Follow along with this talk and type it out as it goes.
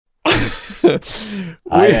we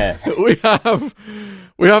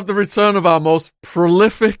have the return of our most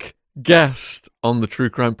prolific guest on the True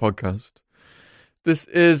Crime Podcast. This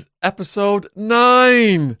is episode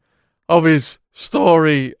 9 of his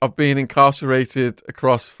story of being incarcerated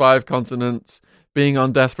across 5 continents, being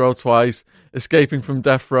on death row twice, escaping from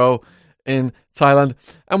death row in Thailand.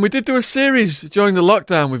 And we did do a series during the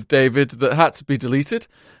lockdown with David that had to be deleted.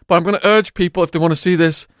 But I'm going to urge people, if they want to see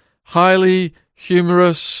this highly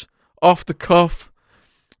humorous, off-the-cuff,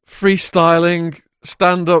 freestyling,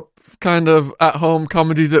 stand-up kind of at-home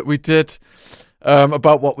comedy that we did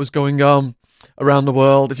about what was going on around the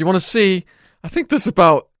world. If you want to see, I think there's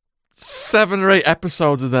about 7 or 8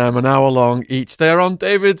 episodes of them, an hour long each. They are on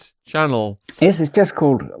David's channel. Yes, it's just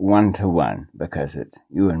called One to One because it's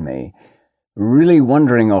you and me really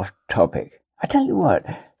wandering off topic. I tell you what,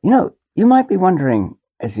 you might be wondering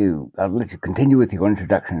I'll let you continue with your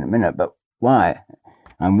introduction in a minute, but why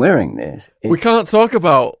I'm wearing this. We can't talk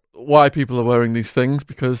about why people are wearing these things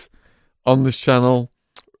because on this channel,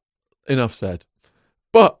 enough said.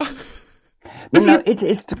 But no,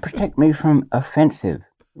 it's to protect me from offensive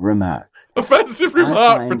remarks. Offensive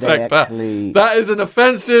remark protector. That is an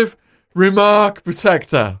offensive remark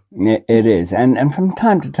protector. It is. And from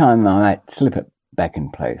time to time, I might slip it back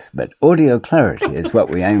in place. But audio clarity is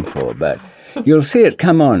what we aim for. But you'll see it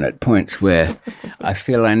come on at points where I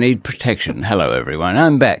feel I need protection. Hello, everyone.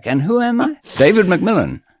 I'm back. And who am I? David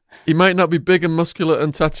McMillan. He might not be big and muscular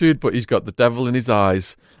and tattooed, but he's got the devil in his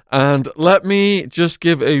eyes. And let me just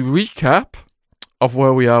give a recap of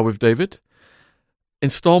where we are with David.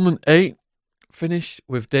 Installment 8 finished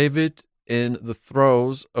with David in the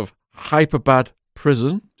throes of Hyderabad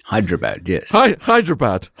prison. Hyderabad, yes.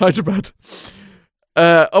 Hyderabad.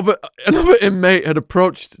 Another inmate had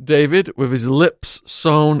approached David with his lips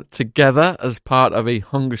sewn together as part of a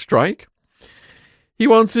hunger strike. He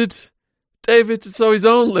wanted David to sew his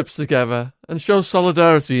own lips together and show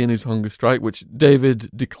solidarity in his hunger strike, which David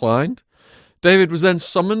declined. David was then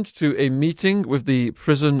summoned to a meeting with the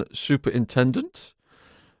prison superintendent.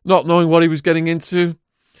 Not knowing what he was getting into,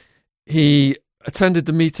 he attended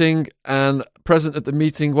the meeting, and present at the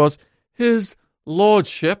meeting was his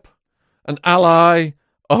lordship, an ally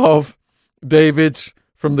of David's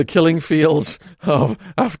from the killing fields of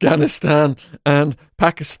Afghanistan and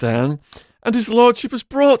Pakistan, and his lordship has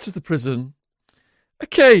brought to the prison a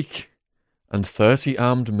cake and 30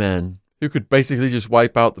 armed men who could basically just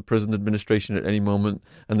wipe out the prison administration at any moment,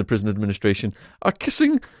 and the prison administration are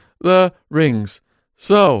kissing the rings.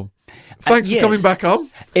 So, thanks for coming back on.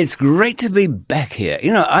 It's great to be back here.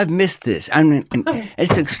 I've missed this. I mean,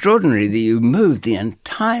 it's extraordinary that you moved the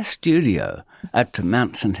entire studio up to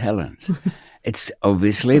Mount St. Helens. It's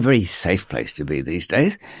obviously a very safe place to be these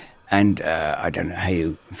days. And I don't know how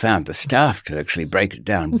you found the staff to actually break it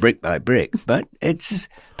down brick by brick, but it's,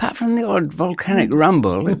 apart from the odd volcanic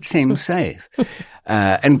rumble, it seems safe.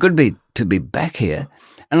 And good to be back here.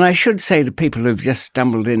 And I should say to people who've just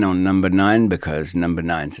stumbled in on number 9, because number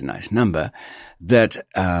 9's a nice number, that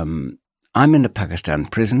I'm in a Pakistan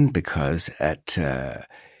prison because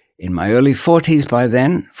in my early 40s by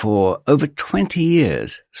then, for over 20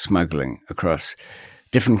 years, smuggling across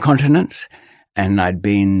different continents. And I'd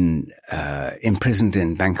been imprisoned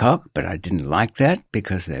in Bangkok, but I didn't like that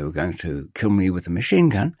because they were going to kill me with a machine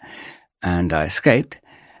gun. And I escaped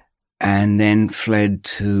and then fled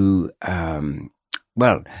to...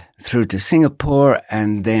 through to Singapore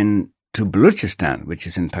and then to Balochistan, which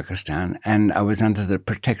is in Pakistan, and I was under the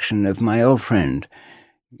protection of my old friend.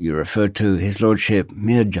 You referred to his lordship,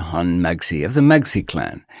 Mir Jahan Magsi, of the Magsi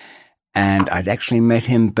clan. And I'd actually met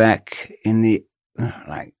him back in the,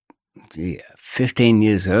 15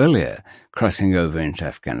 years earlier, crossing over into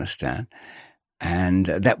Afghanistan. And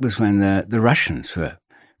that was when the Russians were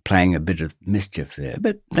playing a bit of mischief there.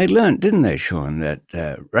 But they learned, didn't they, Sean, that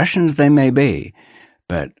Russians they may be,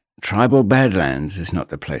 but tribal badlands is not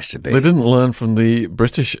the place to be. They didn't learn from the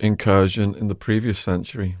British incursion in the previous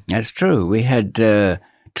century. That's true. We had 2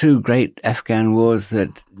 great Afghan wars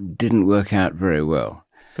that didn't work out very well.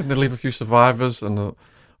 Didn't they leave a few survivors? And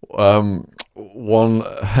one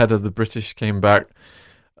head of the British came back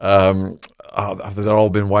after they'd all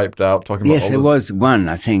been wiped out. Yes, there was one,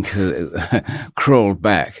 I think, who crawled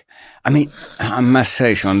back. I mean, I must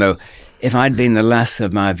say, Sean, though, if I'd been the last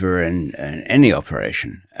survivor in any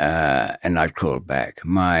operation and I'd crawled back,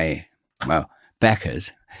 my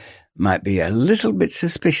backers might be a little bit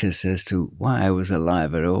suspicious as to why I was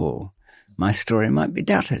alive at all. My story might be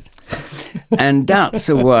doubted. And doubts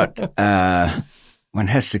are what one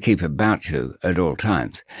has to keep about you at all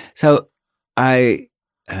times. So I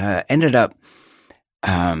ended up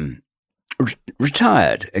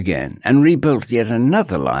retired again and rebuilt yet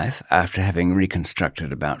another life after having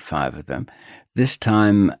reconstructed about 5 of them. This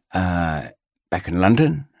time back in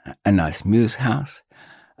London, a nice mews house,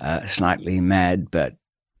 slightly mad but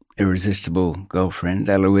irresistible girlfriend,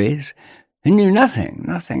 Eloise, who knew nothing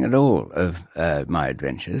at all of my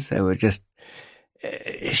adventures. They were just...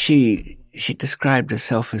 She described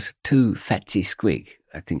herself as too fatsy squeak.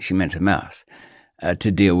 I think she meant a mouse.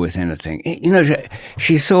 To deal with anything.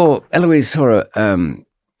 Eloise saw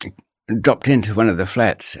dropped into one of the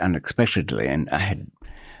flats unexpectedly, and I had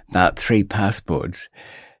about 3 passports,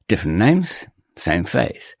 different names, same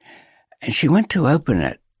face. And she went to open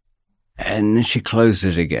it, and then she closed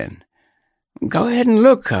it again. Go ahead and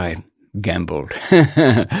look, I gambled.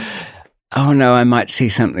 Oh no, I might see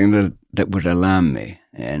something that would alarm me,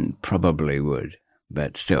 and probably would,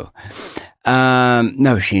 but still.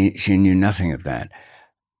 No, she knew nothing of that.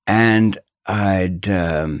 And I'd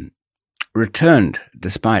returned,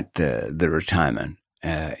 despite the retirement,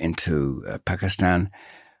 into Pakistan,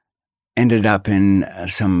 ended up in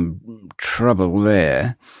some trouble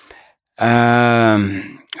there,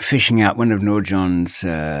 fishing out one of Nurjan's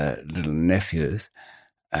little nephews,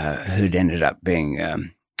 who'd ended up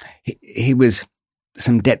being...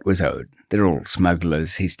 some debt was owed. They're all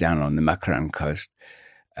smugglers. He's down on the Makran coast,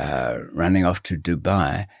 running off to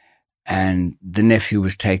Dubai, and the nephew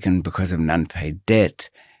was taken because of an unpaid debt.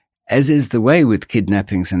 As is the way with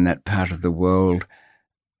kidnappings in that part of the world,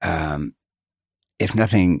 if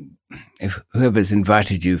whoever's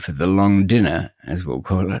invited you for the long dinner, as we'll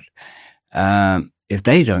call it, if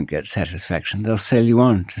they don't get satisfaction, they'll sell you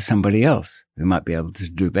on to somebody else who might be able to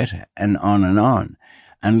do better, and on and on.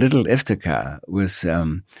 And little Iftikhar was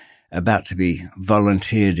about to be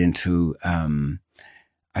volunteered into...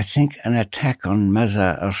 I think an attack on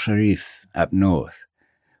Mazar al-Sharif up north,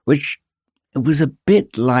 which was a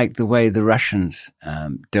bit like the way the Russians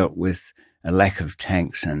dealt with a lack of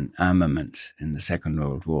tanks and armaments in the Second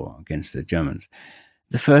World War against the Germans.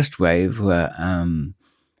 The first wave were,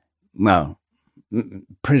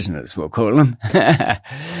 prisoners, we'll call them.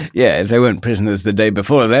 Yeah, if they weren't prisoners the day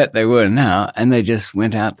before that, they were now, and they just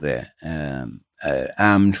went out there,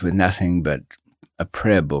 armed with nothing but a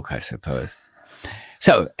prayer book, I suppose.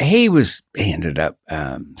 So he ended up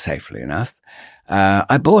safely enough.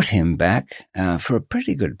 I bought him back for a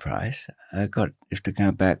pretty good price. I got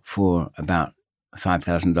Iftikhar back for about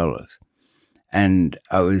 $5,000. And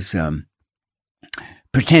I was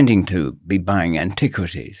pretending to be buying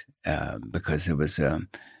antiquities because there was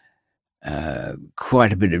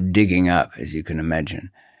quite a bit of digging up, as you can imagine,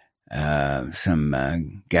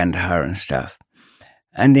 some Gandhar and stuff.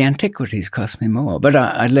 And the antiquities cost me more, but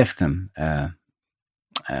I left them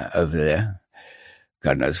over there.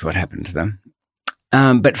 God knows what happened to them.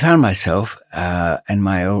 But found myself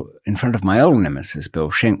in front of my old nemesis,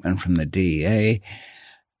 Bill Schenkman from the DEA,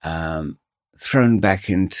 thrown back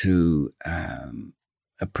into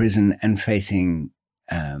a prison and facing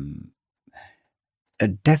a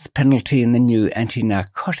death penalty in the new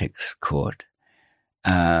anti-narcotics court,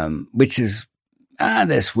 which is,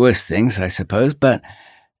 there's worse things, I suppose, but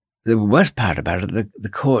the worst part about it, the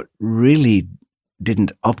court really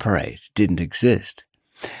didn't exist.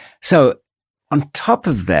 So on top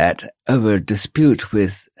of that, over a dispute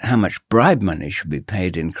with how much bribe money should be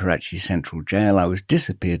paid in Karachi Central Jail, I was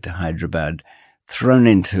disappeared to Hyderabad, thrown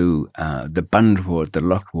into the Bund ward, the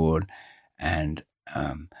Lot ward, and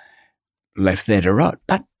left there to rot.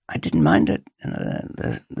 But I didn't mind it.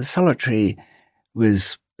 The solitary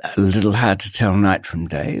was a little hard to tell night from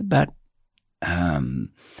day, but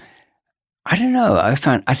I don't know. I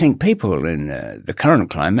think people in the current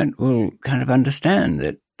climate will kind of understand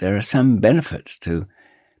that there are some benefits to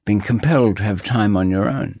being compelled to have time on your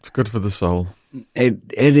own. It's good for the soul. It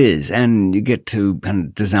is, and you get to kind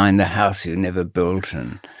of design the house you never built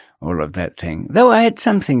and all of that thing. Though I had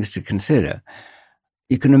some things to consider.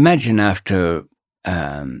 You can imagine after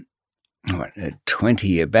a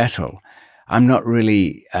 20-year battle, I'm not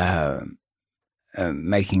really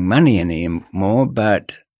making money anymore,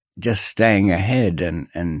 but just staying ahead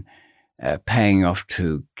and paying off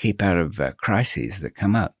to keep out of crises that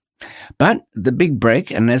come up. But the big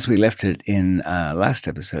break, and as we left it in last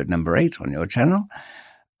episode, number 8 on your channel,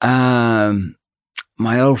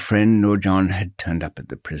 my old friend Nurjan had turned up at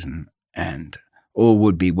the prison and all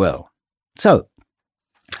would be well. So,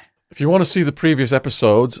 if you want to see the previous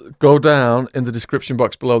episodes, go down in the description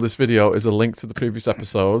box below this video is a link to the previous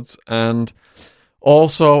episodes, and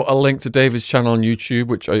also a link to David's channel on YouTube,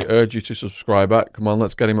 which I urge you to subscribe at. Come on,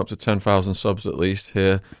 let's get him up to 10,000 subs at least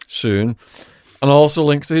here soon. And also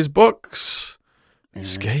links to his books,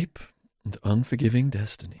 Escape and Unforgiving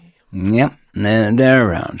Destiny. Yep, they're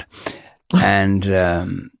around. And a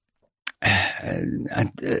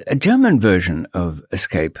German version of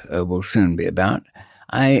Escape will soon be about.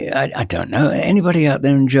 I don't know. Anybody out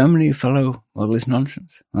there in Germany follow all this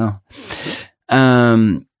nonsense? Well,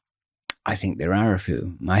 I think there are a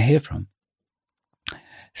few I hear from.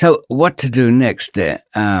 So what to do next there?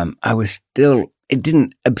 It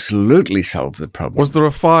didn't absolutely solve the problem. Was there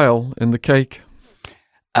a file in the cake?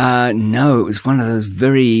 No, it was one of those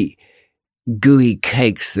very gooey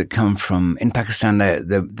cakes that come from, in Pakistan,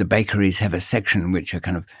 the bakeries have a section which are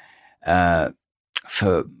kind of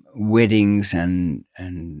for weddings and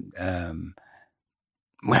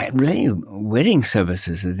really wedding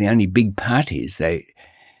services are the only big parties they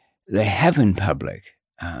have in public.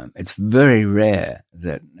 It's very rare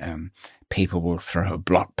that people will throw a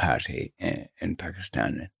block party in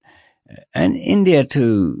Pakistan. And India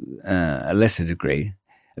to a lesser degree,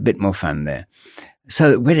 a bit more fun there.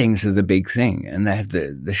 So weddings are the big thing, and they have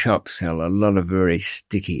the shops sell a lot of very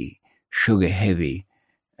sticky, sugar-heavy,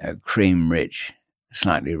 cream-rich,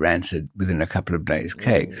 slightly rancid within a couple of days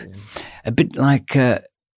cakes. A bit like, have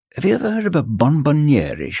you ever heard of a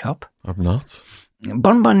bonboniere shop? I've not.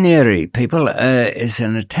 Bonboniere, people, is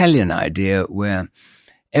an Italian idea where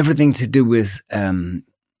everything to do with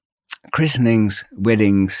christenings,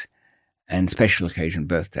 weddings, and special occasion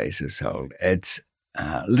birthdays is sold. It's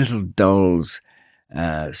little dolls,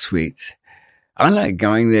 sweets. I like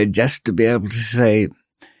going there just to be able to say,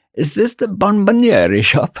 is this the bonboniere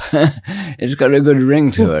shop? It's got a good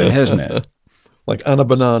ring to it, hasn't it? Like Anna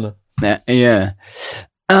Banana. Yeah.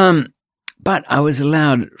 But I was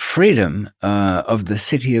allowed freedom of the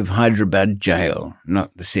city of Hyderabad jail,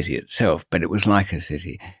 not the city itself, but it was like a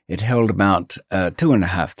city. It held about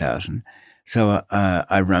 2,500, so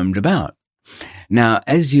I roamed about. Now,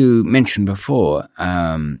 as you mentioned before,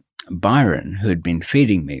 Byron, who had been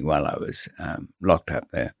feeding me while I was locked up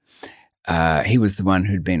there, he was the one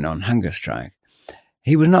who'd been on hunger strike.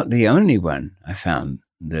 He was not the only one I found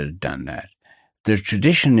that had done that. The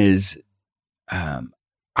tradition is...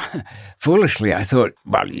 foolishly, I thought,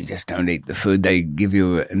 well, you just don't eat the food they give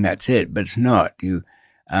you and that's it. But it's not.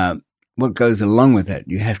 What goes along with it,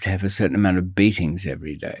 you have to have a certain amount of beatings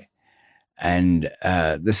every day. And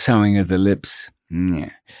the sewing of the lips,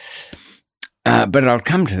 yeah. But I'll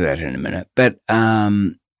come to that in a minute. But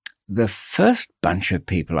the first bunch of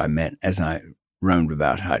people I met as I roamed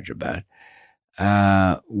about Hyderabad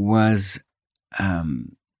was...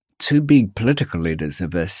 two big political leaders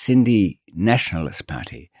of a Sindhi nationalist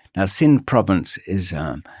party. Now, Sindh province is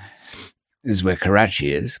where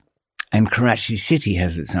Karachi is, and Karachi city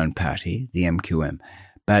has its own party, the MQM.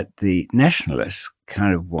 But the nationalists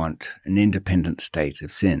kind of want an independent state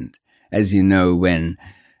of Sindh. As you know, when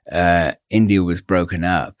India was broken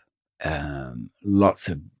up, lots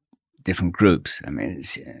of different groups, I mean,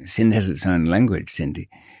 Sindh has its own language, Sindhi,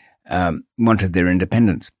 wanted their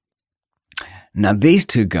independence. Now, these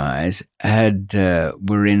two guys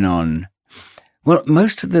were in on, well,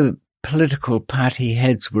 most of the political party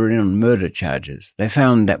heads were in on murder charges. They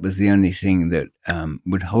found that was the only thing that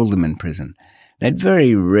would hold them in prison. They'd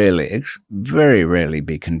very rarely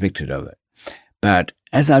be convicted of it. But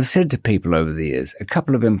as I've said to people over the years, a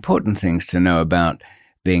couple of important things to know about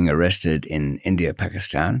being arrested in India,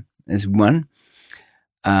 Pakistan is one,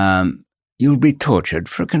 you'll be tortured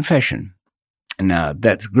for a confession. Now,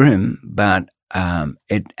 that's grim, but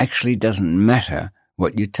it actually doesn't matter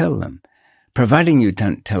what you tell them, providing you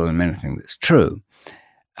don't tell them anything that's true.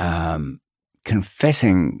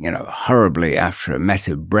 Confessing, horribly after a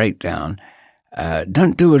massive breakdown,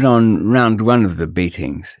 don't do it on round one of the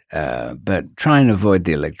beatings, but try and avoid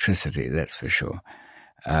the electricity, that's for sure.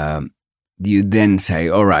 You then say,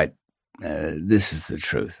 all right, this is the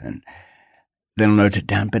truth, and they'll note it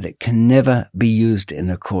down, but it can never be used in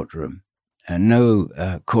a courtroom. No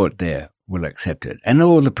court there will accept it. And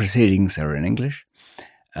all the proceedings are in English.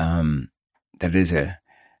 That is a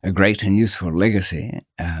great and useful legacy.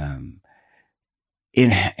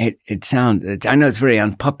 It sounds, I know it's very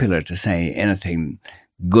unpopular to say anything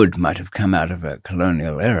good might have come out of a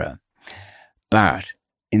colonial era, but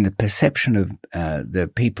in the perception of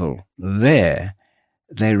the people there,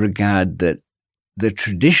 they regard that the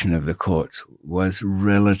tradition of the courts was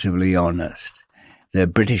relatively honest. The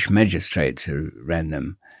British magistrates who ran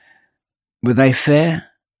them, were they fair?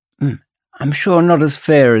 I'm sure not as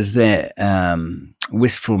fair as their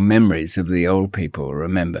wistful memories of the old people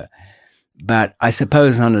remember. But I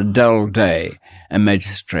suppose on a dull day, a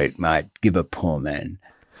magistrate might give a poor man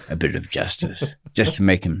a bit of justice, just to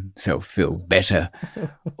make himself feel better,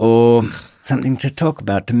 or something to talk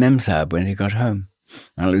about to Mem Sahib when he got home.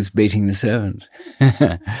 while he was beating the servants.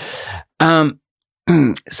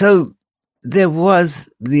 So there was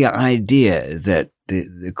the idea that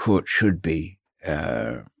the court should be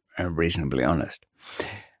reasonably honest.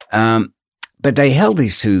 But they held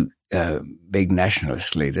these two big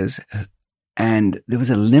nationalist leaders, and there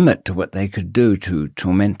was a limit to what they could do to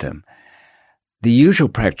torment them. The usual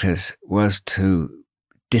practice was to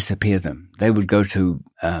disappear them. They would go to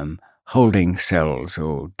holding cells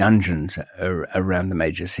or dungeons around the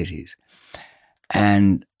major cities.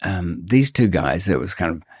 And these two guys, there was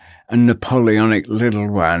kind of a Napoleonic little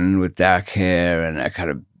one with dark hair and a kind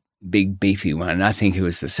of big beefy one. I think he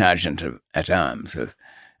was the sergeant at arms of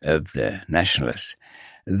the nationalists.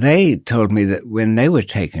 They told me that when they were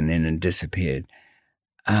taken in and disappeared,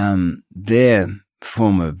 their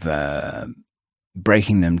form of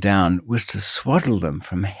breaking them down was to swaddle them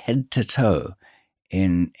from head to toe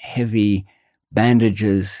in heavy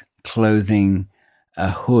bandages, clothing,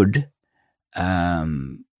 a hood,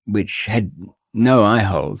 which had no eye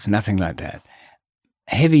holes, nothing like that.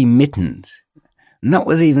 Heavy mittens, not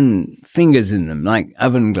with even fingers in them, like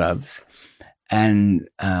oven gloves, and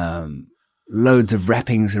loads of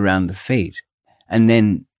wrappings around the feet, and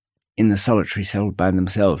then in the solitary cell by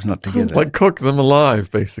themselves, not together. Like cook them alive,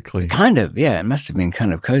 basically. Kind of, yeah. It must have been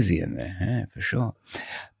kind of cozy in there, yeah, for sure.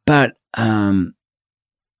 But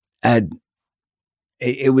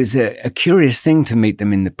it was a curious thing to meet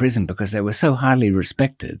them in the prison because they were so highly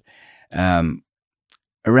respected.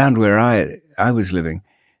 Around where I was living,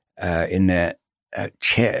 in a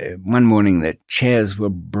chair, one morning the chairs were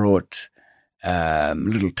brought,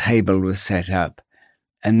 little table was set up,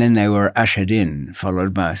 and then they were ushered in,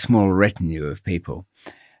 followed by a small retinue of people,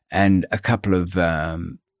 and a couple of their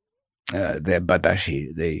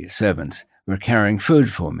badashi, the servants, were carrying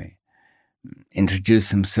food for me. Introduce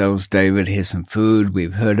themselves, David, here's some food.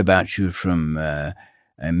 We've heard about you from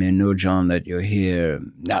Nurjan, that you're here.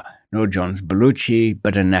 Now, Nurjan's Baluchi,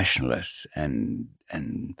 but a nationalist and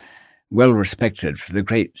well respected for the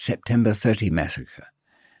great September 30 massacre,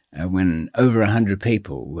 when over 100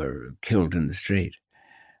 people were killed in the street.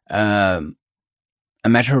 A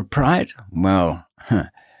matter of pride? Well,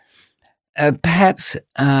 perhaps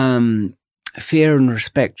fear and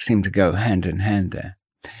respect seem to go hand in hand there.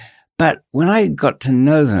 But when I got to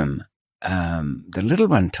know them, the little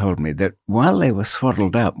one told me that while they were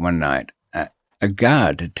swaddled up one night, a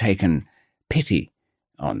guard had taken pity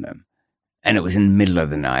on them, and it was in the middle of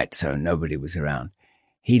the night, so nobody was around.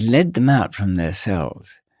 He led them out from their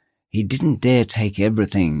cells. He didn't dare take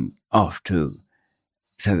everything off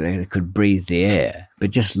so they could breathe the air, but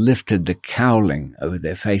just lifted the cowling over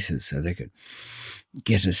their faces so they could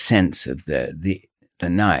get a sense of the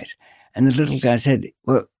night. And the little guy said,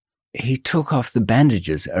 well, he took off the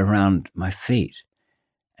bandages around my feet,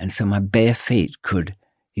 and so my bare feet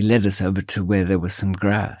he led us over to where there was some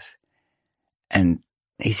grass. And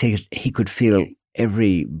he said he could feel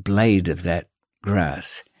every blade of that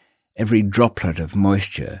grass, every droplet of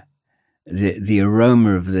moisture, the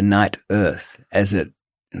aroma of the night earth as it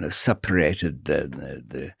separated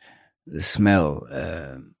the smell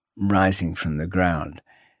rising from the ground.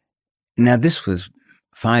 Now, this was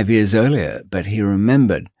 5 years earlier, but he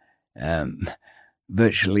remembered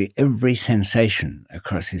virtually every sensation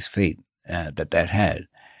across his feet that had.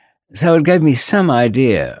 So it gave me some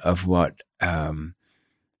idea of what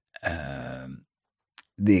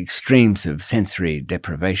the extremes of sensory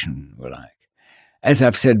deprivation were like. As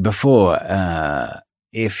I've said before,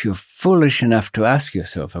 if you're foolish enough to ask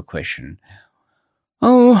yourself a question,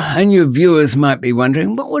 and your viewers might be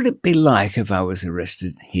wondering, what would it be like if I was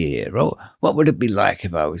arrested here? Or what would it be like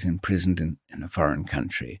if I was imprisoned in a foreign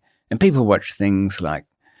country? And people watch things like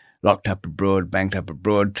Locked Up Abroad, Banked Up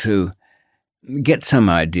Abroad to get some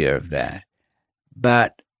idea of that.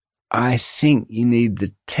 But I think you need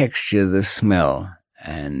the texture, the smell,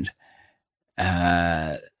 and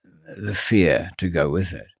the fear to go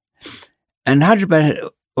with it. And Hyderabad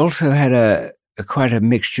also had quite a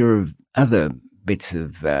mixture of other bits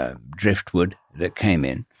of driftwood that came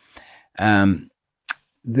in.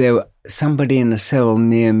 Somebody in the cell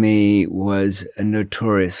near me was a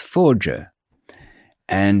notorious forger,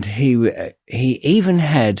 and he even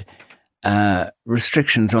had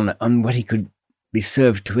restrictions on what he could be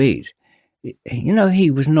served to eat.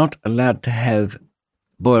 He was not allowed to have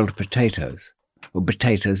boiled potatoes or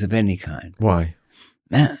potatoes of any kind. Why?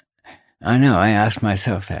 I know, I asked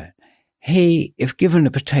myself that. He, if given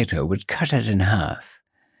a potato, would cut it in half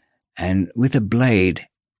and with a blade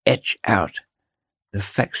etch out the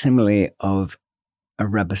facsimile of a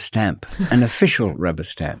rubber stamp, an official rubber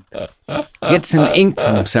stamp. Get some ink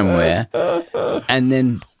from somewhere and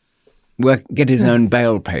then get his own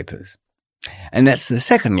bail papers. And that's the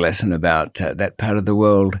second lesson about that part of the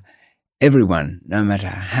world. Everyone, no matter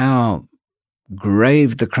how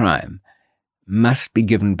grave the crime, must be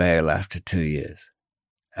given bail after 2 years.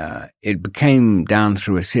 It came down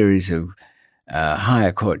through a series of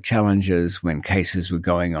higher court challenges when cases were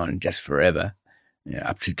going on just forever,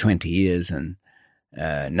 up to 20 years, and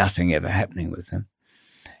nothing ever happening with them.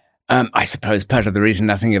 I suppose part of the reason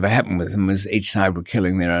nothing ever happened with them was each side were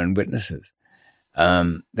killing their own witnesses.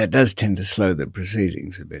 That does tend to slow the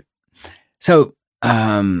proceedings a bit. So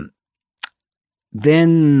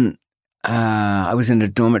then I was in a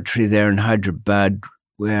dormitory there in Hyderabad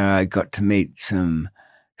where I got to meet some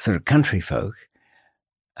sort of country folk,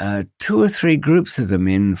 2 or 3 groups of them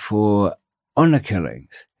in for honor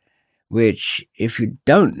killings, which, if you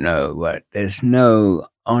don't know what, there's no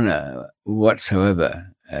honor whatsoever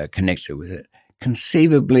connected with it.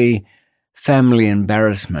 Conceivably, family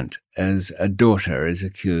embarrassment as a daughter is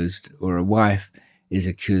accused or a wife is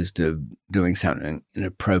accused of doing something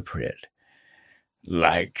inappropriate,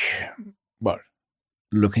 like what?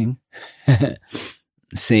 Looking,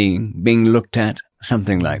 seeing, being looked at,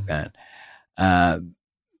 something like that. I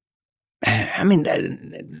mean,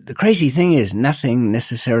 the crazy thing is nothing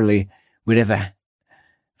necessarily would ever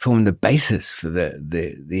form the basis for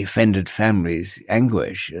the offended family's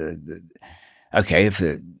anguish. Okay, if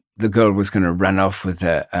the girl was going to run off with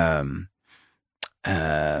and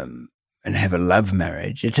have a love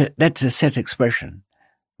marriage, that's a set expression.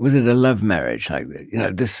 Was it a love marriage like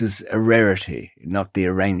that? This is a rarity, not the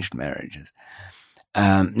arranged marriages.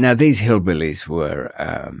 Now, these hillbillies were,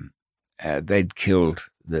 they'd killed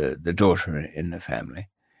the daughter in the family.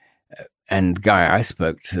 And the guy I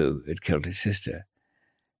spoke to had killed his sister.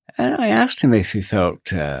 And I asked him if he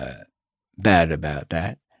felt bad about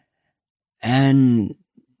that. And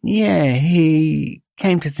yeah, he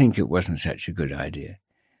came to think it wasn't such a good idea.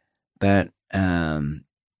 But,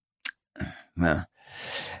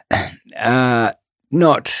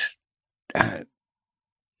 not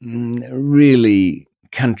really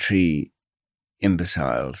country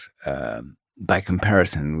imbeciles by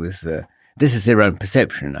comparison with this is their own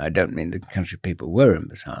perception. I don't mean the country people were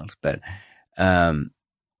imbeciles, but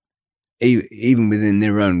even within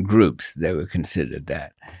their own groups, they were considered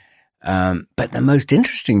that. But the most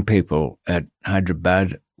interesting people at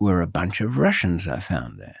Hyderabad were a bunch of Russians I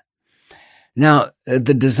found there. Now,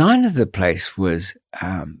 the design of the place was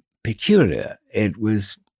peculiar. It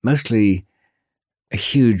was mostly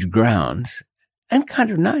huge grounds and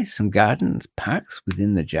kind of nice, some gardens, parks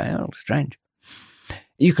within the jail. Strange.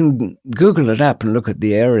 You can Google it up and look at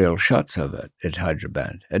the aerial shots of it at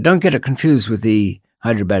Hyderabad. Don't get it confused with the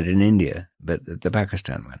Hyderabad in India, but the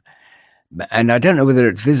Pakistan one. And I don't know whether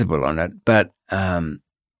it's visible on it, but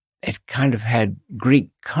it kind of had Greek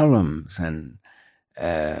columns and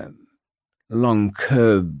long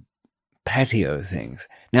curved patio things.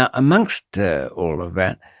 Now, amongst all of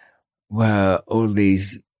that were all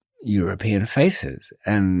these European faces.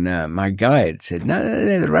 And my guide said, no,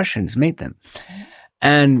 they're the Russians, meet them.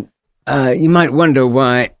 And you might wonder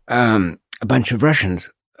why a bunch of Russians,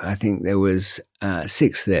 I think there was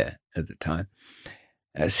 6 there at the time,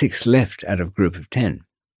 6 left out of a group of 10.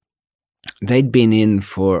 They'd been in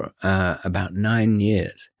for about 9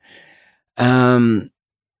 years.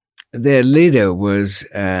 Their leader was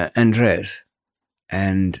Andres,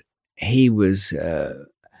 and he was,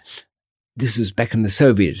 this was back in the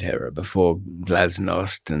Soviet era, before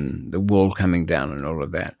Glasnost and the wall coming down and all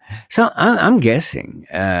of that. So I'm guessing,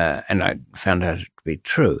 and I found out to be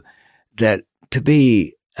true, that to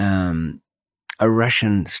be a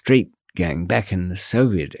Russian street gang back in the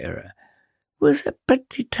Soviet era was a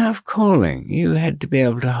pretty tough calling. You had to be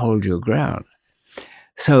able to hold your ground.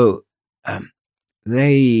 So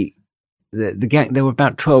the gang, there were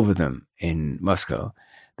about 12 of them in Moscow.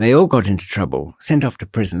 They all got into trouble, sent off to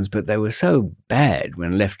prisons, but they were so bad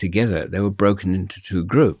when left together, they were broken into 2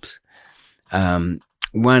 groups.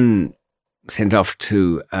 One sent off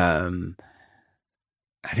to, I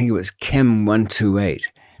think it was Chem 128.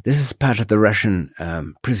 This is part of the Russian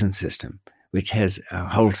prison system, which has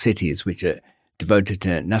whole cities which are devoted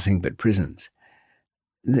to nothing but prisons.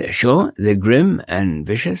 Sure, they're grim and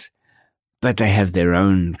vicious, but they have their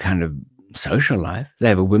own kind of social life. They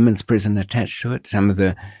have a women's prison attached to it. Some of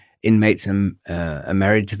the inmates are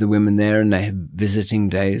married to the women there, and they have visiting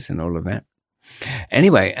days and all of that.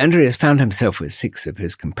 Anyway, Andreas found himself with 6 of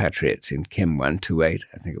his compatriots in Chem 128,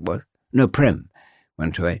 I think it was. No, Prem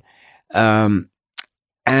 128.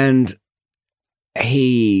 And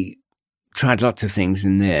he tried lots of things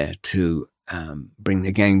in there to bring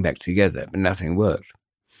the gang back together, but nothing worked.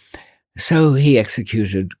 So he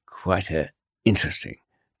executed quite an interesting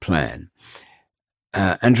plan.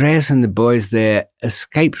 Andreas and the boys there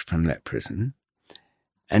escaped from that prison.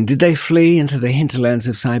 And did they flee into the hinterlands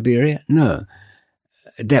of Siberia? No.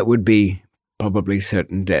 That would be probably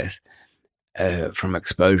certain death from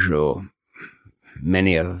exposure or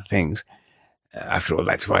many other things. After all,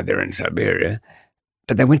 that's why they're in Siberia.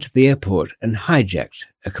 But they went to the airport and hijacked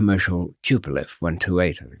a commercial Tupolev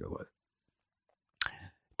 128, I think it was.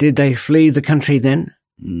 Did they flee the country then?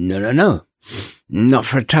 No. Not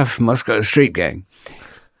for a tough Moscow street gang.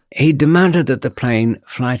 He demanded that the plane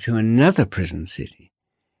fly to another prison city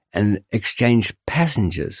and exchange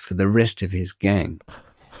passengers for the rest of his gang.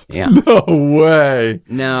 Yeah. No way.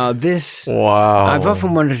 Now this... Wow. I've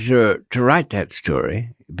often wanted to write that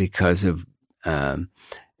story because of...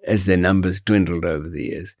 as their numbers dwindled over the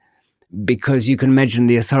years, because you can imagine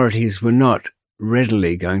the authorities were not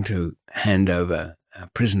readily going to hand over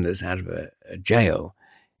prisoners out of a jail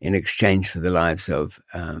in exchange for the lives of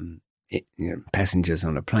passengers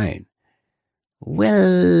on a plane.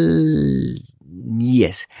 Well,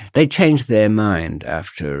 yes, they changed their mind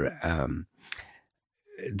after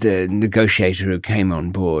the negotiator who came on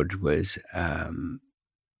board was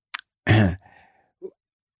the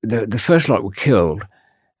first lot were killed.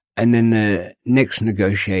 And then the next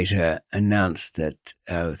negotiator announced that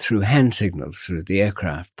through hand signals through the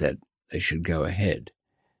aircraft that they should go ahead.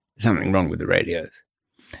 Something wrong with the radios.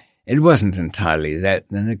 It wasn't entirely that.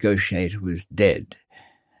 The negotiator was dead.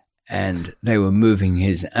 And they were moving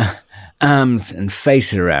his arms and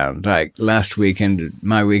face around like my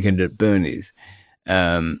weekend at Bernie's,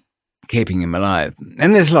 keeping him alive.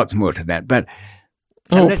 And there's lots more to that. But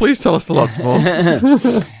please tell us lots more.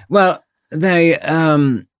 Well, they...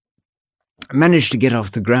 managed to get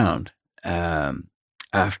off the ground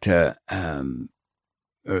after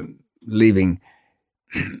leaving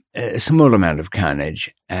a small amount of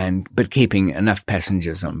carnage, but keeping enough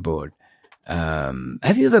passengers on board.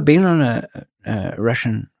 Have you ever been on a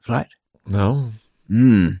Russian flight? No.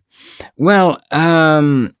 Well,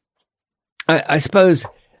 I suppose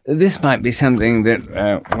this might be something that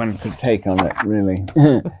one could take on it, really.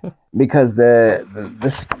 Because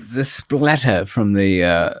the splatter from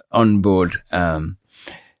the onboard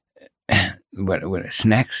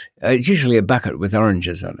snacks, it's usually a bucket with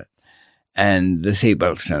oranges on it, and the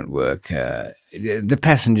seatbelts don't work. The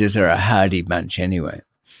passengers are a hardy bunch anyway.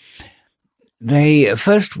 They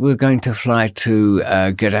first were going to fly to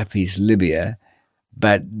Gaddafi's Libya,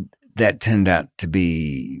 but that turned out to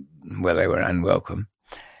be, well, they were unwelcome.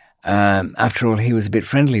 After all, he was a bit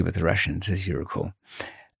friendly with the Russians, as you recall.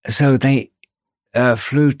 So they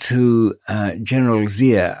flew to General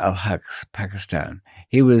Zia al-Haq's Pakistan.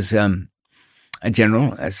 He was a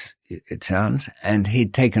general, as it sounds, and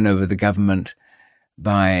he'd taken over the government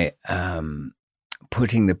by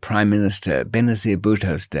putting the Prime Minister, Benazir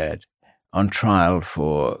Bhutto's dad, on trial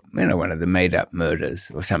for, one of the made-up murders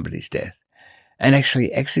or somebody's death, and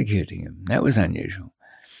actually executing him. That was unusual.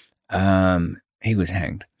 He was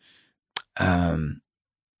hanged. Now,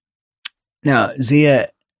 Zia,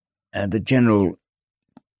 the general,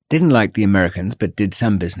 didn't like the Americans, but did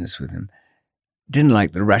some business with them. Didn't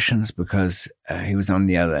like the Russians because he was on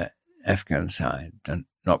the other Afghan side,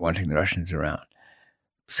 not wanting the Russians around.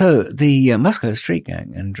 So the Moscow street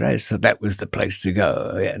gang, Andreas thought that was the place to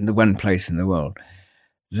go, and the one place in the world.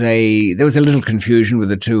 There was a little confusion with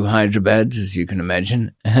the two Hyderabad's, as you can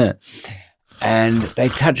imagine. And they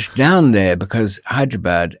touched down there because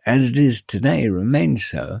Hyderabad, and it is today, remains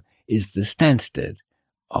so, is the Stansted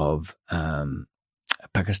of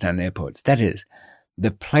Pakistan airports. That is,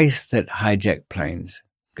 the place that hijacked planes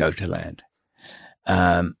go to land.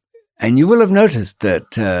 And you will have noticed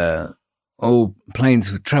that all planes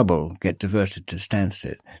with trouble get diverted to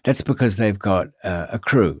Stansted. That's because they've got a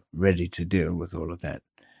crew ready to deal with all of that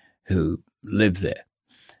who live there,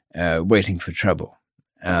 waiting for trouble.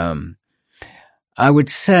 I would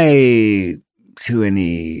say to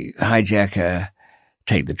any hijacker,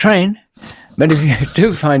 take the train. But if you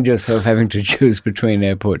do find yourself having to choose between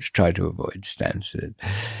airports, try to avoid Stansted.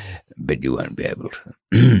 But you won't be able to.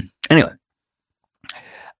 Anyway.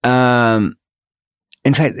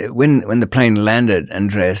 In fact, when the plane landed,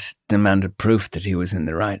 Andreas demanded proof that he was in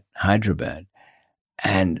the right Hyderabad.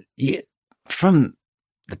 And from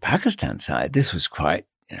the Pakistan side, this was quite,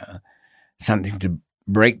 something to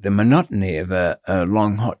break the monotony of a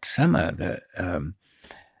long, hot summer.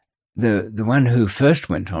 The one who first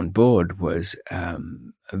went on board was a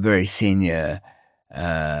very senior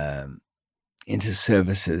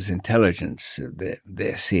inter-services intelligence,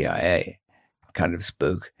 their CIA kind of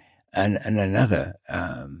spook, and another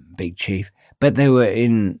big chief. but they were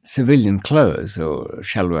in civilian clothes or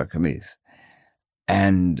shalwar kameez.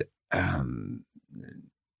 And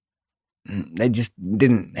they just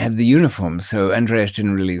didn't have the uniform, so Andreas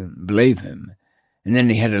didn't really believe him. And then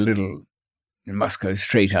he had a little Moscow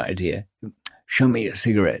street idea. Show me your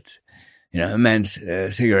cigarettes. A man's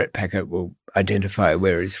cigarette packet will identify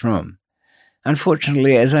where he's from.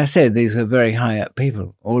 Unfortunately, as I said, these were very high-up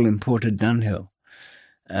people, all imported Dunhill.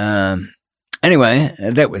 Anyway,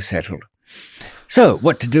 that was settled. So,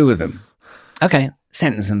 what to do with them? Okay,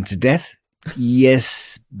 sentence them to death.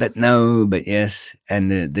 Yes, but no, but yes.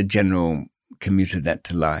 And the general commuted that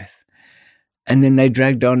to life. And then they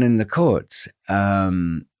dragged on in the courts.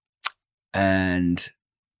 And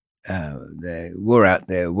they wore out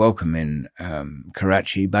their welcome in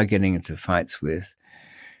Karachi by getting into fights with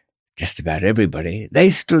just about everybody. They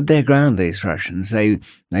stood their ground, these Russians. They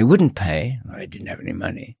wouldn't pay. Well, they didn't have any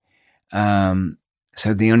money.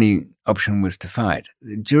 So the only option was to fight.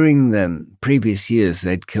 During the previous years,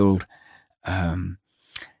 they'd killed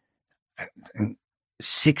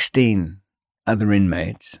 16 other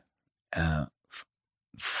inmates,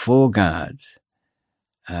 4 guards,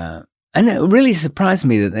 and it really surprised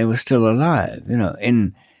me that they were still alive.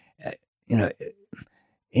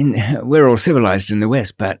 We're all civilized in the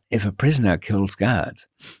West, but if a prisoner kills guards,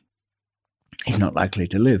 he's not likely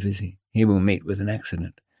to live, is he? He will meet with an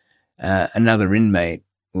accident. Another inmate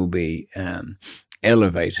will be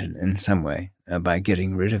elevated in some way by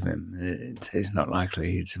getting rid of him. It's not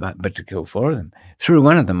likely he'd survive, but to kill 4 of them. Threw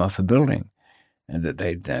one of them off a building that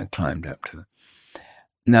they'd climbed up to.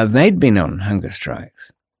 Now, they'd been on hunger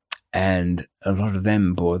strikes, and a lot of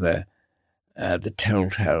them bore the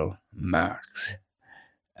telltale marks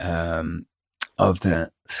of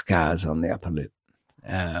the scars on the upper lip.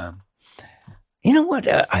 You know what?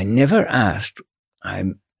 I never asked.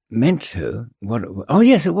 I meant to. Oh,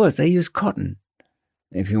 yes, it was. They used cotton,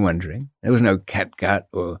 if you're wondering. There was no catgut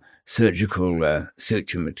or surgical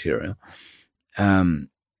suture material.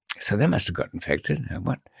 So they must have got infected.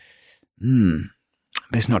 What?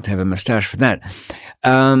 Best not to have a moustache for that.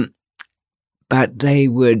 But they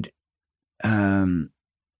would, to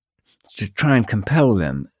try and compel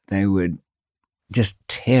them, they would just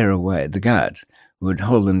tear away, the guards would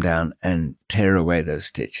hold them down and tear away those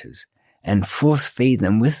stitches and force feed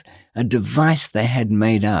them with a device they had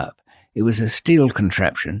made up. It was a steel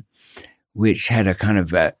contraption which had a kind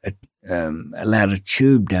of allowed a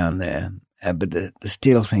tube down there, but the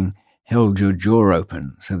steel thing held your jaw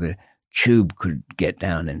open so the tube could get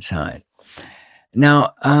down inside.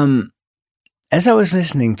 Now, as I was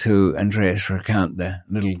listening to Andreas recount the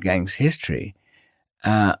little gang's history,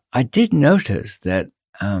 I did notice that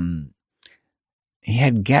he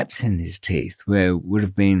had gaps in his teeth where would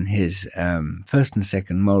have been his first and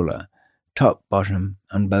second molar, top, bottom,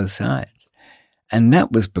 on both sides. And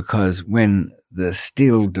that was because when the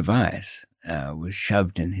steel device was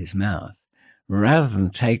shoved in his mouth, rather than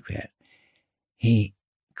take that, he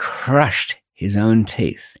crushed his own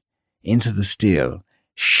teeth into the steel,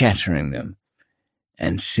 shattering them,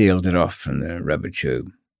 and sealed it off from the rubber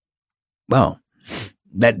tube. Well,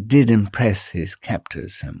 that did impress his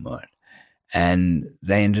captors somewhat, and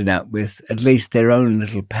they ended up with at least their own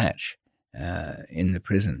little patch in the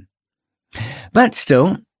prison. But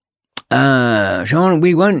still, Sean,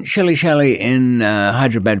 we won't shilly-shally in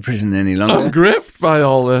Hyderabad prison any longer. I'm gripped by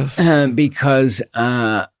all this. Because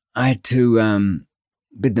I had to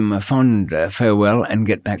bid them a fond farewell and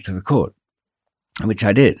get back to the court, which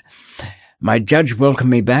I did. My judge welcomed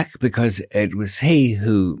me back because it was he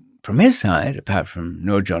who, from his side, apart from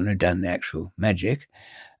Nurjan, who'd done the actual magic,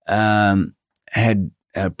 had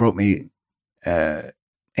brought me, and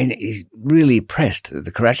he really pressed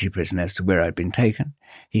the Karachi prison as to where I'd been taken.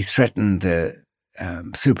 He threatened the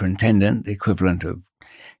superintendent, the equivalent of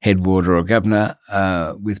head warder or governor,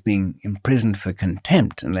 with being imprisoned for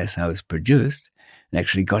contempt unless I was produced, and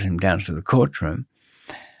actually got him down to the courtroom.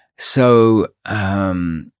 So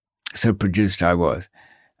produced I was.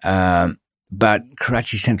 But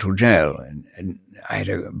Karachi Central Jail, and I had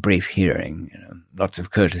a brief hearing, lots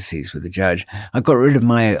of courtesies with the judge. I got rid of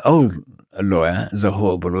my old lawyer,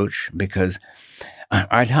 Zahor Baruch, because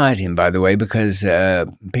I'd hired him, by the way, because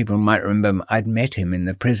people might remember I'd met him in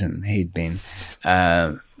the prison. He'd been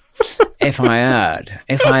FIR'd.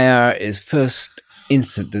 FIR is first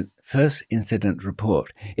incident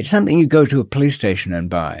report. It's something you go to a police station and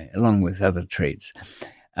buy, along with other treats.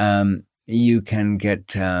 You can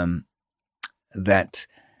get that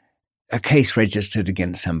a case registered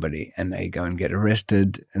against somebody, and they go and get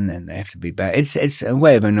arrested, and then they have to be back. It's a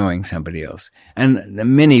way of annoying somebody else. And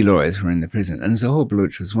many lawyers were in the prison, and Zahor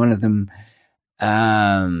Baluch was one of them.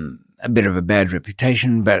 a bit of a bad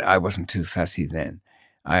reputation, but I wasn't too fussy then.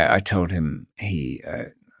 I told him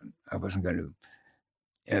I wasn't going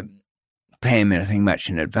to pay him anything much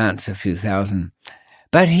in advance, a few thousand.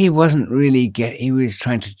 But he wasn't really he was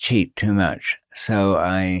trying to cheat too much. So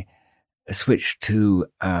I switched to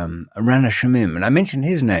Rana Shamim. And I mentioned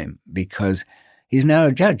his name because he's now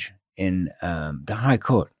a judge in the High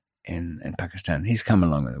Court in Pakistan. He's come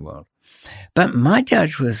along in the world. But my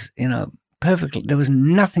judge was, perfectly, there was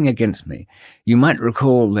nothing against me. You might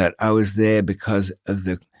recall that I was there because of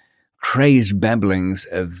the crazed babblings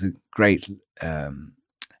of the great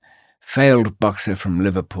failed boxer from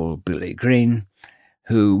Liverpool, Billy Green,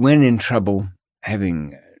 who, when in trouble,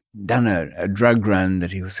 having done a drug run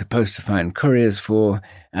that he was supposed to find couriers for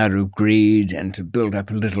out of greed and to build up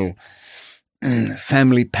a little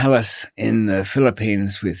family palace in the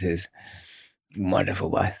Philippines with his wonderful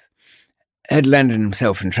wife, had landed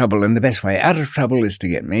himself in trouble, and the best way out of trouble is to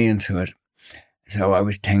get me into it. So I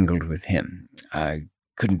was tangled with him. I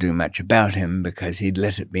couldn't do much about him because he'd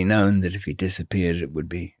let it be known that if he disappeared, it would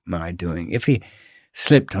be my doing. If he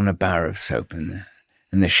slipped on a bar of soap in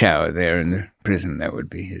the shower there in the prison, that would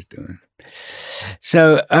be his doing.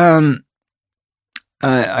 So I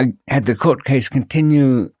had the court case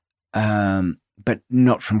continue, but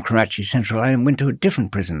not from Karachi Central. I went to a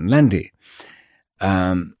different prison, Landi.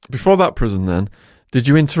 Before that prison, then, did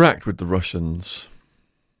you interact with the Russians?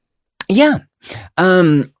 Yeah.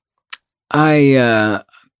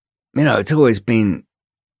 It's always been,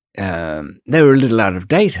 they were a little out of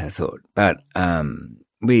date, I thought, but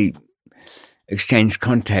we exchanged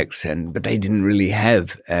contacts, but they didn't really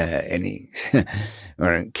have any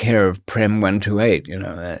or care of Prem 128,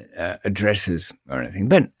 addresses or anything.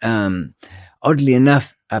 But oddly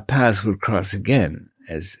enough, our paths would cross again,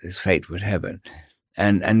 as fate would have it.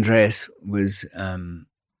 And Andreas was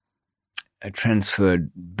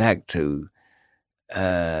transferred back to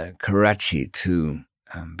Karachi to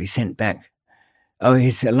be sent back. Oh,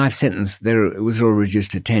 his life sentence there, it was all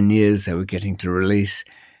reduced to 10 years. They were getting to release.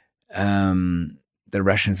 The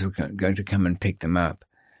Russians were going to come and pick them up.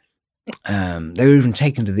 They were even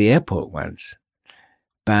taken to the airport once.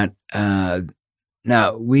 But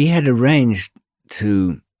now we had arranged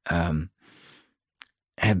to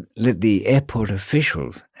let the airport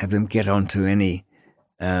officials have them get onto any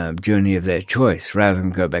journey of their choice rather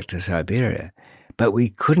than go back to Siberia. But we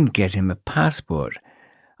couldn't get him a passport.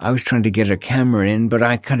 I was trying to get a camera in, but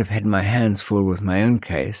I kind of had my hands full with my own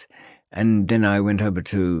case. And then I went over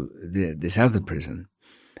to this other prison.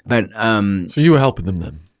 But so you were helping them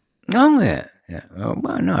then? Oh, yeah. Well,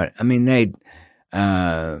 why not? I mean, they'd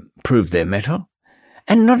proved their mettle.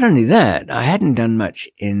 And not only that, I hadn't done much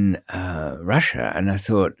in Russia, and I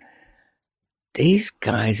thought, these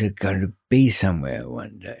guys are going to be somewhere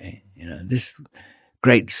one day. This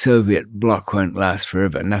great Soviet bloc won't last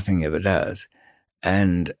forever. Nothing ever does.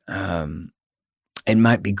 And it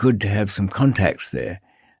might be good to have some contacts there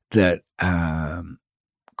that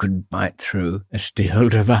could bite through a steel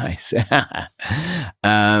device,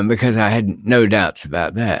 because I had no doubts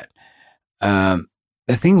about that.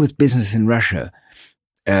 The thing with business in Russia,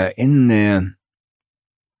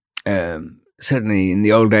 certainly in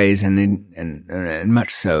the old days and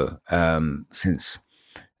much so since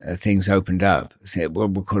things opened up,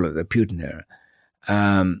 we'll call it the Putin era,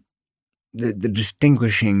 the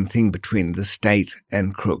distinguishing thing between the state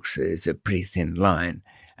and crooks is a pretty thin line.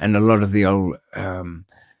 And a lot of the old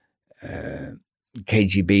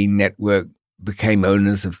KGB network became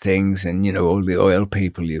owners of things, and, all the oil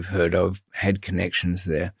people you've heard of had connections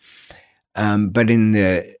there. But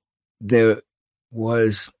there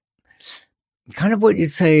was kind of what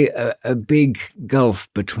you'd say a big gulf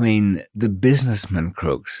between the businessman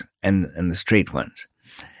crooks and the street ones.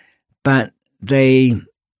 But they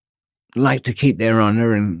like to keep their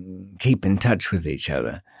honor and keep in touch with each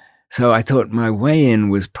other. So I thought my way in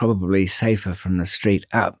was probably safer from the street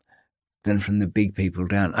up than from the big people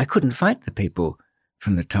down. I couldn't fight the people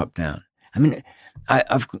from the top down. I mean, I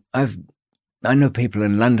know people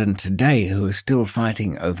in London today who are still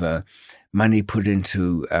fighting over money put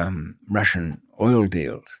into Russian oil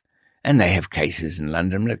deals. And they have cases in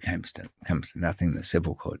London, but it comes to nothing, the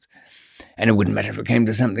civil courts. And it wouldn't matter if it came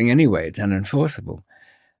to something anyway. It's unenforceable.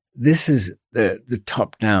 This is the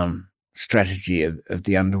top-down strategy of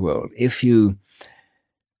the underworld. If you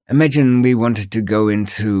imagine we wanted to go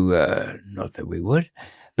into, not that we would,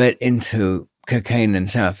 but into cocaine in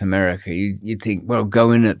South America, you'd think, well,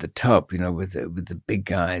 go in at the top, with the big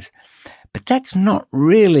guys. But that's not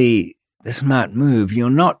really the smart move. You're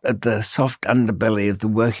not at the soft underbelly of the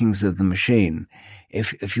workings of the machine.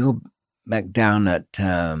 If you're back down at,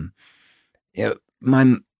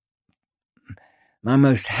 my my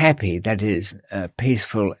most happy, that is,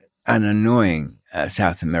 peaceful, unannoying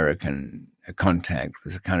South American contact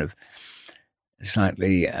was a kind of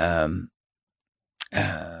slightly,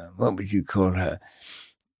 what would you call her?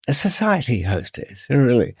 A society hostess,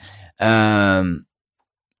 really.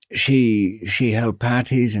 She held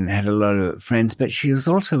parties and had a lot of friends, but she was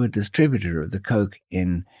also a distributor of the coke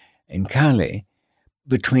in Cali,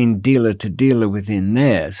 between dealer to dealer within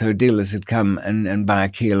there. So dealers would come and buy a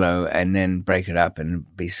kilo and then break it up and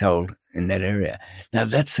be sold in that area. Now,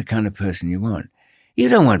 that's the kind of person you want. You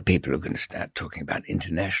don't want people who can start talking about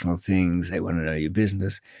international things. They want to know your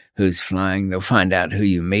business, who's flying. They'll find out who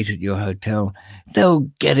you meet at your hotel. They'll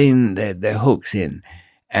get in their hooks in.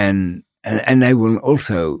 And they will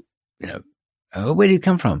also, oh, where do you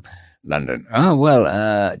come from? London. Oh,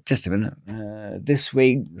 well, just a minute. This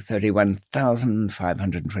week,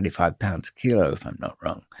 31,525 pounds a kilo, if I'm not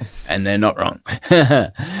wrong. And they're not wrong.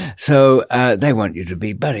 So they want you to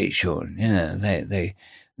be buddy, Sean. Yeah, they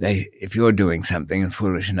if you're doing something and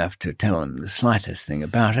foolish enough to tell them the slightest thing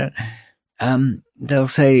about it, they'll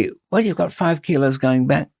say, well, you've got 5 kilos going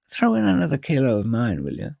back. Throw in another kilo of mine,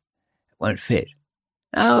 will you? It won't fit.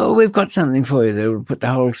 Oh, we've got something for you that will put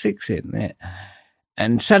the whole 6 in there.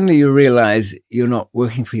 And suddenly you realize you're not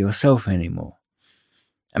working for yourself anymore.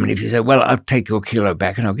 I mean, if you say, well, I'll take your kilo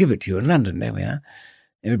back and I'll give it to you in London, there we are.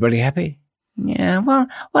 Everybody happy? Yeah, well,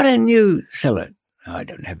 why don't you sell it? Oh, I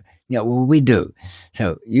don't have it. Yeah, well, we do.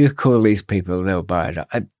 So you call these people, they'll buy it.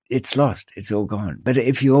 It's lost. It's all gone. But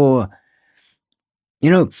if you're,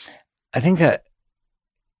 I think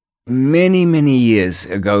many, many years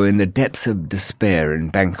ago in the depths of despair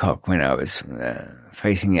in Bangkok when I was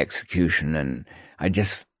facing execution, and I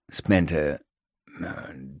just spent a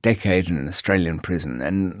decade in an Australian prison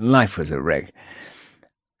and life was a wreck.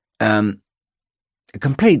 A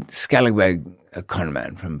complete scallywag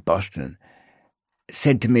conman from Boston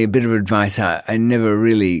said to me a bit of advice I never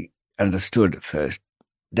really understood at first.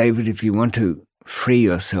 David, if you want to free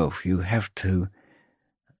yourself, you have to,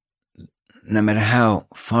 no matter how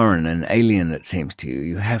foreign and alien it seems to you,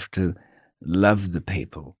 you have to love the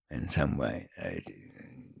people in some way. It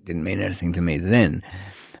didn't mean anything to me then,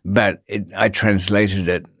 but I translated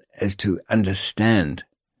it as to understand,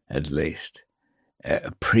 at least,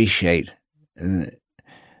 appreciate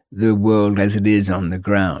the world as it is on the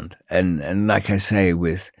ground. And like I say,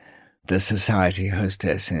 with the society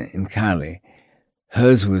hostess in Cali,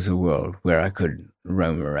 hers was a world where I could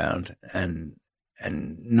roam around and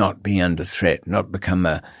not be under threat, not become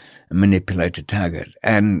a manipulated target.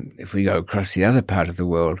 And if we go across the other part of the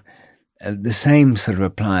world, the same sort of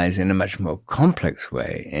applies in a much more complex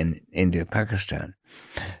way in India, Pakistan.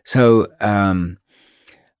 So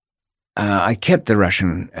I kept the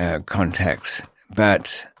Russian contacts,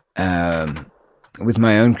 but with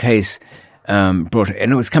my own case and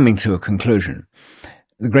it was coming to a conclusion.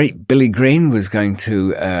 The great Billy Green was going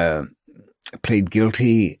to plead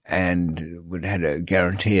guilty and would had a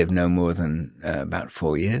guarantee of no more than about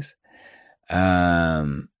 4 years.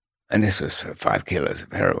 And this was for 5 kilos of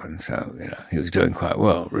heroin, so he was doing quite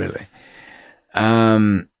well, really.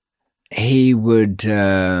 He would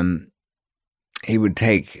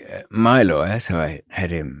take my lawyer, so I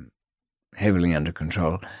had him heavily under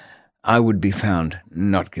control. I would be found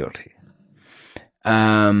not guilty.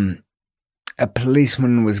 A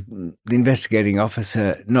policeman was the investigating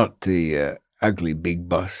officer, not the ugly big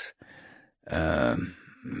boss, Ahmed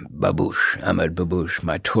Baboosh,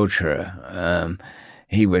 my torturer.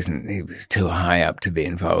 He was too high up to be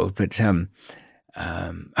involved, but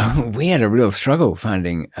we had a real struggle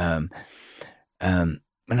finding, when I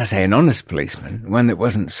say an honest policeman, one that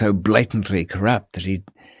wasn't so blatantly corrupt that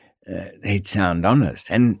he'd sound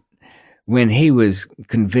honest. And when he was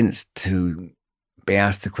convinced to be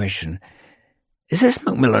asked the question, is this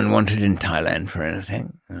Macmillan wanted in Thailand for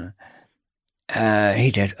anything? He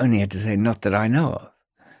only had to say, not that I know of.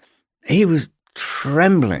 He was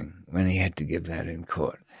trembling when he had to give that in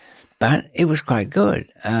court. But it was quite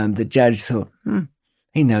good. The judge thought,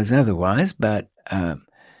 he knows otherwise, but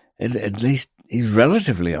at least he's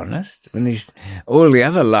relatively honest. When all the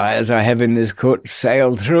other liars I have in this court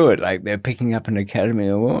sail through it like they're picking up an Academy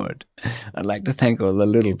Award. I'd like to thank all the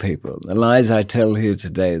little people. The lies I tell here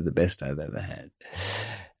today are the best I've ever had.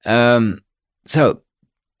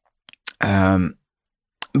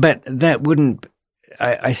 But that wouldn't.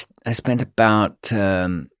 I spent about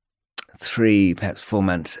 3, perhaps 4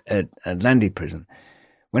 months at Landy Prison.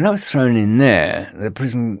 When I was thrown in there, the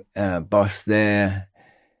prison boss there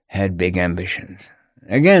had big ambitions.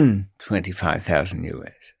 Again, 25,000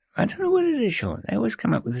 US. I don't know what it is, Sean. They always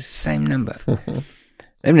come up with the same number.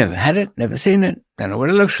 They've never had it, never seen it, don't know what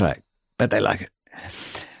it looks like, but they like it.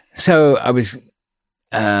 So I was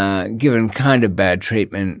given kind of bad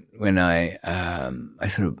treatment when I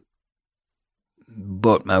sort of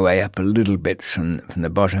bought my way up a little bit from the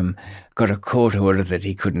bottom, got a court order that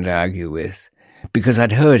he couldn't argue with, because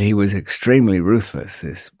I'd heard he was extremely ruthless,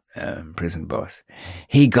 this prison boss.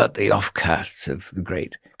 He got the offcasts of the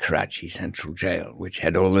great Karachi Central Jail, which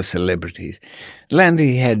had all the celebrities.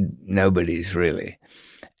 Landy had nobodies, really,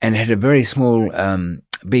 and had a very small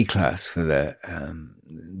B class for the...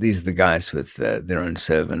 these are the guys with their own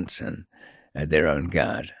servants and their own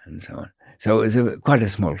guard and so on. So it was quite a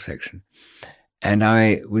small section. And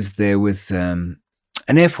I was there with an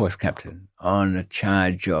Air Force captain on a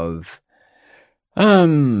charge of,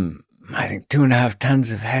 I think 2.5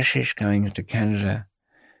 tons of hashish going into Canada,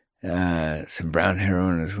 some brown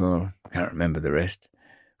heroin as well. Can't remember the rest.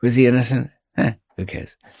 Was he innocent? Who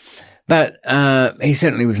cares? But he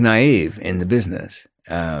certainly was naive in the business.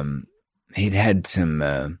 He'd had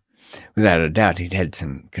some, without a doubt, he'd had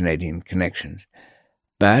some Canadian connections.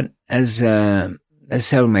 But as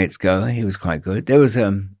cellmates go, he was quite good. There was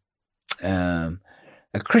a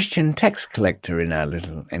Christian tax collector in our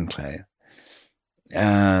little enclave.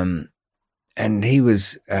 And he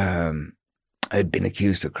was, had been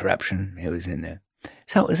accused of corruption. He was in there.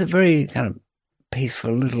 So it was a very kind of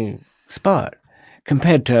peaceful little spot.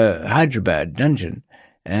 Compared to Hyderabad dungeon,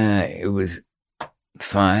 it was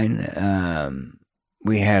fine.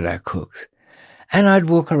 We had our cooks. And I'd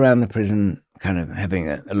walk around the prison kind of having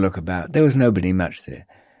a look about. There was nobody much there.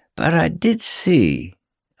 But I did see,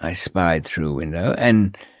 I spied through a window,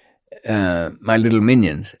 and my little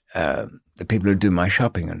minions, the people who do my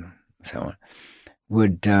shopping and so on,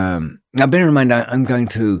 would... now, bear in mind, I'm going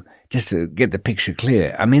to, just to get the picture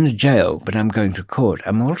clear, I'm in a jail, but I'm going to court.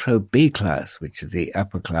 I'm also B class, which is the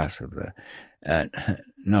upper class of the,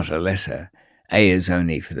 not a lesser. A is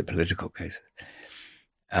only for the political cases.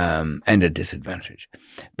 And a disadvantage.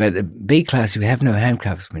 But the B class, you have no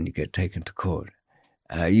handcuffs when you get taken to court.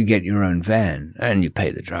 You get your own van, and you pay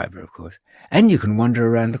the driver, of course. And you can wander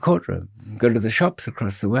around the courtroom, go to the shops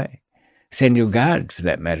across the way. Send your guard, for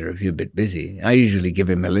that matter, if you're a bit busy. I usually give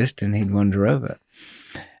him a list, and he'd wander over.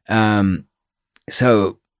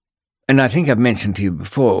 So, and I think I've mentioned to you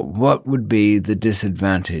before, what would be the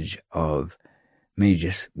disadvantage of me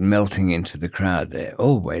just melting into the crowd there?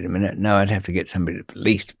 Oh, wait a minute. No, I'd have to get somebody to at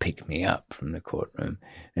least pick me up from the courtroom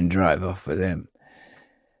and drive off with them.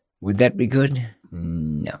 Would that be good?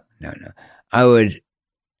 No. I would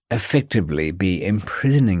effectively be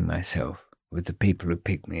imprisoning myself with the people who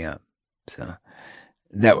picked me up. So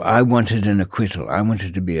that I wanted an acquittal. I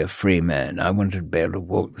wanted to be a free man. I wanted to be able to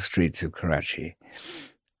walk the streets of Karachi.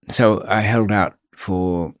 So I held out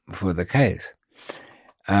for the case.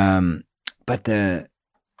 But there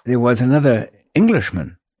was another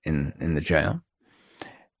Englishman in the jail,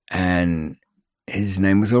 and his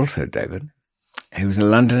name was also David. He was a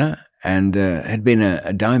Londoner and had been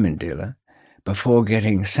a diamond dealer before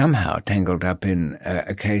getting somehow tangled up in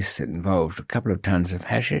a case that involved a couple of tons of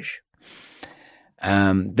hashish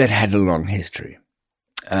that had a long history.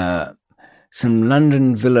 Some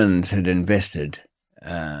London villains had invested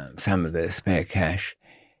some of their spare cash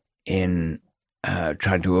in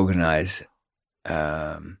trying to organize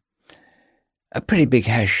a pretty big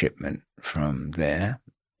hash shipment from there.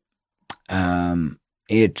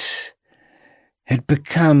 It had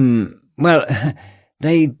become, well,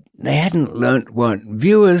 they hadn't learnt what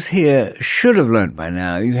viewers here should have learnt by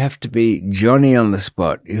now. You have to be Johnny on the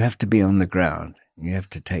spot. You have to be on the ground. You have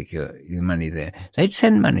to take your money there. They'd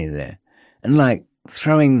send money there. And like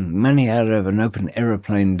throwing money out of an open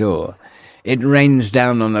aeroplane door, it rains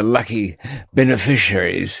down on the lucky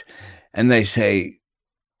beneficiaries. And they say,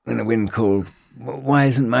 when called, why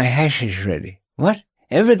isn't my hashish ready? What?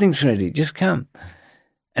 Everything's ready. Just come.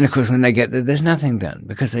 And, of course, when they get there, there's nothing done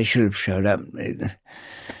because they should have showed up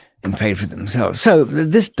and paid for themselves. So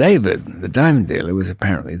this David, the diamond dealer, was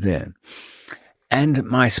apparently there. And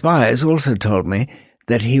my spies also told me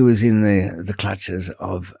that he was in the clutches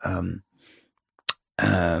of, I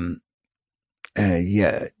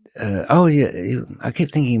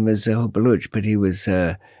keep thinking he was Baluch, but he was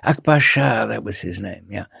Akbar Shah, that was his name,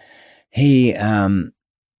 yeah. He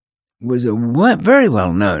was a very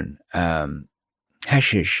well-known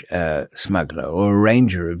hashish smuggler or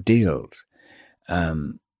arranger of deals.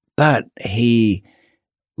 But he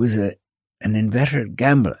was an inveterate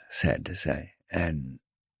gambler, sad to say. And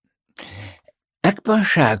Akbar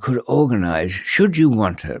Shah could organize, should you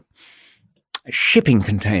want it, shipping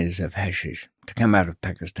containers of hashish to come out of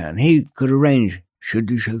Pakistan. He could arrange, should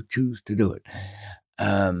you choose to do it,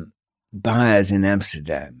 buyers in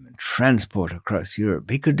Amsterdam, transport across Europe.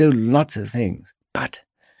 He could do lots of things. But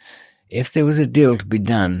if there was a deal to be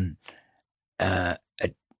done at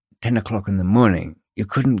 10 o'clock in the morning, you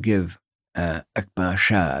couldn't give Akbar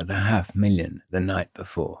Shah the $500,000 the night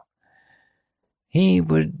before. He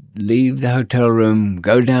would leave the hotel room,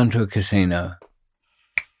 go down to a casino,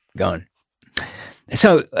 gone.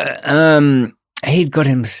 So he'd got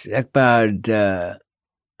him, Akbar,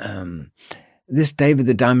 this David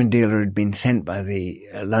the diamond dealer had been sent by the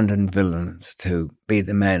London villains to be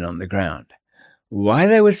the man on the ground. Why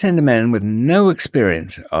they would send a man with no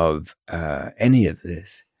experience of any of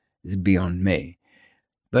this is beyond me.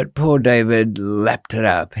 But poor David lapped it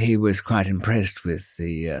up. He was quite impressed with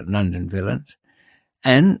the London villains.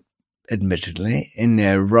 And, admittedly, in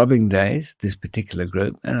their robbing days, this particular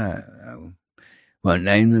group, and I won't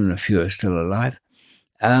name them, a few are still alive,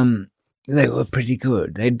 they were pretty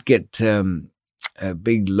good. They'd get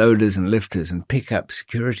big loaders and lifters and pick up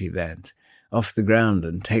security vans off the ground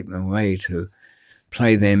and take them away to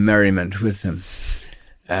play their merriment with them.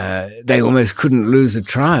 They almost couldn't lose a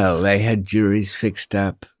trial. They had juries fixed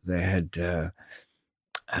up. They had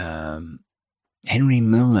Henry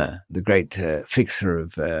Milner, the great fixer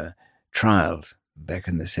of trials back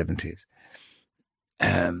in the 70s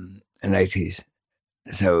and 80s.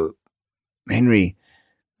 So Henry,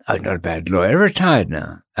 not a bad lawyer, retired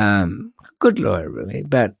now. Good lawyer, really,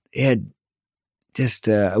 but he had just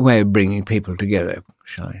a way of bringing people together,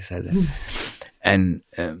 shall I say that, and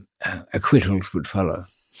acquittals would follow.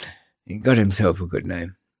 He got himself a good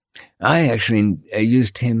name. I actually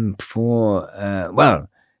used him for,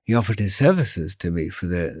 he offered his services to me for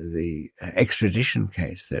the extradition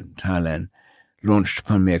case that Thailand launched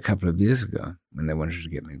upon me a couple of years ago when they wanted to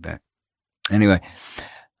get me back. Anyway,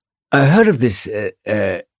 I heard of this.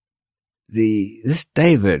 This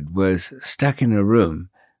David was stuck in a room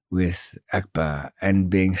with Akbar and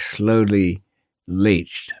being slowly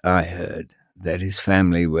leached. I heard that his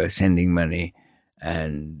family were sending money,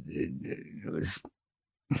 and it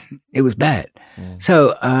was bad. Mm.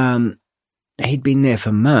 So he'd been there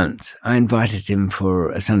for months. I invited him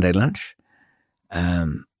for a Sunday lunch,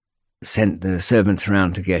 sent the servants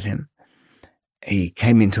around to get him. He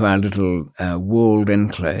came into our little walled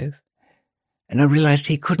enclave, and I realized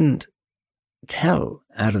he couldn't tell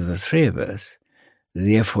out of the three of us,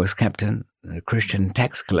 the Air Force captain, the Christian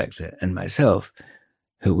tax collector, and myself,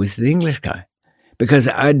 who was the English guy, because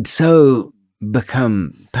I'd so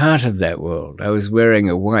become part of that world. I was wearing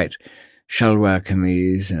a white shalwar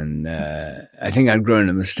kameez, and I think I'd grown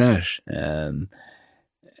a moustache,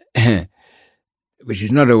 which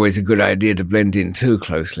is not always a good idea to blend in too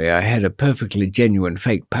closely. I had a perfectly genuine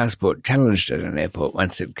fake passport challenged at an airport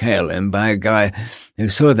once at KLM by a guy who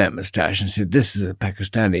saw that moustache and said, "This is a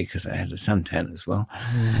Pakistani," because I had a suntan as well,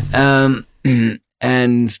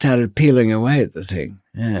 and started peeling away at the thing.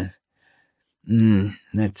 Yeah.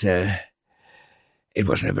 It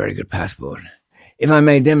wasn't a very good passport. If I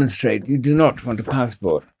may demonstrate, you do not want a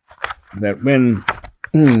passport that when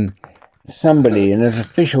somebody in an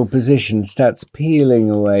official position starts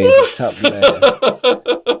peeling away the top there,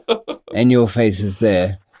 and your face is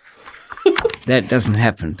there. That doesn't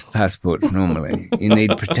happen to passports normally. You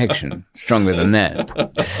need protection stronger than that.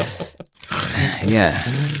 Yeah.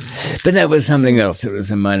 But that was something else. It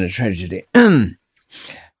was a minor tragedy.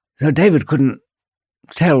 So David couldn't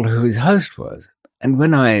tell who his host was. And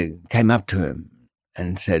when I came up to him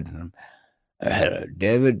and said, "Hello,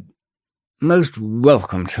 David, most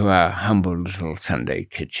welcome to our humble little Sunday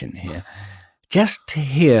kitchen here," just to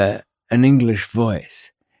hear an English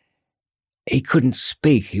voice, he couldn't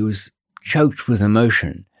speak. He was choked with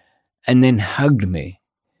emotion, and then hugged me.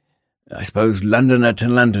 I suppose Londoner to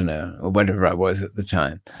Londoner, or whatever I was at the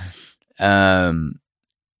time.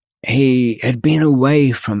 He had been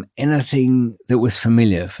away from anything that was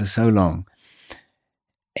familiar for so long.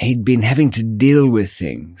 He'd been having to deal with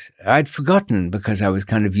things. I'd forgotten, because I was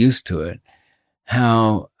kind of used to it,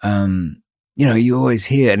 how, you always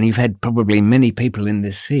hear, and you've had probably many people in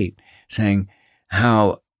this seat saying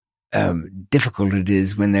how difficult it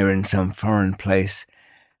is when they're in some foreign place,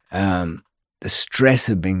 the stress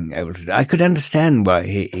of being able to. I could understand why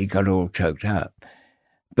he got all choked up,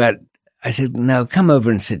 but I said, "No, come over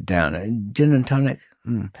and sit down. Gin and tonic.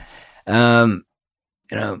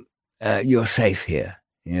 You're safe here.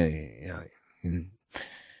 You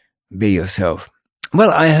be yourself."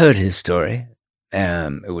 Well, I heard his story.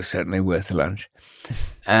 It was certainly worth a lunch.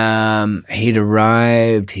 He'd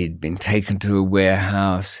arrived. He'd been taken to a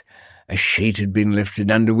warehouse. A sheet had been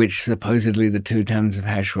lifted under which supposedly the 2 tons of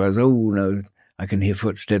hash was. Oh, no, I can hear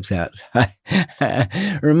footsteps outside.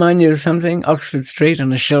 Remind you of something? Oxford Street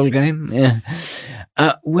on a shell game? Yeah.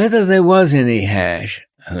 Whether there was any hash,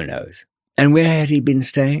 who knows? And where had he been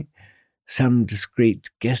staying? Some discreet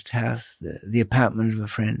guest house, the apartment of a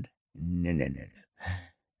friend? No.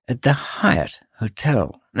 At the Hyatt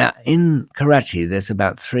Hotel. Now, in Karachi, there's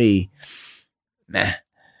about 3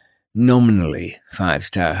 nominally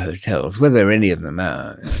 5-star hotels. Whether any of them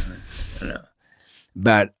are, I don't know.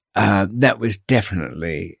 But that was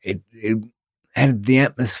definitely, it had the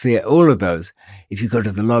atmosphere, all of those. If you go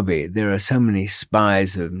to the lobby, there are so many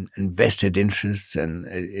spies and vested interests, and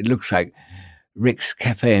it looks like Rick's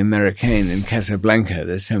Cafe Americain in Casablanca.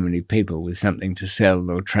 There's so many people with something to sell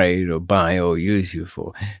or trade or buy or use you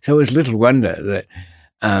for. So it was little wonder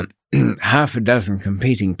that half a dozen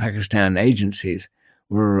competing Pakistan agencies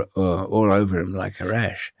were all over him like a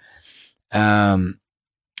rash.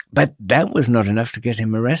 But that was not enough to get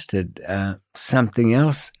him arrested. Something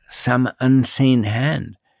else, some unseen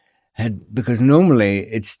hand because normally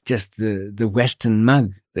it's just the Western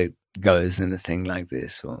mug that goes in a thing like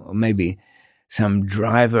this, or maybe some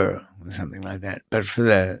driver or something like that. But for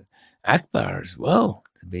the Akbar as well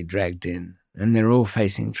to be dragged in, and they're all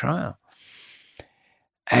facing trial.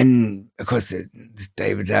 And of course,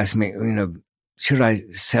 David's asked me, should I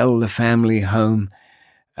sell the family home?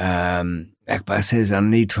 Akbar says, I'll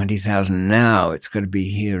need 20,000 now. It's got to be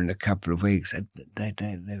here in a couple of weeks.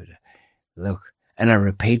 Look, and I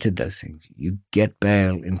repeated those things. You get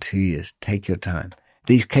bail in 2 years. Take your time.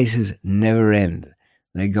 These cases never end.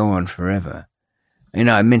 They go on forever.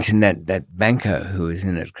 I mentioned that banker who was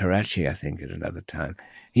in at Karachi, I think, at another time.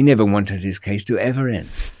 He never wanted his case to ever end.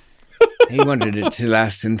 He wanted it to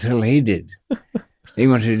last until he did. He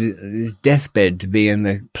wanted his deathbed to be in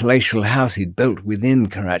the palatial house he'd built within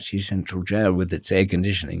Karachi Central Jail with its air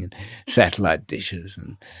conditioning and satellite dishes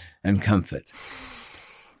and comforts.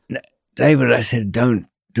 David, I said, don't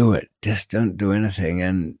do it. Just don't do anything.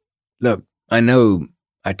 And look, I know,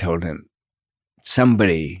 I told him,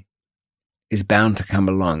 somebody is bound to come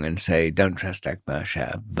along and say, don't trust Akbar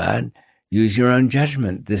Shah, but use your own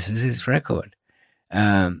judgment. This is his record.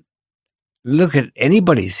 Look at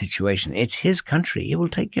anybody's situation. It's his country. He will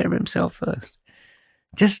take care of himself first.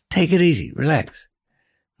 Just take it easy. Relax.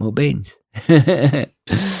 More beans.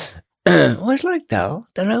 Always liked Dal.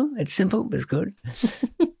 Don't know. It's simple. It's good.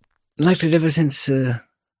 Liked it ever since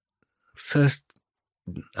first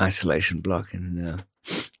isolation block in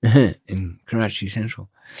Karachi Central.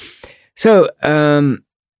 So,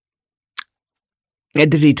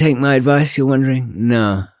 did he take my advice, you're wondering?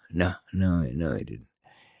 No, he didn't.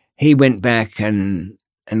 He went back and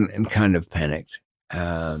kind of panicked.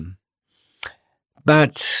 And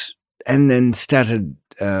then started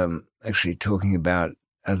actually talking about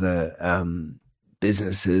other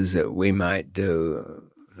businesses that we might do.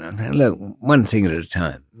 Look, one thing at a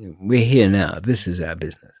time. We're here now. This is our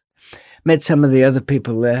business. Met some of the other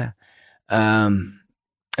people there.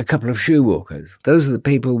 A couple of shoe walkers. Those are the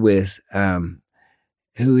people with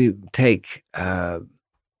who take.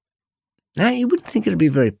 Now you wouldn't think it'd be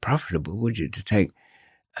very profitable, would you, to take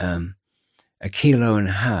 1.5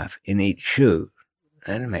 kilos in each shoe?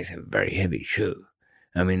 That makes a very heavy shoe.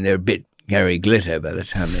 I mean, they're a bit Gary Glitter by the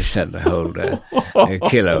time they start to hold 1.5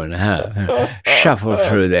 kilos. Shuffle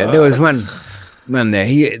through there. There was one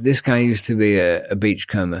there. This guy used to be a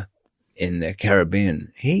beachcomber in the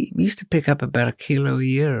Caribbean. He used to pick up about 1 kilo a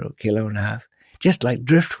year or 1.5 kilos, just like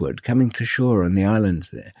driftwood coming to shore on the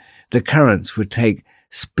islands there. The currents would take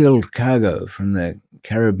spilled cargo from the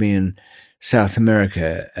Caribbean, South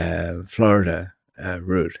America, Florida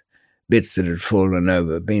route, bits that had fallen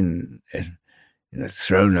over, been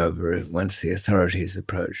thrown over once the authorities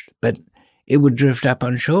approached. But it would drift up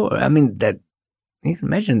on shore. I mean, that you can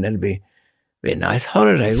imagine that'd be a nice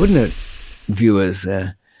holiday, wouldn't it? Viewers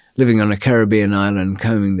living on a Caribbean island,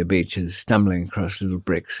 combing the beaches, stumbling across little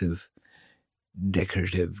bricks of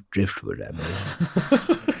decorative driftwood, I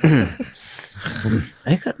mean.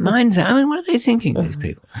 They've got minds. I mean, what are they thinking, these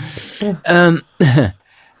people?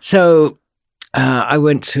 So I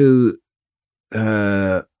went to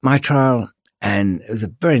my trial, and it was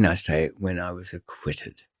a very nice day when I was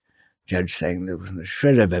acquitted. Judge saying there wasn't a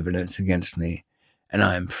shred of evidence against me, and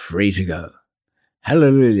I am free to go.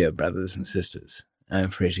 Hallelujah, brothers and sisters. I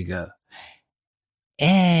am free to go.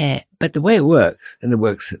 But the way it works, and it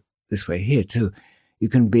works this way here too, you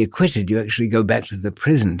can be acquitted. You actually go back to the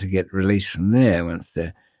prison to get released from there once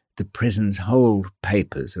the prison's hold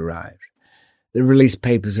papers arrived. The release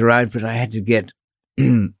papers arrived, but I had to get...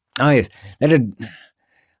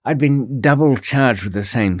 I'd been double charged with the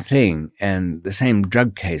same thing, and the same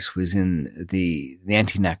drug case was in the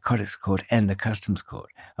anti-narcotics court and the customs court.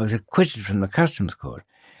 I was acquitted from the customs court,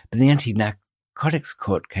 but the anti-narcotics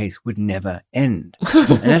court case would never end.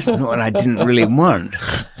 And that's what I didn't really want.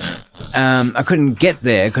 I couldn't get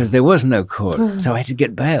there because there was no court, so I had to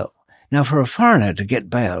get bail. Now, for a foreigner to get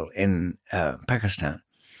bail in Pakistan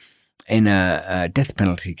in a death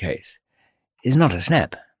penalty case is not a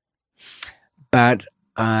snap. But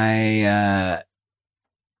and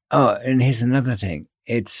here's another thing.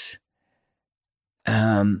 It's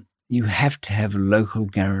you have to have local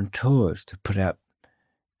guarantors to put up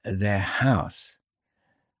their house.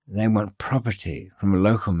 They want property from a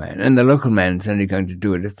local man, and the local man's only going to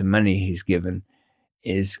do it if the money he's given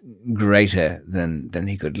is greater than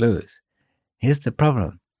he could lose. Here's the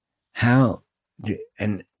problem.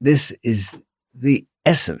 And this is the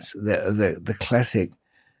essence, the classic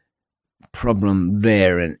problem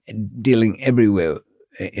there and dealing everywhere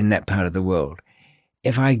in that part of the world.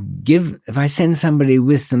 If I send somebody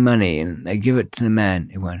with the money and they give it to the man,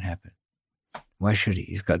 it won't happen. Why should he?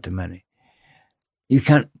 He's got the money. You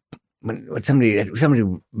can't. Somebody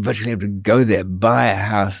virtually have to go there, buy a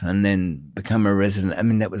house, and then become a resident. I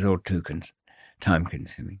mean, that was all too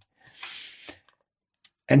time-consuming.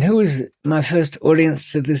 And who was my first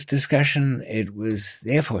audience to this discussion? It was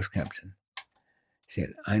the Air Force captain. He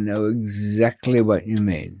said, "I know exactly what you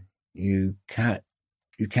mean. You can't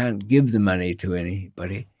give the money to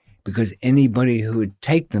anybody because anybody who would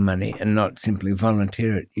take the money and not simply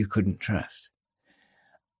volunteer it, you couldn't trust.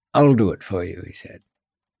 I'll do it for you," he said.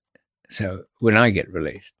 So when I get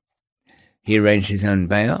released, he arranged his own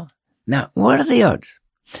bail. Now, what are the odds?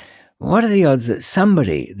 What are the odds that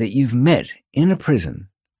somebody that you've met in a prison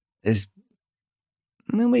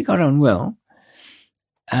we got on well,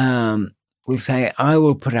 will say, "I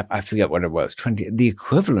will put up," I forget what it was, the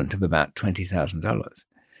equivalent of about $20,000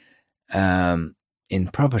 in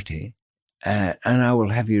property, and I will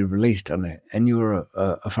have you released on it, and you're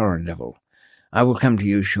a foreign devil. I will come to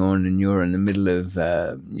you, Sean, and you're in the middle of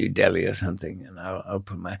New Delhi or something, and I'll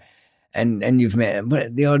put my... And you've met...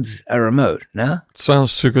 But the odds are remote, no?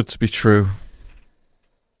 Sounds too good to be true.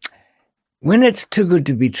 When it's too good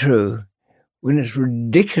to be true, when it's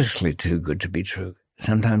ridiculously too good to be true,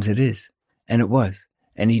 sometimes it is. And it was.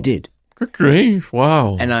 And he did. Good grief,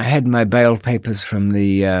 wow. And I had my bail papers from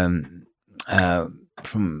the...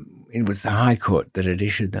 it was the High Court that had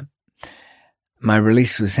issued them. My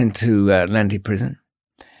release was sent to Lanty Prison,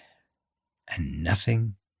 and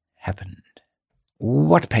nothing happened.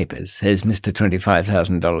 "What papers?" says Mr.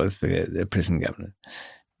 $25,000, the prison governor.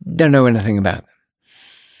 "Don't know anything about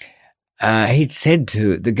them." He'd said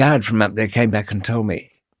to the guard from up there, came back and told me,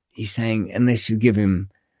 he's saying, "Unless you give him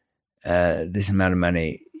this amount of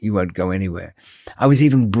money, you won't go anywhere." I was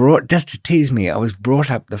even brought, just to tease me, I was brought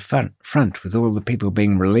up the front with all the people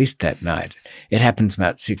being released that night. It happens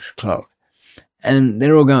about 6:00. And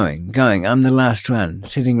they're all going. I'm the last one,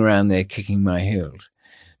 sitting around there kicking my heels,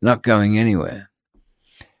 not going anywhere.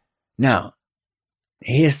 Now,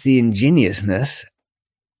 here's the ingeniousness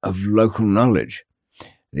of local knowledge.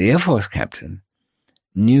 The Air Force captain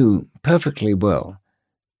knew perfectly well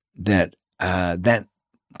that that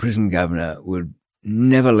prison governor would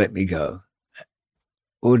never let me go,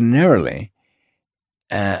 ordinarily,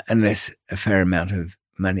 unless a fair amount of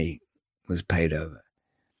money was paid over.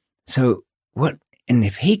 So, and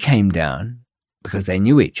if he came down, because they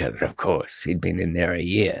knew each other, of course, he'd been in there a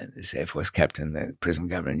year, this Air Force captain, the prison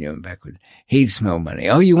governor knew him backwards, he'd smell money.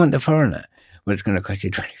 "Oh, you want the foreigner? Well, it's going to cost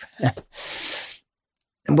you $25.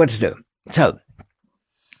 And what to do? So,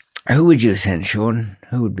 who would you send, Sean?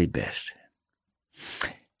 Who would be best?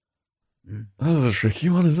 That's a tricky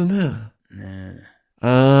one, isn't it?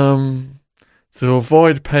 To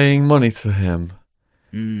avoid paying money to him,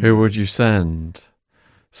 who would you send?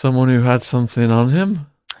 Someone who had something on him?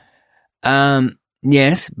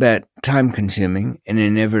 Yes, but time-consuming, and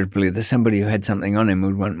inevitably there's somebody who had something on him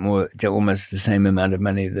would want more, almost the same amount of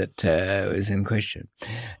money that was in question.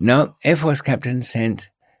 No, Air Force captain sent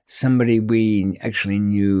somebody we actually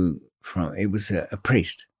knew from, it was a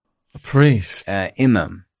priest. A priest?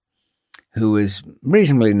 Imam, who was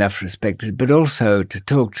reasonably enough respected, but also to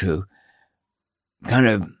talk to, kind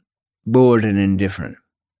of bored and indifferent.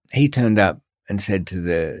 He turned up and said to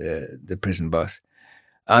the prison boss,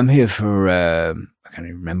 "I'm here for, I can't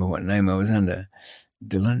even remember what name I was under.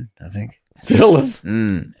 Dylan, I think.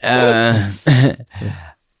 Dylan?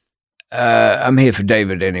 I'm here for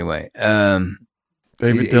David anyway.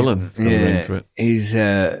 David Dylan.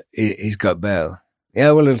 Yeah, he's got bail.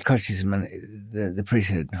 Yeah, well, it'll cost you some money. The priest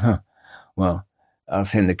said, well, I'll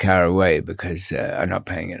send the car away because I'm not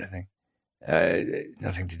paying anything.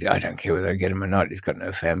 Nothing to do. I don't care whether I get him or not. He's got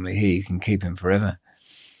no family here. You can keep him forever."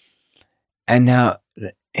 And now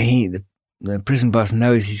the prison boss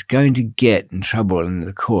knows he's going to get in trouble in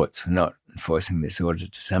the courts for not enforcing this order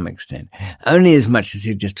to some extent, only as much as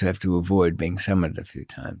he'd just have to avoid being summoned a few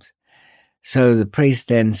times. So the priest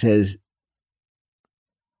then says,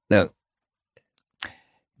 look,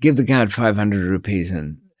 give the guard 500 rupees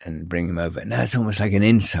and bring him over. Now, it's almost like an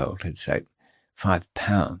insult. It's like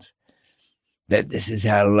 £5. That this is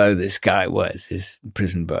how low this guy was, this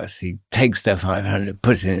prison boss. He takes the 500,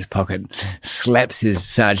 puts it in his pocket, slaps his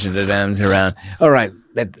sergeant-at-arms around. All right,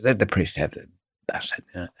 let the priest have it. That's it.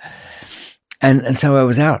 You know? And so I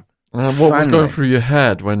was out. What was going through your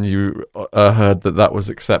head when you heard that was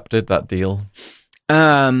accepted, that deal?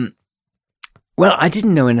 Well, I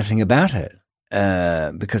didn't know anything about it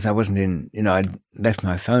because I wasn't in, I'd left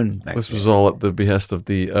my phone back This there. was all at the behest of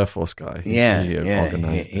the Air Force guy. He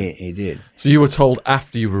organized it. He did. So you were told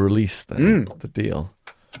after you were released then, the deal.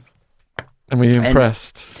 And were you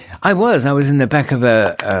impressed? I was in the back of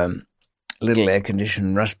a little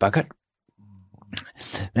air-conditioned rust bucket.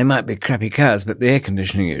 They might be crappy cars, but the air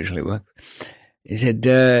conditioning usually works. He said,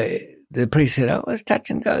 the priest said, oh, it was touch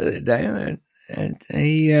and go that day. And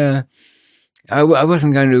he, I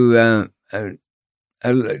wasn't going to,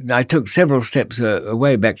 I took several steps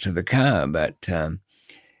away back to the car, but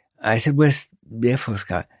I said, where's the Air Force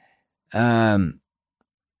guy?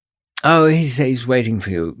 He's waiting for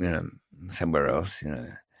you, somewhere else,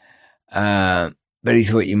 but he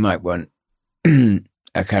thought you might want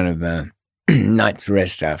a kind of night's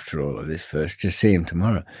rest after all of this first. Just see him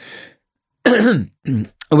tomorrow,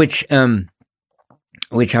 which I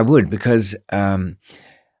would, because do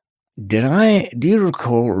you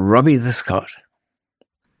recall Robbie the Scot?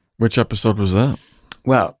 Which episode was that?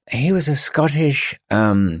 Well, he was a Scottish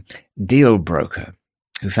deal broker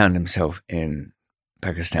who found himself in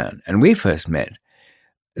Pakistan, and we first met.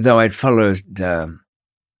 Though I'd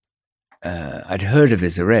heard of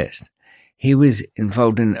his arrest. He was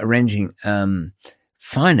involved in arranging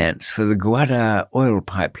finance for the Gwadar oil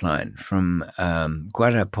pipeline from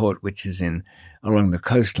Gwadar port, which is along the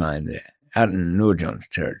coastline there, out in Nurjahan's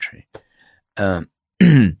territory. And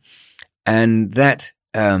that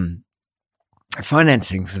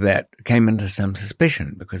financing for that came under some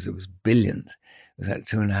suspicion because it was billions. It was like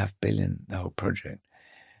 $2.5 billion, the whole project.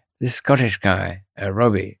 This Scottish guy,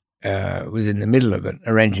 Robbie, was in the middle of it,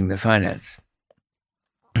 arranging the finance.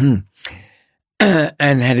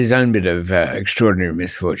 And had his own bit of extraordinary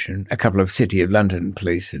misfortune. A couple of City of London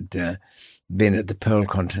police had been at the Pearl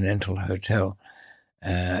Continental Hotel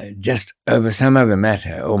just over some other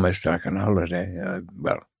matter, almost like on holiday,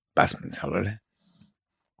 busman's holiday.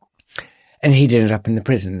 And he'd ended up in the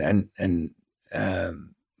prison, and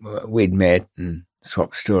we'd met and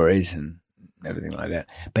swapped stories and everything like that.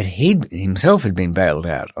 But he himself had been bailed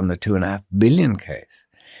out on the $2.5 billion case,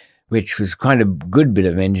 which was quite a good bit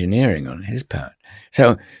of engineering on his part.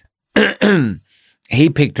 So he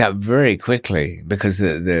picked up very quickly because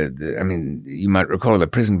you might recall the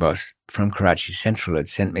prison boss from Karachi Central had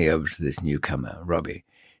sent me over to this newcomer, Robbie.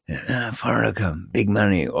 Foreigner come, big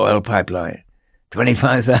money, oil pipeline,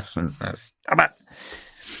 25,000. Stop it.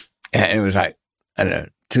 And it was like, I don't know,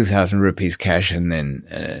 2,000 rupees cash and then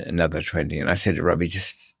another 20. And I said to Robbie,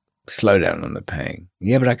 just slow down on the paying.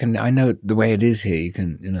 Yeah, but I know the way it is here. You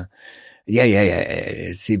can, yeah.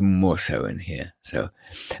 It's even more so in here. So,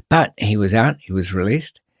 but he was out. He was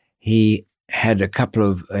released. He had like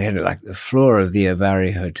the floor of the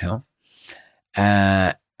Avari Hotel.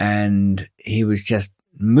 And he was just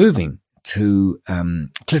moving to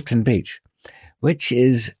Clifton Beach, which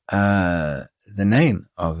is the name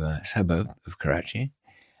of a suburb of Karachi.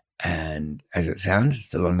 And as it sounds,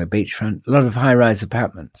 it's along the beachfront, a lot of high-rise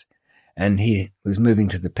apartments. And he was moving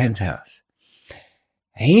to the penthouse.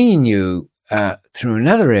 He knew through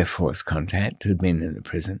another Air Force contact who'd been in the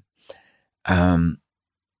prison,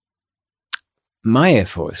 my Air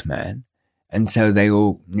Force man, and so they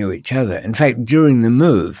all knew each other. In fact, during the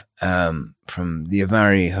move from the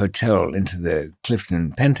Avari Hotel into the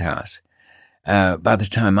Clifton penthouse, by the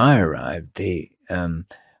time I arrived, the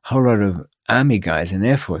whole lot of Army guys and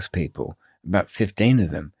Air Force people, about 15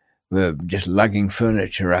 of them, were just lugging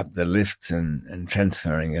furniture up the lifts and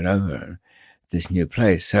transferring it over this new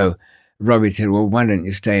place. So Robbie said, well, why don't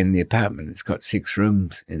you stay in the apartment? It's got 6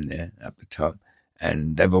 rooms in there up the top,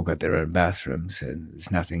 and they've all got their own bathrooms, so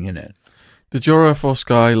there's nothing in it. Did your Air Force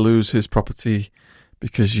guy lose his property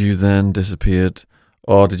because you then disappeared,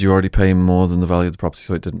 or did you already pay him more than the value of the property,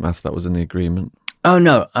 so it didn't matter? That was in the agreement? Oh,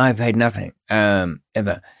 no, I paid nothing,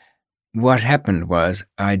 ever. What happened was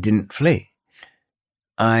I didn't flee.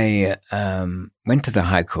 I went to the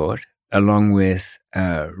High Court along with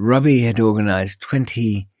Robbie had organized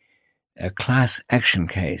 20 class action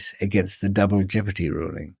case against the double jeopardy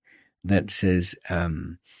ruling that says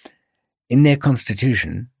in their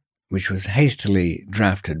constitution, which was hastily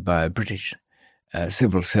drafted by a British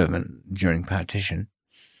civil servant during partition,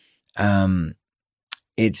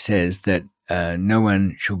 it says that no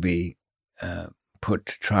one shall be put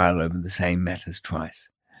to trial over the same matters twice.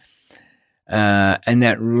 And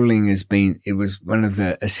that ruling it was one of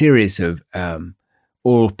a series of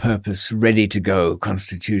all-purpose, ready-to-go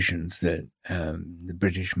constitutions that the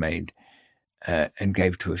British made and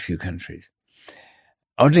gave to a few countries.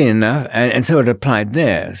 Oddly enough, and so it applied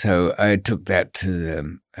there. So I took that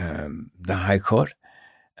to the High Court,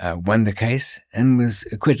 won the case, and was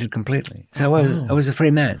acquitted completely. So I was a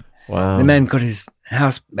free man. Wow. The man got his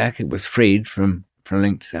house back. It was freed from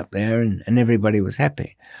links up there, and everybody was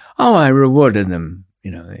happy. Oh, I rewarded them,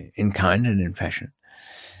 in kind and in fashion.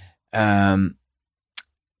 But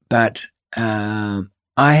I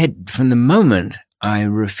had, from the moment I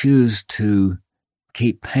refused to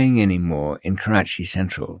keep paying any more in Karachi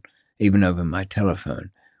Central, even over my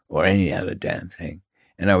telephone or any other damn thing,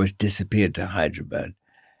 and I was disappeared to Hyderabad,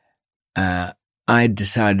 I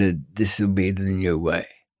decided this will be the new way.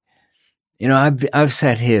 I've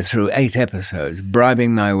sat here through 8 episodes,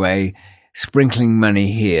 bribing my way, sprinkling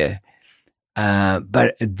money here.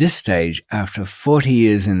 But at this stage, after 40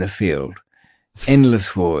 years in the field,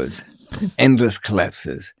 endless wars, endless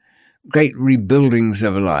collapses, great rebuildings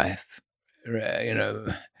of life,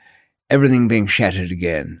 everything being shattered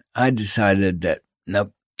again, I decided that,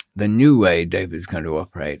 nope, the new way David's going to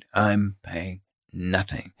operate, I'm paying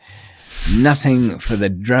nothing. Nothing for the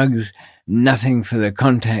drugs, nothing for the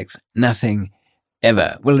contacts, nothing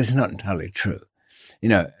ever. Well, it's not entirely true.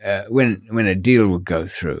 When a deal would go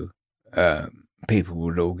through, people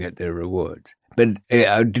would all get their rewards. But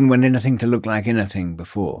I didn't want anything to look like anything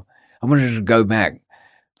before. I wanted to go back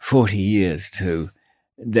 40 years to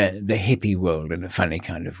the hippie world in a funny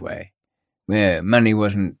kind of way, where money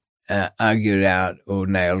wasn't argued out or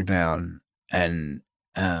nailed down. And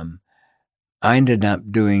I ended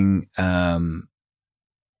up doing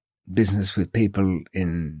business with people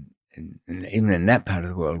in even in that part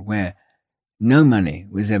of the world where no money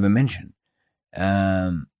was ever mentioned.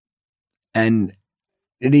 And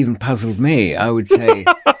it even puzzled me. I would say,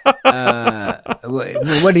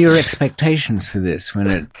 what are your expectations for this when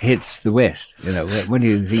it hits the West? What do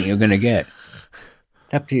you think you're going to get?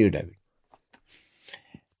 It's up to you, David.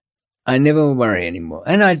 I never worry anymore.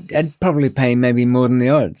 And I'd probably pay maybe more than the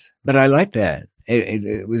odds. But I like that.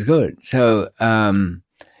 It was good. So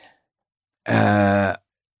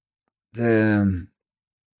there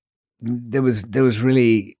was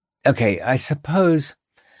really, okay, I suppose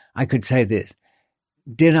I could say this.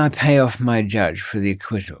 Did I pay off my judge for the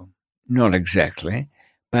acquittal? Not exactly,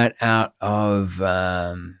 but out of,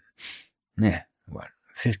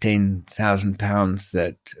 £15,000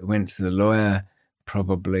 that went to the lawyer,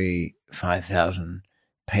 probably 5,000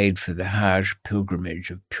 paid for the Hajj pilgrimage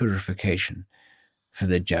of purification for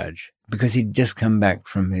the judge, because he'd just come back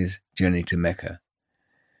from his journey to Mecca.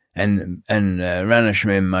 And Rana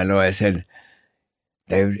Shamim, my lawyer, said,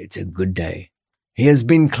 David, it's a good day. He has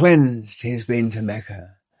been cleansed. He has been to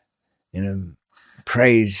Mecca.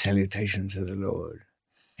 Praise, salutation to the Lord.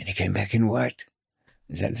 And he came back in white.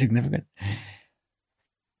 Is that significant?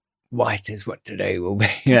 White is what today will be.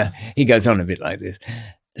 He goes on a bit like this.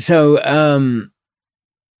 So,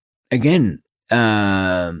 again,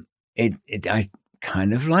 I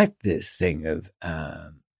kind of like this thing of,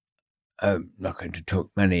 I'm not going to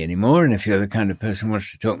talk money anymore. And if you're the kind of person who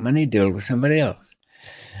wants to talk money, deal with somebody else.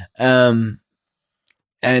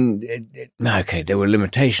 Okay, there were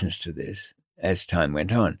limitations to this as time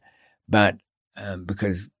went on, but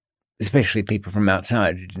because especially people from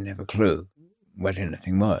outside who didn't have a clue what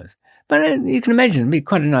anything was. But you can imagine it'd be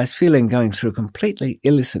quite a nice feeling going through a completely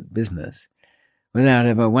illicit business without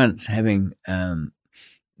ever once having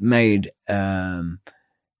made an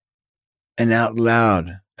out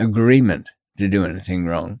loud agreement to do anything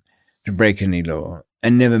wrong, to break any law,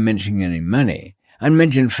 and never mentioning any money. I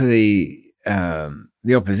mentioned for the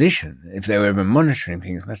opposition, if they were ever monitoring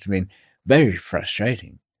things, must have been very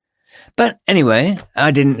frustrating. But anyway,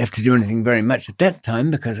 I didn't have to do anything very much at that time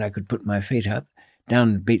because I could put my feet up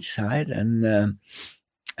down the beachside and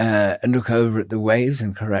look over at the waves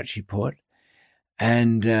in Karachi port.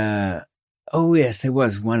 And, oh yes, there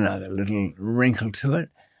was one other little wrinkle to it.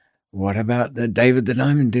 What about the David the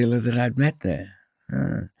Diamond Dealer that I'd met there?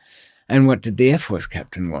 And what did the Air Force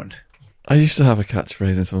captain want? I used to have a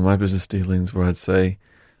catchphrase in some of my business dealings where I'd say,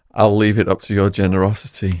 I'll leave it up to your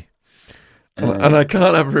generosity. And I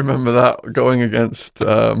can't ever remember that going against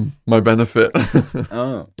my benefit.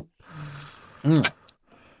 Oh. Mm.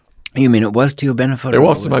 You mean it was to your benefit? It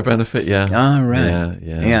was to my benefit, yeah. Oh, right.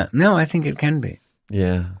 Yeah. No, I think it can be.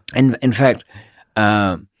 Yeah. And in fact,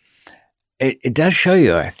 it does show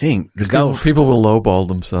you, I think, the gulf. People will lowball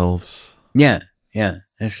themselves. Yeah,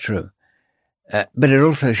 that's true. But it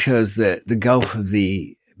also shows the gulf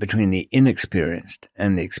between the inexperienced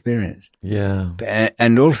and the experienced. Yeah.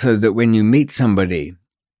 And also that when you meet somebody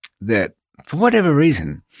that, for whatever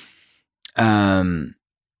reason,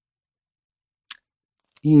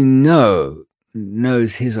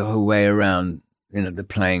 knows his or her way around, the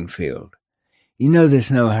playing field. There's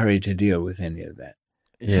no hurry to deal with any of that.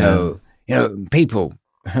 Yeah. So, people,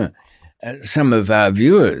 some of our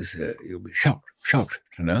viewers, you'll be shocked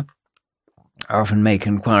to know, often make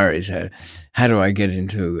inquiries. How do I get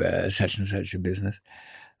into such and such a business?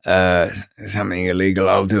 Something illegal,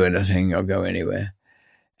 I'll do anything, I'll go anywhere.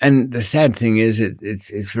 And the sad thing is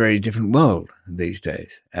it's a very different world these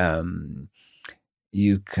days.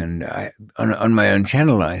 You can, on my own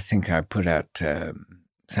channel, I think I put out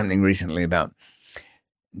something recently about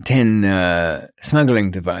 10 smuggling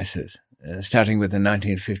devices, starting with the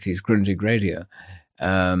 1950s Grundig radio,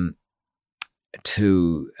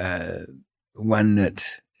 to one that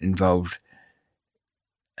involved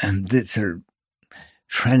that sort of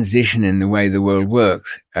transition in the way the world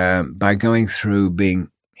works, by going through being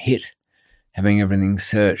hit, having everything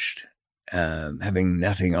searched, having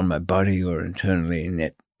nothing on my body or internally, and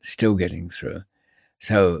yet still getting through.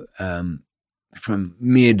 So from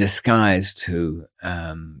mere disguise to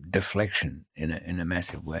deflection in a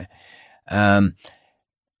massive way.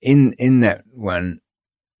 In that one,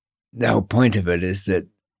 the whole point of it is that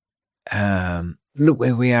look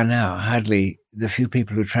where we are now. Hardly the few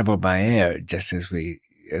people who travel by air, just as we're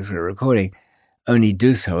recording, only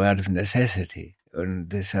do so out of necessity, and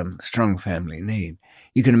there's some strong family need.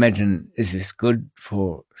 You can imagine, is this good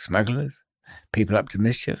for smugglers, people up to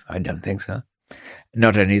mischief? I don't think so.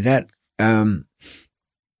 Not only that,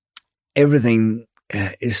 everything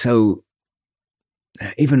is so,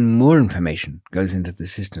 even more information goes into the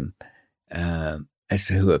system as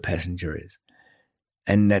to who a passenger is.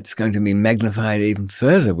 And that's going to be magnified even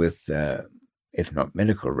further with, if not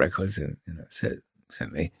medical records,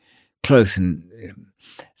 certainly close and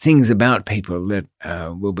things about people that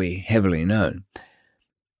will be heavily known.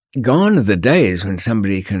 Gone are the days when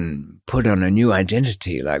somebody can put on a new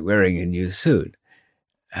identity, like wearing a new suit.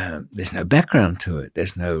 There's no background to it.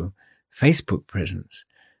 There's no Facebook presence.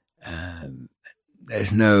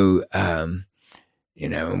 There's no, and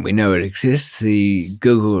we know it exists, the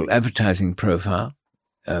Google advertising profile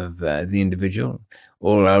of the individual,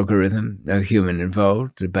 all algorithm, no human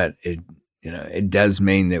involved, but it does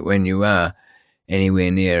mean that when you are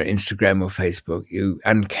anywhere near Instagram or Facebook, you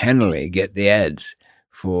uncannily get the ads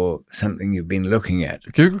for something you've been looking at.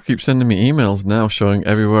 Google keeps sending me emails now showing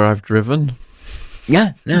everywhere I've driven.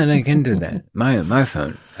 Yeah, no, they can do that. My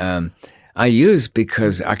phone. I use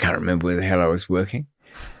because I can't remember where the hell I was working.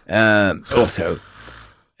 Also,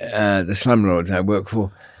 the slumlords I work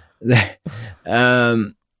for. It's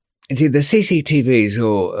either CCTVs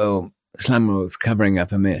or slumlords covering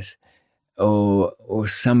up a mess, or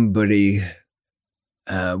somebody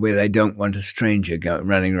where they don't want a stranger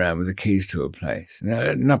running around with the keys to a place.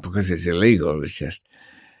 No, not because it's illegal. It's just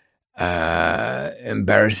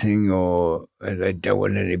embarrassing, or they don't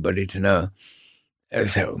want anybody to know.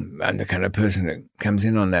 So I'm the kind of person that comes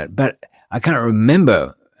in on that. But I can't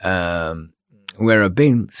remember where I've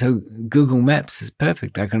been. So Google Maps is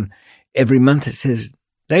perfect. Every month it says,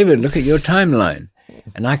 David, look at your timeline.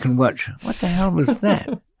 And I can watch, what the hell was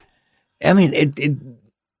that? I mean,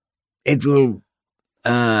 it will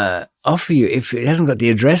offer you, if it hasn't got the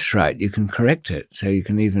address right, you can correct it. So you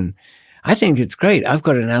can even, I think it's great. I've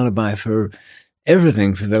got an alibi for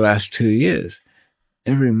everything for the last 2 years,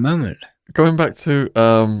 every moment. Going back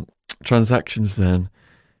to transactions then,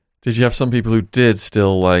 did you have some people who did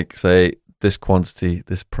still say this quantity,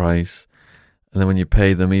 this price, and then when you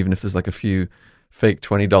pay them, even if there's a few fake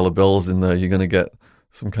 $20 bills in there, you're going to get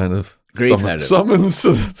some kind of summons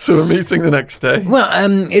to a meeting the next day? Well,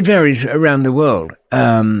 it varies around the world.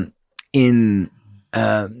 The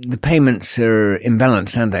payments are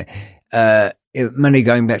imbalanced, aren't they? Money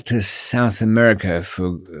going back to South America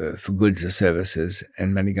for goods or services,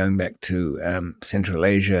 and money going back to Central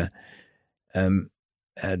Asia, the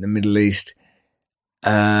Middle East.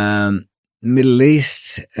 The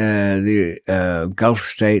Gulf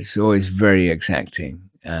states are always very exacting.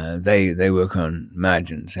 They work on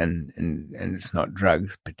margins, and it's not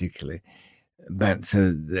drugs particularly, but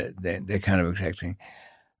so they're kind of exacting.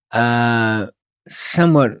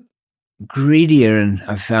 Somewhat greedier, and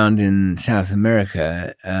I found in South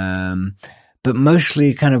America, but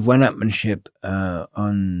mostly kind of one-upmanship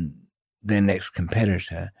on their next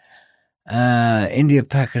competitor. India,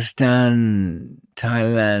 Pakistan,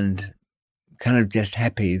 Thailand, kind of just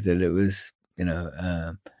happy that it was,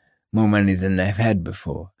 more money than they've had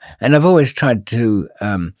before. And I've always tried to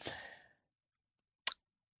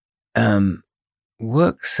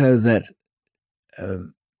work so that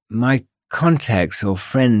my contacts or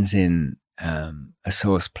friends in a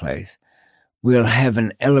source place will have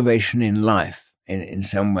an elevation in life in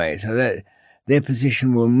some way, so that their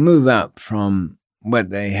position will move up from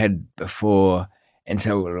what they had before, and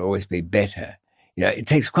so it will always be better. It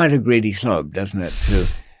takes quite a greedy slope, doesn't it, to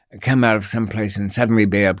come out of some place and suddenly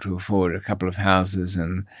be able to afford a couple of houses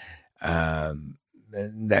and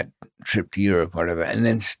that trip to Europe, whatever, and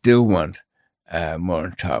then still want more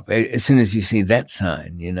on top. As soon as you see that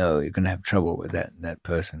sign, you're going to have trouble with that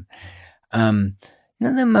person.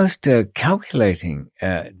 The most calculating,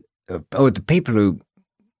 or the people who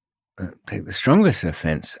take the strongest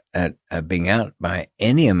offense at being out by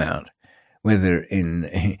any amount, whether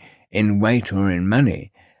in weight or in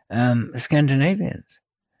money, the Scandinavians.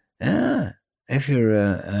 If you're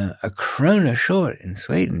a krona short in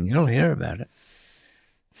Sweden, you'll hear about it.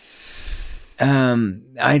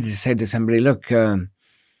 I just said to somebody, look, that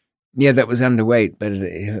was underweight, but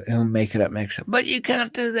he'll make it up next time. But you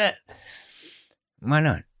can't do that. Why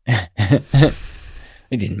not?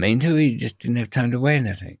 He didn't mean to. He just didn't have time to weigh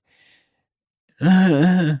anything.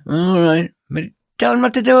 All right. But tell him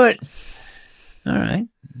not to do it. All right.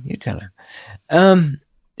 You tell him.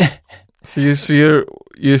 So you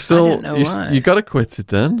still you got acquitted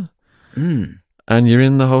then, and you're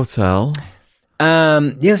in the hotel.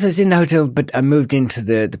 Yes, I was in the hotel, but I moved into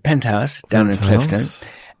the penthouse down in Clifton,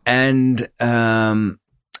 and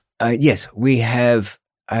yes, I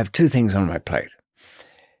have two things on my plate.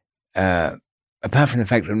 Apart from the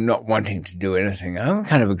fact of not wanting to do anything, I'm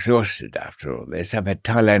kind of exhausted after all this. I've had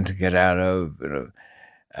Thailand to get out of,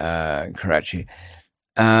 Karachi.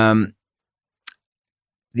 The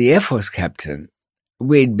Air Force captain,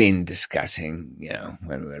 we'd been discussing,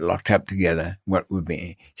 when we were locked up together, what would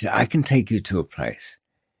be. He said, I can take you to a place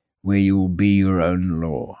where you will be your own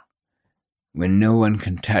law, where no one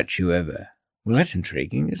can touch you ever. Well, that's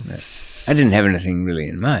intriguing, isn't it? I didn't have anything really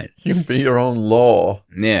in mind. You can be your own law.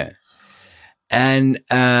 Yeah. And,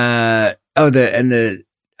 I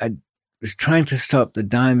was trying to stop the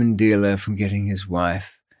diamond dealer from getting his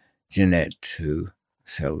wife, Jeanette, to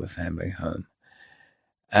sell the family home.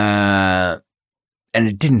 And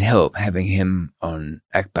it didn't help having him on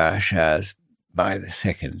Akbar Shah's By the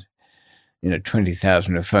Second,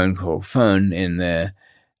 20,000 a phone call phone in there,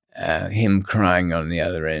 him crying on the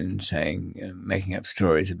other end, saying, making up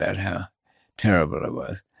stories about how terrible it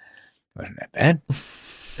was. Wasn't that bad?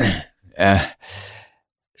 But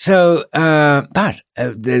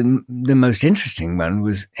the most interesting one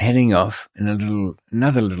was heading off in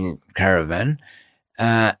another little caravan,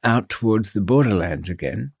 out towards the borderlands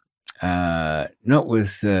again. Not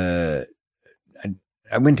with, I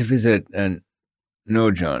went to visit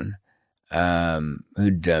Nurjan,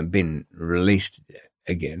 who'd been released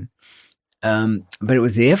again. But it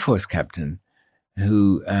was the Air Force captain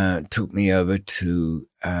who took me over to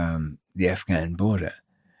the Afghan border.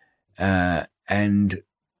 And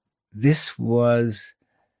this was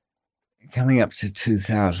coming up to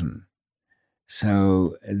 2000.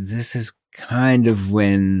 So this is kind of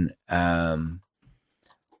when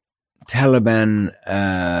Taliban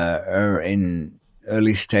are in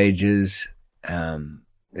early stages.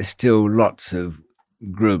 There's still lots of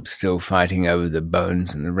groups still fighting over the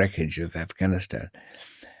bones and the wreckage of Afghanistan.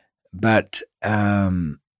 But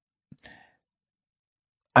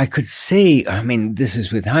I could see, this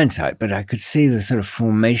is with hindsight, but I could see the sort of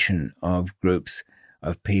formation of groups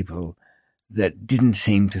of people that didn't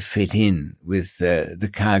seem to fit in with the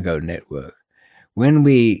cargo network. When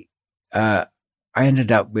I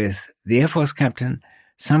ended up with the Air Force captain,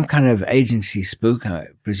 some kind of agency spook, I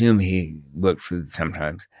presume he worked for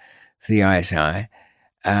sometimes, for the ISI,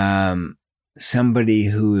 somebody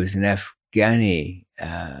who was an Afghani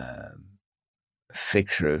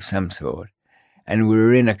fixer of some sort, and we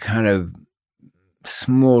were in a kind of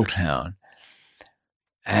small town,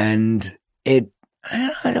 and there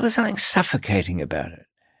was something suffocating about it.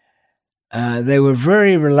 They were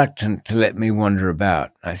very reluctant to let me wander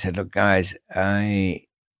about. I said, look, guys, I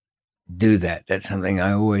do that. That's something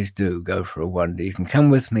I always do, go for a wander. You can come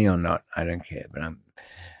with me or not, I don't care. But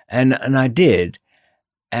and I did,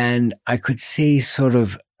 and I could see sort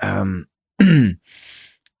of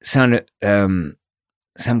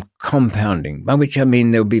some compounding, by which I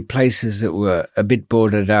mean there would be places that were a bit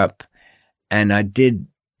boarded up, and I did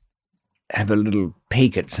have a little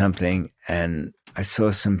peek at something, and I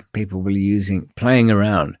saw some people were playing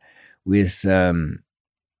around with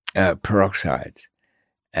peroxides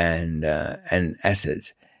and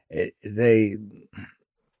acids. It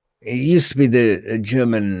used to be the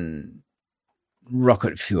German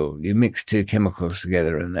rocket fuel. You mix two chemicals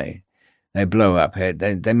together and they blow up.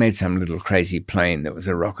 They made some little crazy plane that was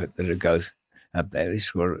a rocket that it goes up there. They used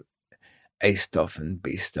to call it A-Stoff and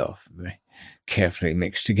B-Stoff, very carefully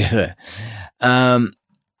mixed together. And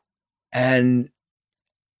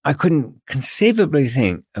I couldn't conceivably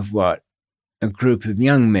think of what a group of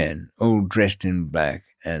young men, all dressed in black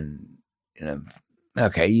and,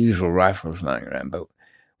 usual rifles lying around, but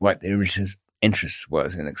what their interest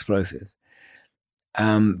was in explosives.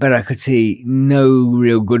 But I could see no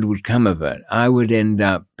real good would come of it. I would end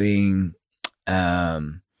up being,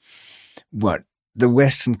 the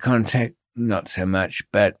Western contact, not so much,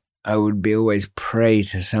 but I would be always prey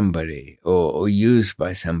to somebody or used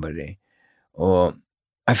by somebody. Or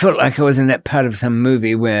I felt like I was in that part of some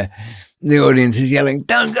movie where the audience is yelling,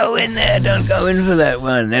 "Don't go in there, don't go in for that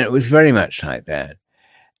one." And it was very much like that.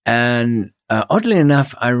 And oddly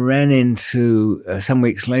enough, I ran into, some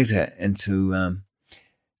weeks later, into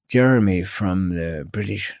Jeremy from the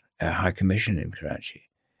British High Commission in Karachi,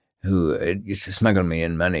 who used to smuggle me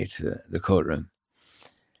in money to the courtroom.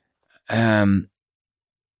 And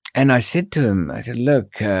I said to him,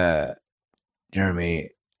 "Look, Jeremy,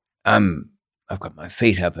 I've got my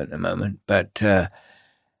feet up at the moment, but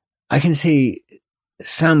I can see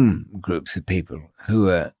some groups of people who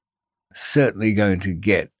are certainly going to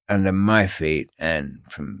get under my feet, and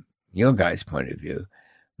from your guys' point of view,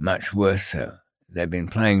 much worse so. They've been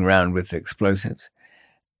playing around with explosives,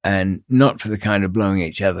 and not for the kind of blowing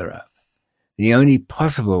each other up. The only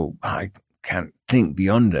possible, I can't think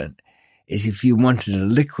beyond it, is if you wanted a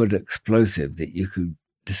liquid explosive that you could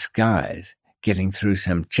disguise getting through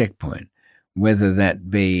some checkpoint, whether that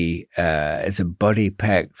be as a body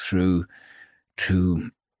pack through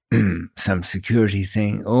to some security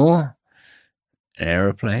thing or an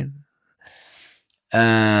aeroplane.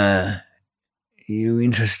 You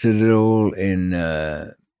interested at all in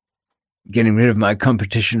getting rid of my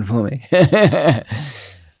competition for me?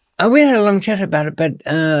 We had a long chat about it, but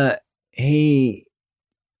he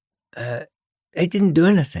didn't do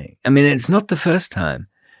anything. I mean, it's not the first time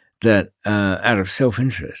that out of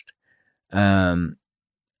self-interest,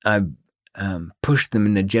 I pushed them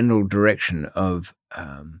in the general direction of,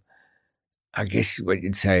 I guess what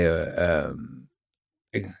you'd say,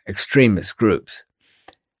 extremist groups,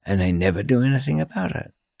 and they never do anything about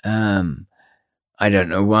it. I don't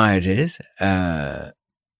know why it is.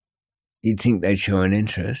 You'd think they'd show an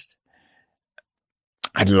interest.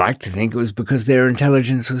 I'd like to think it was because their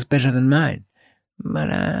intelligence was better than mine,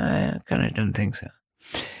 but I kind of don't think so.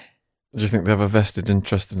 Do you think they have a vested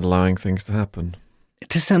interest in allowing things to happen?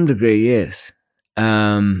 To some degree, yes.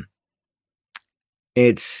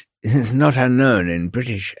 It's not unknown in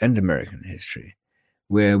British and American history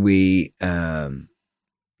where we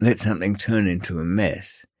let something turn into a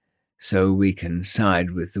mess so we can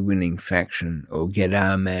side with the winning faction or get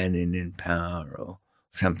our man in power or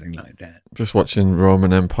something like that. Just watching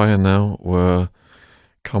Roman Empire now, where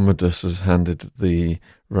Commodus has handed the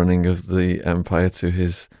running of the empire to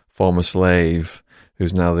his former slave,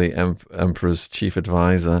 who's now the emperor's chief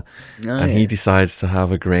advisor, he decides to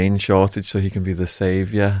have a grain shortage so he can be the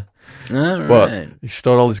savior. But he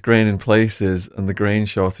stored all this grain in places, and the grain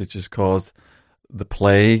shortage has caused the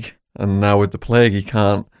plague, and now with the plague he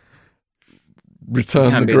can't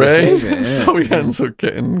return the grain, so he ends up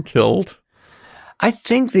getting killed. I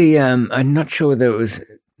think I'm not sure whether it was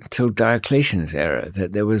till Diocletian's era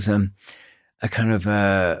that there was a kind of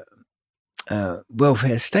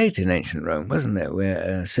welfare state in ancient Rome, wasn't there, where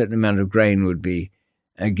a certain amount of grain would be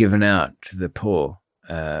given out to the poor,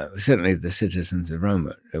 certainly the citizens of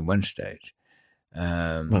Rome at one stage.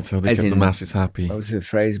 That's how they kept the masses happy. What was the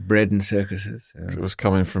phrase? Bread and circuses? It was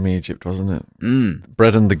coming from Egypt, wasn't it?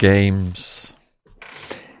 Bread and the games.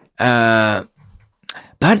 But,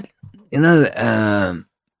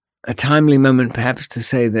 a timely moment perhaps to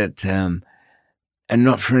say that, and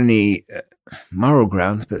not for any moral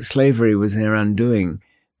grounds, but slavery was their undoing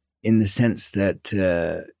in the sense that,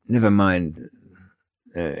 never mind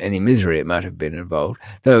any misery it might have been involved,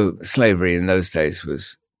 though slavery in those days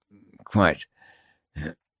was quite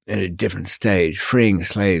at a different stage. Freeing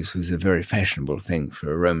slaves was a very fashionable thing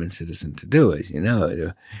for a Roman citizen to do, as you know. There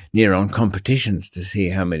were near on competitions to see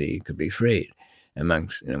how many could be freed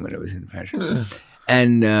amongst, when it was in fashion.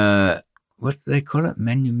 And what do they call it?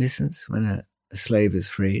 Manumiscence, when a slave is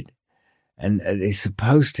freed. And they're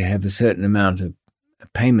supposed to have a certain amount of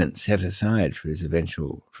payment set aside for his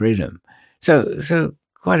eventual freedom. So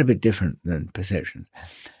quite a bit different than perceptions.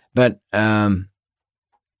 But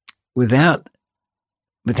with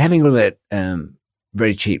having all that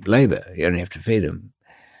very cheap labor, you only have to feed them,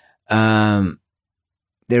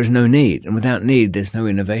 there is no need. And without need, there's no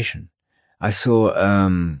innovation. I saw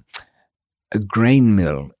a grain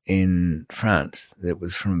mill in France that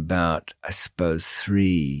was from about, I suppose,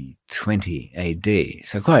 320 AD,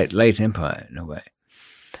 so quite late empire in a way.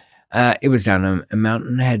 It was down a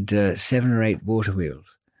mountain, had 7 or 8 water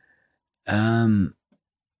wheels.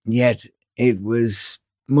 Yet it was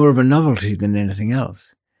more of a novelty than anything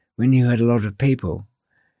else. When you had a lot of people,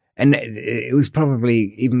 and it was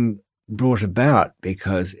probably even brought about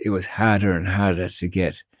because it was harder and harder to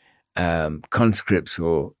get conscripts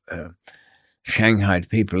or Shanghaied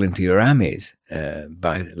people into your armies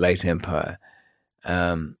by the late empire.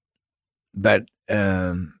 But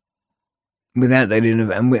without that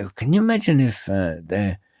innovation, can you imagine if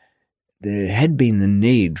there had been the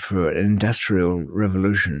need for an industrial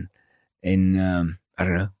revolution in,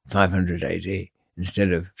 500 AD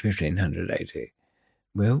instead of 1500 AD?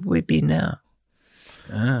 Where would we be now?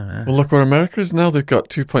 Well, look where America is now. They've got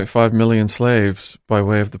 2.5 million slaves by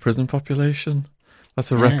way of the prison population.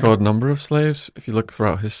 That's a record number of slaves if you look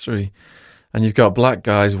throughout history. And you've got black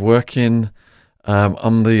guys working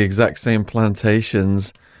on the exact same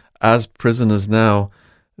plantations as prisoners now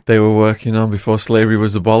they were working on before slavery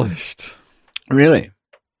was abolished. Really?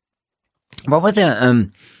 What were there,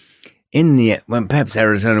 well, perhaps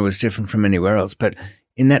Arizona was different from anywhere else, but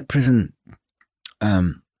in that prison,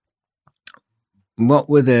 what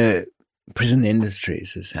were the prison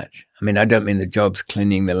industries as such? I mean, I don't mean the jobs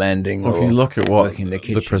cleaning the landing. Well, if you look at what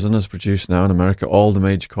the prisoners produce now in America, all the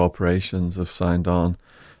major corporations have signed on.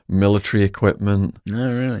 Military equipment.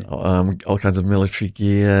 Oh, really? All kinds of military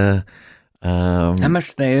gear. How much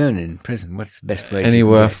do they earn in prison? What's the best wage?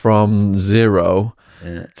 Anywhere from 0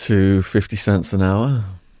 to 50 cents an hour.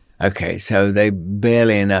 Okay, so they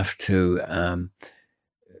barely enough to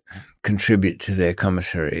contribute to their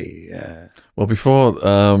commissary. Well,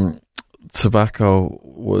 before tobacco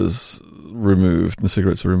was removed and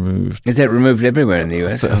cigarettes were removed. Is that removed everywhere in the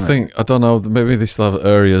US? I think, I don't know, maybe they still have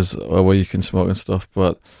areas where you can smoke and stuff,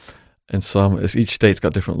 but in some, each state's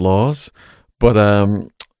got different laws. But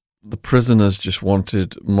the prisoners just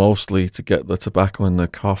wanted mostly to get the tobacco and the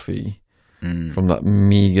coffee from that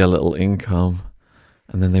meager little income,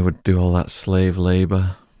 and then they would do all that slave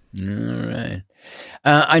labor. All right.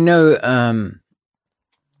 I know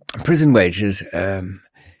prison wages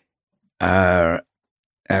are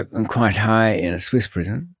quite high in a Swiss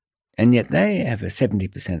prison, and yet they have a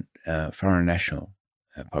 70% foreign national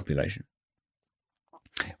population.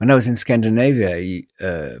 When I was in Scandinavia,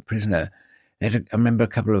 a prisoner, I remember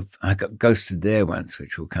I got ghosted there once,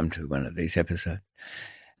 which will come to one of these episodes,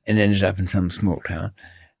 and ended up in some small town.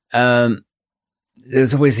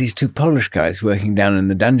 There's always these 2 Polish guys working down in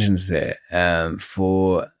the dungeons there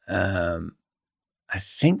for, I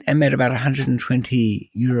think they made about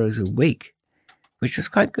 120 euros a week, which was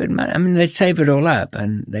quite good money. I mean, they'd save it all up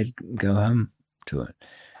and they'd go home to it.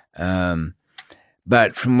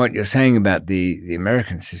 But from what you're saying about the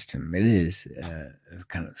American system, it is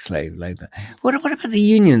kind of slave labor. What about the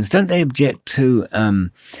unions? Don't they object to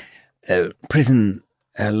prison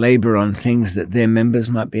labor on things that their members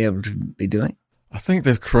might be able to be doing? I think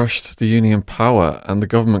they've crushed the union power, and the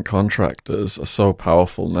government contractors are so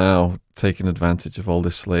powerful now, taking advantage of all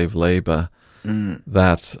this slave labor,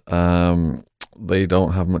 that they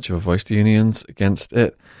don't have much of a voice to unions against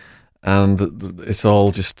it. And it's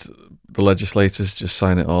all just, the legislators just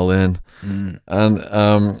sign it all in.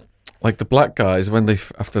 And like the black guys,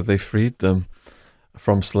 after they freed them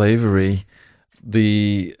from slavery,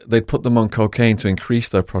 they'd put them on cocaine to increase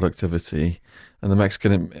their productivity. And the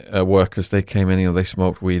Mexican workers, they came in, they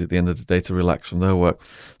smoked weed at the end of the day to relax from their work.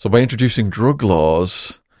 So by introducing drug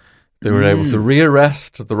laws, they were able to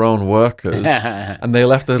rearrest their own workers, and they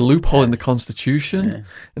left a loophole in the Constitution.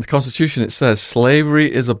 In the Constitution, it says,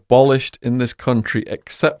 slavery is abolished in this country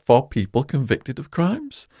except for people convicted of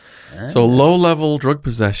crimes. So low-level drug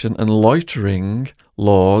possession and loitering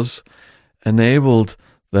laws enabled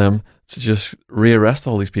them to just rearrest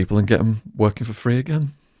all these people and get them working for free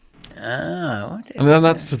again. And then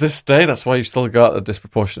that's to this day. That's why you've still got a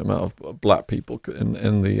disproportionate amount of black people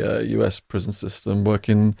in the U.S. prison system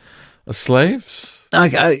working as slaves. I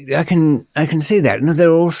can see that. No, there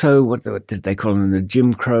are also what did they call them, the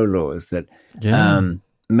Jim Crow laws that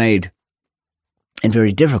made it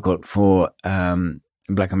very difficult for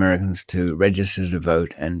black Americans to register to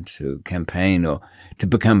vote and to campaign or to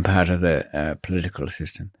become part of the political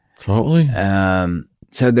system. Totally.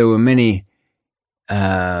 So there were many.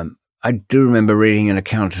 I do remember reading an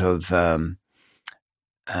account of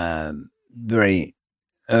very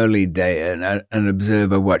early day, an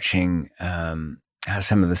observer watching how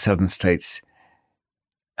some of the southern states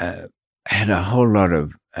had a whole lot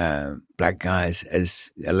of black guys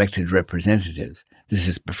as elected representatives. This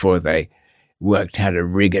is before they worked how to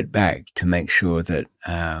rig it back to make sure that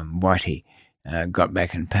Whitey got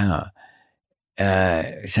back in power.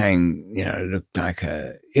 Saying, it looked like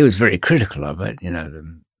he was very critical of it.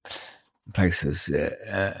 The place was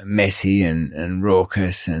messy and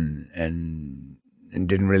raucous and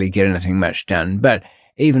didn't really get anything much done. But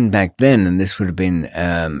even back then, and this would have been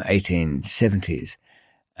 1870s,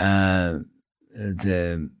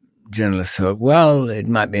 the journalists thought, well, it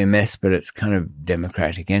might be a mess, but it's kind of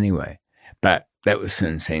democratic anyway. But that was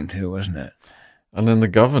soon seen too, wasn't it? And then the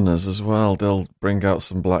governors as well, they'll bring out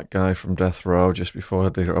some black guy from death row just before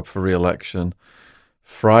they're up for re-election,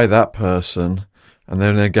 fry that person, and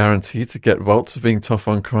then they're guaranteed to get votes for being tough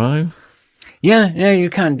on crime. Yeah, you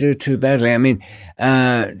can't do too badly. I mean,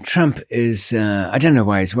 Trump is, I don't know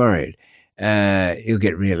why he's worried. He'll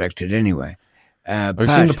get re-elected anyway.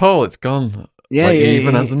 We've seen the poll, it's gone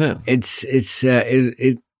even, hasn't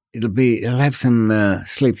it? He'll have some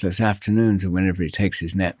sleepless afternoons or whenever he takes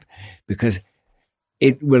his nap, because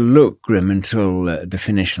it will look grim until the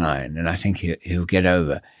finish line, and I think he'll get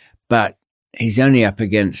over. But he's only up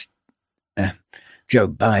against Joe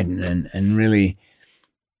Biden, and really,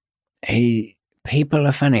 people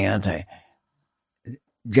are funny, aren't they?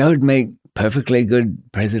 Joe would make perfectly good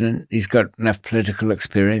president. He's got enough political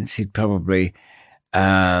experience. He'd probably,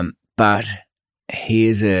 but he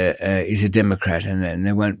is he's a Democrat, and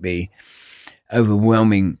there won't be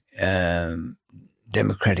overwhelming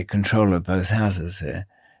Democratic control of both houses there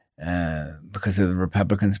because of the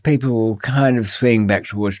Republicans. People will kind of swing back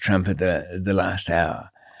towards Trump at the last hour.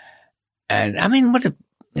 And I mean,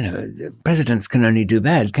 the presidents can only do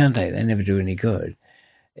bad, can't they? They never do any good.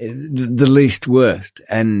 The least worst.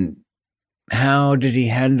 And how did he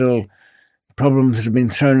handle problems that have been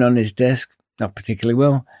thrown on his desk? Not particularly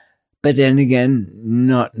well. But then again,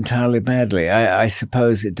 not entirely badly. I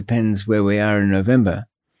suppose it depends where we are in November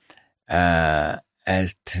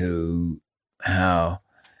as to how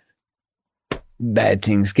bad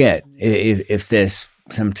things get. If there's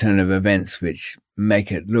some turn of events which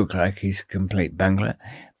make it look like he's a complete bungler.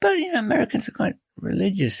 But, Americans are quite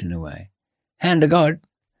religious in a way. Hand to God.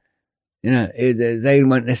 They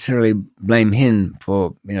won't necessarily blame him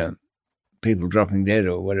for, people dropping dead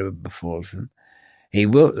or whatever befalls them. He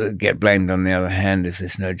will get blamed, on the other hand, if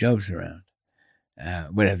there's no jobs around.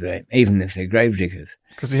 Even if they're gravediggers.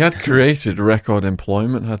 Because he had created record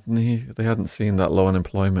employment, hadn't he? They hadn't seen that low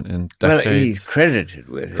unemployment in decades. Well, he's credited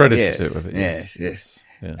with it. Yes.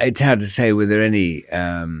 Yeah. It's hard to say whether any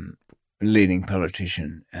leading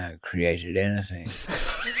politician created anything.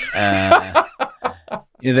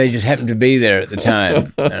 They just happened to be there at the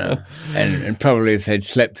time. And probably if they'd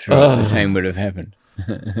slept through it, the same would have happened.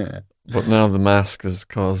 But now the mask has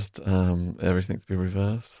caused everything to be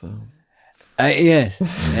reversed. So. Yes.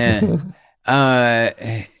 Yeah.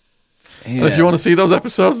 If you want to see those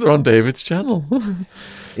episodes, they're on David's channel.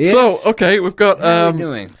 Yes. So, okay, we've got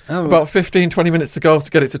about 15, 20 minutes to go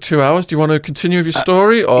to get it to 2 hours. Do you want to continue with your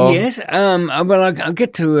story? Or? Yes. I'll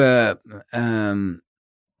get to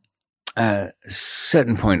a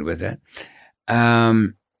certain point with it.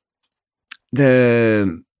 I'd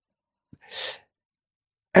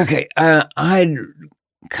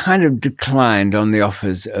kind of declined on the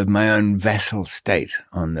offers of my own vassal state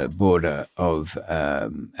on the border of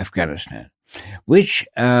Afghanistan, which,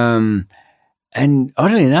 and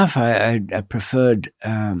oddly enough, I preferred,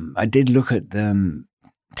 I did look at the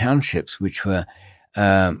townships, which were,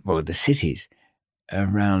 the cities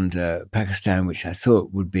around Pakistan, which I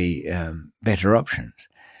thought would be better options,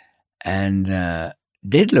 and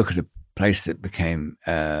did look at a place that became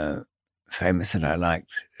famous that I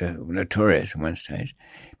liked, notorious at one stage,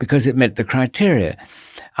 because it met the criteria.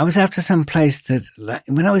 I was after some place that,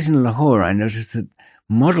 when I was in Lahore, I noticed that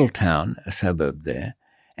Model Town, a suburb there,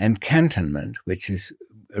 and Cantonment, which is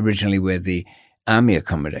originally where the army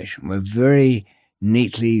accommodation, were very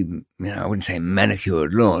neatly, I wouldn't say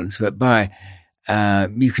manicured lawns, but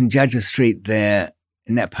you can judge a street there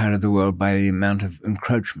in that part of the world by the amount of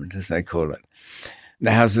encroachment, as they call it.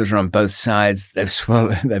 The houses are on both sides.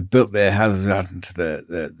 They've built their houses out onto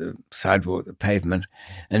the sidewalk, the pavement,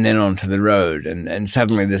 and then onto the road. And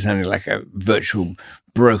suddenly there's only like a virtual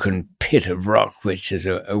broken pit of rock, which is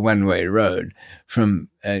a one-way road from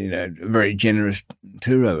a very generous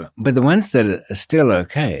two-road. But the ones that are still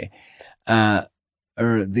okay,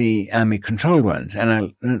 are the army-controlled ones. And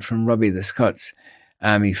I learned from Robbie the Scott's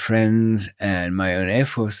army friends and my own Air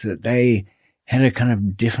Force that they had a kind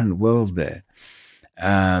of different world there,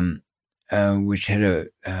 which had a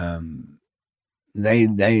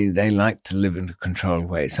they liked to live in a controlled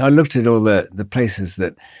way. So I looked at all the places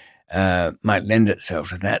that might lend itself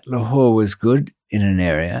to that. Lahore was good in an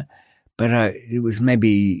area, but it was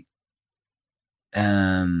maybe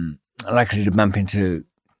likely to bump into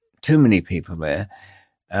too many people there.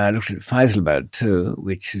 I looked at Faisalabad too,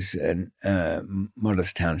 which is a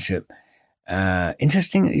modest township.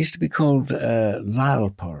 Interesting, it used to be called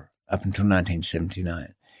Lalpur up until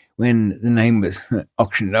 1979, when the name was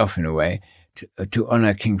auctioned off in a way to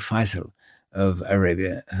honor King Faisal of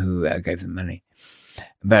Arabia, who gave them money.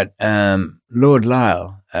 But Lord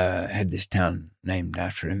Lisle had this town named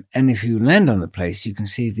after him. And if you land on the place, you can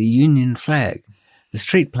see the Union flag. The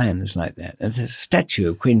street plan is like that. And there's a statue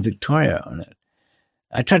of Queen Victoria on it.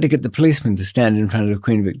 I tried to get the policeman to stand in front of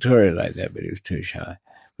Queen Victoria like that, but he was too shy.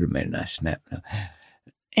 Would have made a nice snap, though.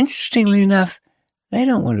 Interestingly enough, they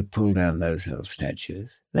don't want to pull down those old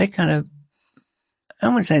statues. They kind of, I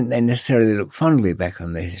wouldn't say they necessarily look fondly back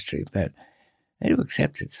on their history, but they do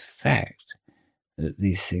accept it's a fact that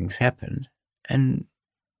these things happened, and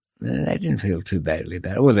they didn't feel too badly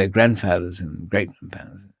about it. Well, their grandfathers and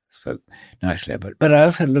great-grandfathers spoke nicely about it. But I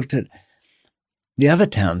also looked at the other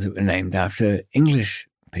towns that were named after English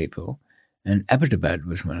people, and Abbottabad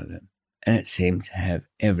was one of them. And it seemed to have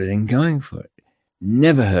everything going for it.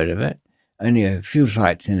 Never heard of it. Only a few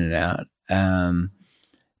flights in and out,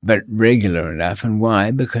 but regular enough. And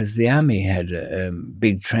why? Because the army had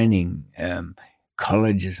big training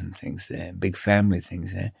colleges and things there, big family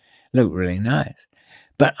things there. Looked really nice.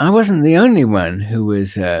 But I wasn't the only one who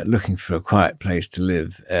was looking for a quiet place to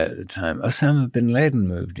live at the time. Osama bin Laden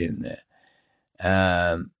moved in there.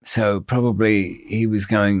 So probably he was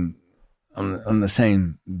going on the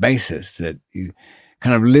same basis, that you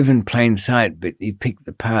kind of live in plain sight, but you pick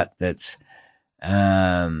the part that's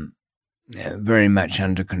very much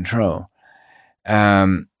under control.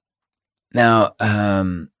 Now,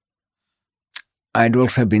 I'd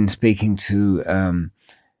also been speaking to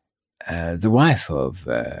the wife of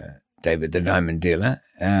David, the diamond dealer,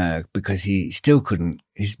 because he still couldn't,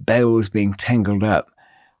 his bail was being tangled up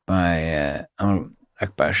by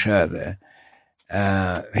Akbar Shah there.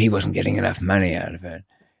 He wasn't getting enough money out of it.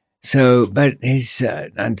 So, but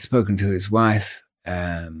I'd spoken to his wife. He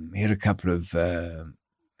had a couple of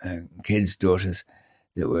kids, daughters,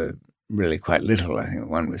 that were really quite little. I think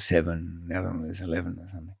one was 7, the other one was 11 or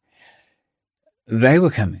something. They were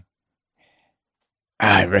coming.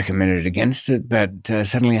 I recommended against it, but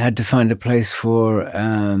suddenly I had to find a place for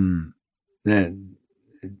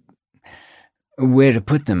where to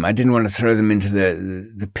put them. I didn't want to throw them into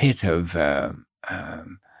the pit of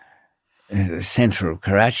the center of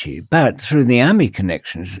Karachi, but through the army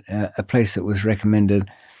connections, a place that was recommended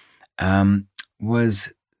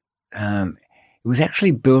was it was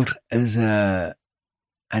actually built as an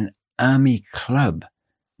army club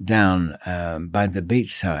down by the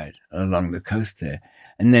beachside along the coast there,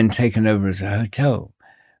 and then taken over as a hotel.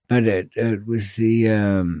 But it was the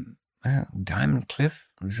Diamond Cliff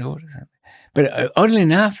Resort or something. But oddly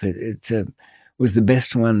enough, it was the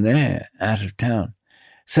best one there out of town.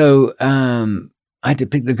 So I had to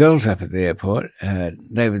pick the girls up at the airport,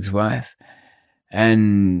 David's wife,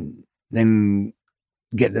 and then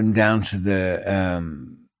get them down to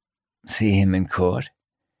see him in court.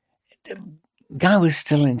 The guy was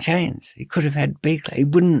still in chains. He could have had Beakley. He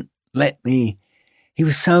wouldn't let me. He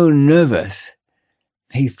was so nervous.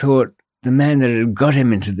 He thought the man that had got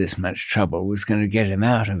him into this much trouble was going to get him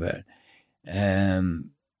out of it.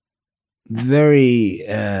 And it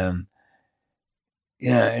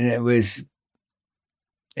was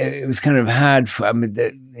kind of hard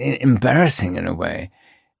embarrassing in a way,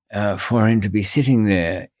 for him to be sitting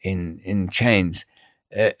there in chains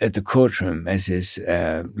at the courtroom as his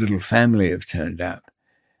little family have turned up.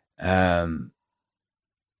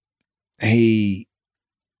 He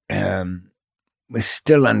was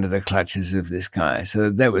still under the clutches of this guy. So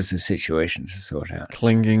that was the situation to sort out.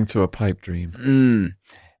 Clinging to a pipe dream.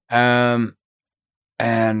 I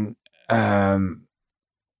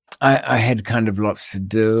had kind of lots to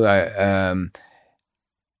do. And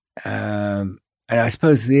I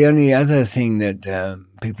suppose the only other thing that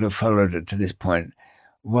people have followed it to this point,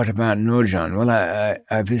 what about Nurjan? Well,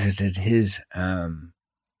 I visited his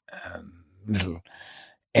little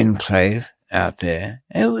enclave out there.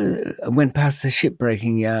 I went past the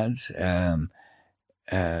shipbreaking yards,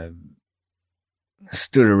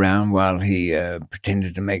 stood around while he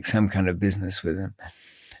pretended to make some kind of business with him.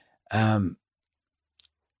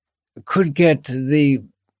 could get the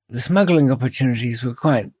smuggling opportunities were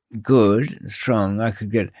quite good and strong. I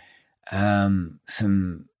could get some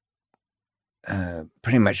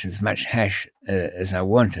pretty much as much hash as I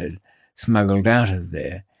wanted smuggled out of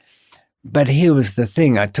there. But here was the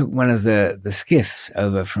thing. I took one of the skiffs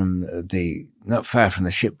over from not far from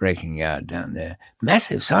the shipbreaking yard down there.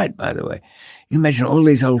 Massive site, by the way. You imagine all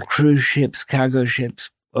these old cruise ships, cargo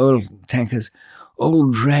ships, oil tankers,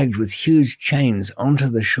 all dragged with huge chains onto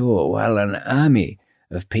the shore while an army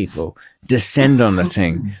of people descend on the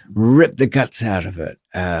thing, rip the guts out of it,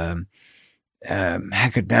 hack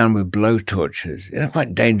it down with blowtorches.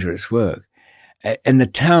 Quite dangerous work. And the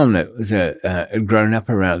town that was had grown up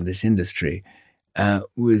around this industry,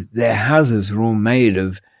 their houses were all made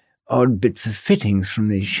of odd bits of fittings from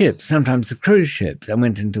these ships, sometimes the cruise ships. I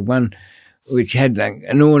went into one which had like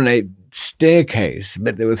an ornate staircase,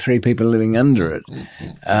 but there were 3 people living under it.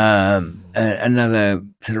 Another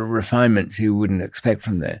sort of refinements you wouldn't expect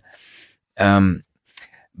from there.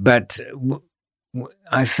 But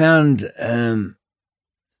I found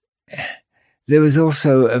there was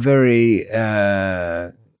also a very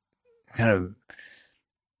kind of,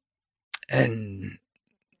 and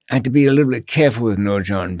I had to be a little bit careful with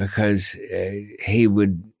Nurjan because he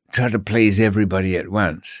would try to please everybody at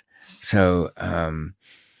once. So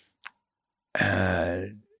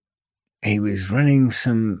he was running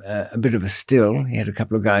a bit of a still. He had a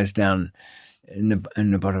couple of guys down in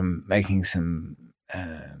the bottom making some.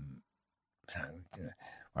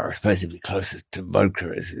 I suppose it'd be closest to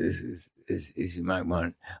vodka as you might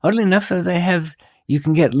want. Oddly enough, though, you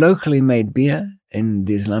can get locally made beer in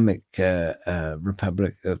the Islamic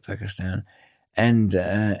Republic of Pakistan, and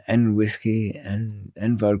whiskey and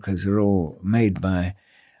vodkas are all made by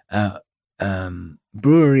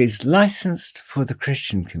breweries licensed for the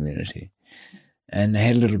Christian community, and they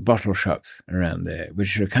had little bottle shops around there,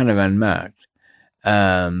 which are kind of unmarked,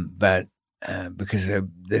 but. Because their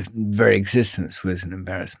very existence was an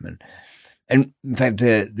embarrassment. And in fact,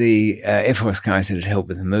 the Air Force guys that had helped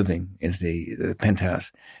with the moving into the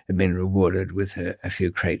penthouse had been rewarded with a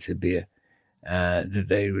few crates of beer that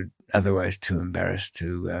they were otherwise too embarrassed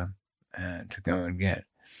to go and get.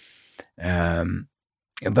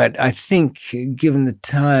 But I think, given the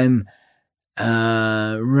time,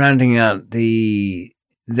 rounding out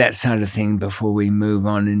that side of thing before we move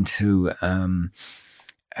on into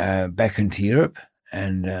back into Europe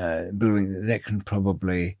and building that can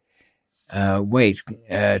probably wait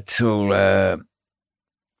till we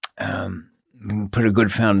can put a good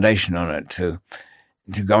foundation on it to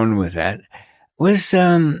go on with that.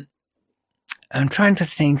 I'm trying to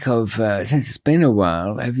think of since it's been a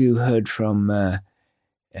while. Have you heard from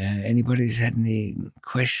anybody who's had any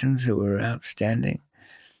questions that were outstanding?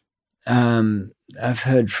 I've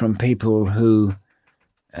heard from people who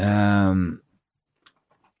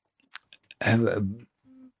have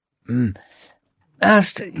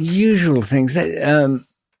asked usual things that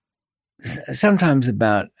sometimes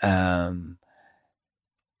about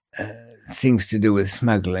things to do with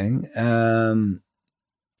smuggling,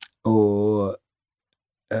 or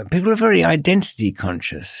people are very identity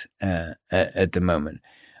conscious at the moment.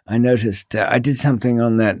 I noticed I did something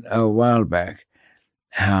on that a while back,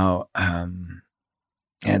 how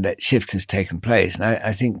that shift has taken place, and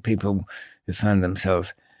I think people who find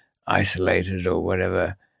themselves isolated or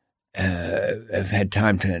whatever have had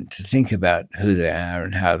time to think about who they are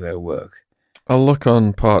and how they work. I'll look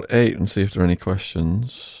on part 8 and see if there are any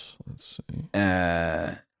questions. Let's see.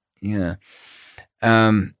 Yeah.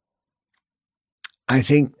 I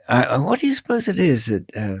think, what do you suppose it is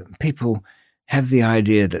that people have the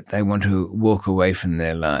idea that they want to walk away from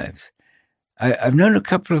their lives? I've known a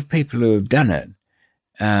couple of people who have done it.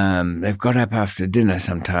 They've got up after dinner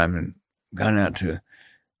sometime and gone out to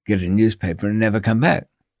get a newspaper and never come back.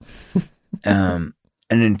 And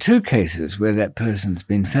in 2 cases where that person's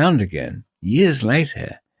been found again, years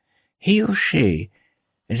later, he or she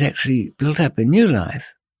has actually built up a new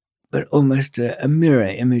life, but almost a mirror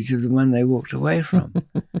image of the one they walked away from.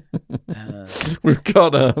 We've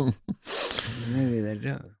got maybe they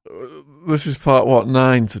do. This is part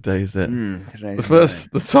 9 today, is it?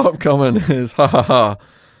 The top comment is, ha ha ha,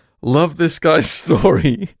 love this guy's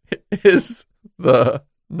story. Is there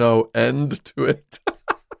no end to it?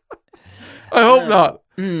 I hope not.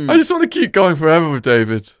 I just want to keep going forever with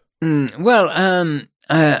David. Well,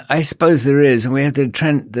 I suppose there is, and we have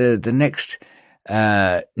the next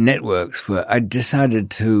networks where I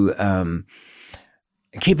decided to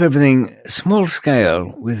keep everything small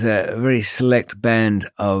scale with a very select band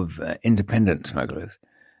of independent smugglers,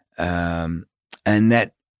 and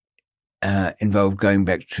that involved going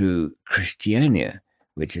back to Christiania,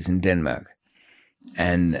 which is in Denmark.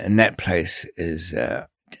 And that place is... have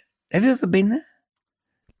you ever been there?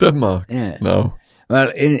 Denmark? Yeah. No. Well,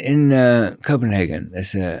 in Copenhagen,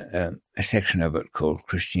 there's a section of it called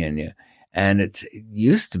Christiania, and it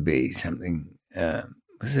used to be something.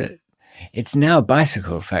 It's now a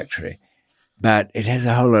bicycle factory, but it has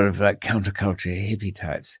a whole lot of like counterculture hippie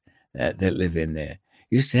types that live in there.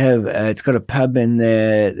 Used to have. It's got a pub in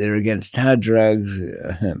there. They're against hard drugs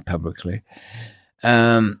publicly,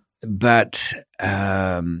 but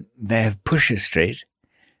they have Pusher Street,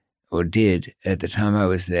 or did at the time I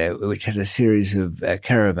was there, which had a series of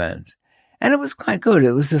caravans. And it was quite good.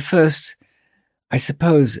 It was the first, I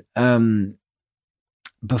suppose,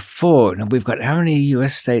 before. Now we've got, how many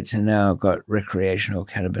US states have now got recreational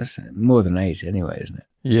cannabis? More than 8 anyway, isn't it?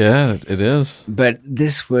 Yeah, it is. But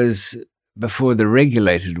this was before the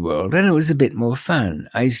regulated world, and it was a bit more fun.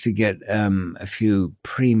 I used to get a few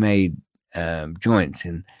pre-made joints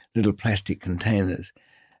in little plastic containers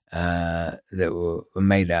that were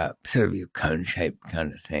made up, sort of your cone-shaped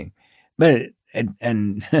kind of thing. But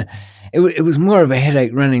it was more of a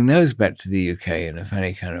headache running those back to the UK in a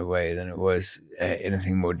funny kind of way than it was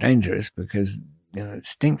anything more dangerous, because it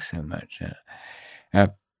stinks so much.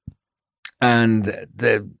 And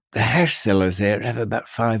the hash sellers there have about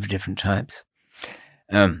 5 different types.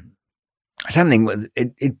 Something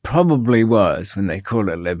it probably was when they called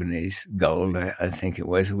it Lebanese gold. I think it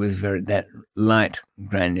was very that light,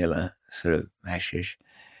 granular sort of hashish,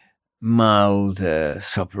 mild,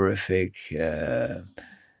 soporific,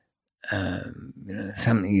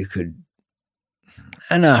 something you could,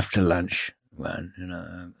 an after lunch one,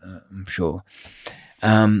 I'm sure.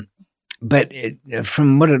 But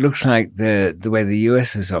from what it looks like, the way the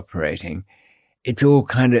US is operating, it's all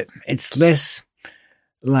it's less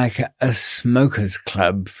like a smokers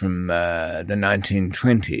club from the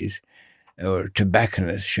 1920s or a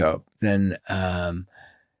tobacconist shop than a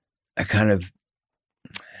kind of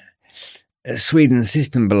Sweden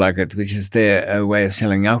Systembolaget, which is their way of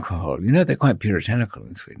selling alcohol. They're quite puritanical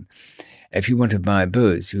in Sweden. If you want to buy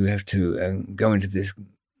booze, you have to go into this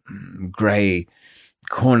grey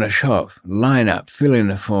corner shop, line up, fill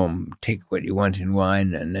in a form, tick what you want in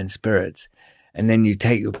wine and then spirits, and then you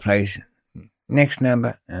take your place. Next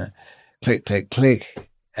number, click, click, click.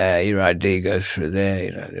 Your ID goes through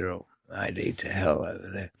there. They're all ID to hell over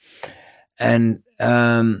there. And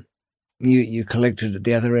you collect it at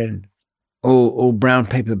the other end. All brown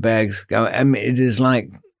paper bags go. I mean, it is like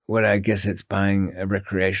what I guess it's buying a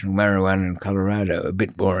recreational marijuana in Colorado. A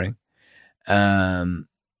bit boring.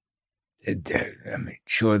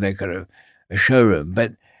 Sure, they've got a showroom,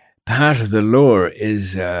 but part of the law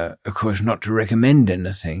is, of course, not to recommend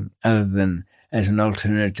anything other than as an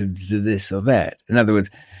alternative to this or that. In other words,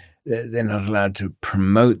 they're not allowed to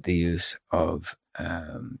promote the use of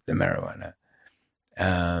the marijuana.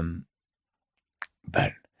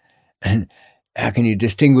 But how can you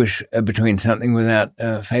distinguish between something without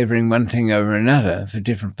favoring one thing over another for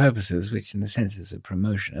different purposes, which in a sense is a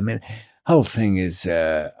promotion? I mean, whole thing is,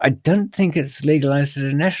 I don't think it's legalized at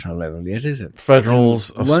a national level yet, is it?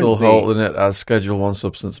 Federals are still holding it as Schedule 1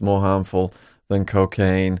 substance, more harmful than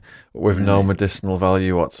cocaine, with no medicinal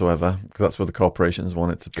value whatsoever, because that's what the corporations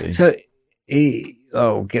want it to be. So,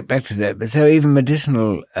 I'll get back to that. But so even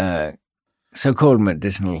medicinal, so-called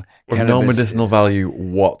medicinal with cannabis, no medicinal value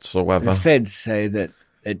whatsoever. The feds say that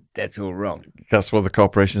that's all wrong. That's what the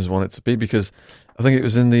corporations want it to be, because I think it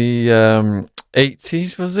was in the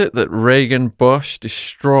 80s, was it, that Reagan Bush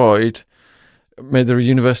made the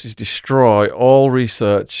universities destroy all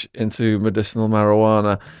research into medicinal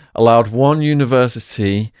marijuana, allowed one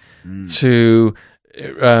university to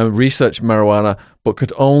research marijuana, but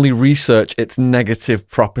could only research its negative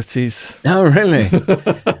properties. Oh, really?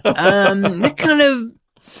 That kind of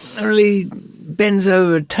really bends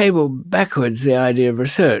over a table backwards, the idea of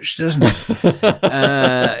research, doesn't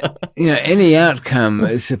it? Any outcome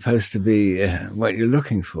is supposed to be what you're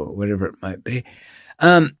looking for, whatever it might be.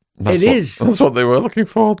 That's what they were looking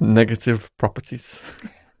for, negative properties.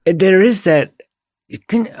 There is that.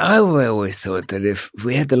 I always thought that if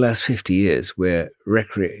we had the last 50 years where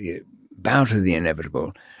bow to the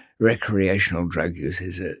inevitable, recreational drug use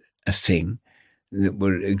is a thing that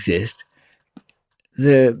would exist,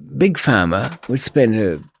 the big pharma would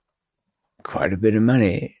spend quite a bit of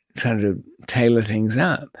money trying to tailor things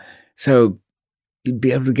up. So you'd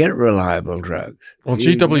be able to get reliable drugs. Well,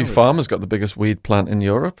 GW Pharma's got the biggest weed plant in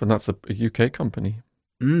Europe, and that's a UK company.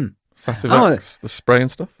 Sativex, the spray and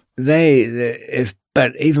stuff.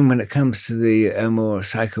 But even when it comes to the more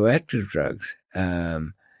psychoactive drugs,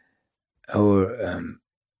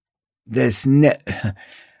 there's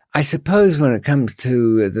I suppose when it comes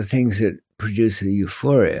to the things that produce a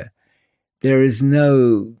euphoria, there is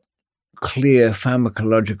no clear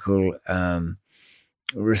pharmacological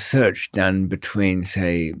research done between,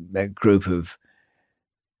 say, that group of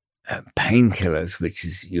painkillers, which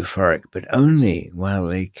is euphoric, but only while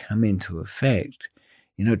they come into effect.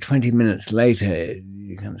 20 minutes later,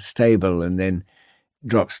 you're kind of stable and then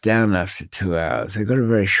drops down after 2 hours. They've got a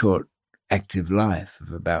very short active life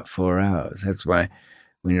of about 4 hours. That's why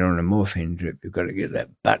when you're on a morphine drip, you've got to get that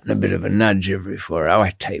button a bit of a nudge every 4 hours.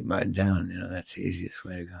 I tape mine down. That's the easiest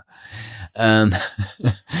way to go.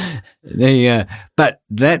 But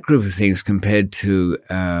that group of things compared to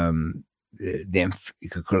you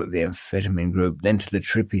could call it the amphetamine group, then to the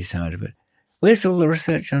trippy side of it. Where's all the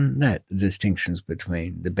research on that? The distinctions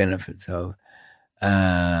between the benefits of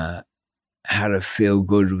how to feel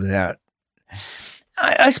good without.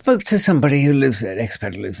 I spoke to somebody an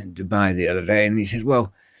expat who lives in Dubai the other day, and he said,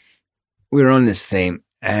 well, we were on this theme,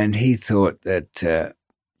 and he thought that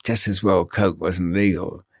just as well Coke wasn't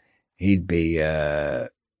legal, he'd be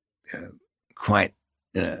quite,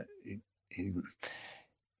 he'd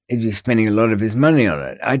be spending a lot of his money on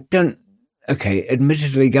it.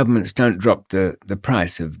 Admittedly, governments don't drop the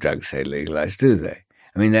price of drugs they legalize, do they?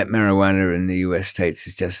 I mean, that marijuana in the US states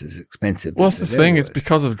is just as expensive. Well, that's the thing. It's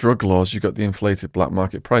because of drug laws, you've got the inflated black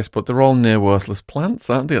market price, but they're all near worthless plants,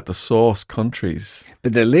 aren't they, at the source countries?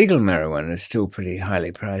 But the legal marijuana is still pretty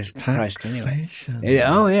highly priced anyway.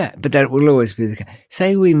 Oh, yeah. But that will always be the case.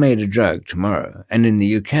 Say we made a drug tomorrow, and in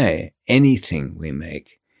the UK, anything we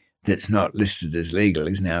make that's not listed as legal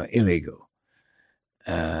is now illegal.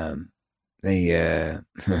 I mean,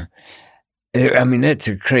 that's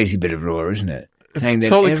a crazy bit of law, isn't it? Saying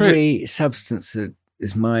that every substance that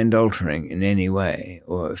is mind-altering in any way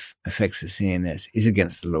or affects the CNS is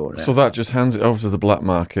against the law now. So that just hands it over to the black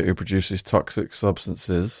market who produces toxic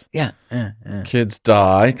substances. Yeah. Kids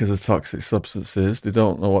die because of toxic substances. They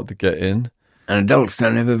don't know what to get in. And adults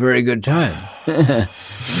don't have a very good time. And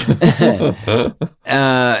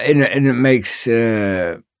it makes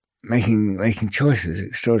making choices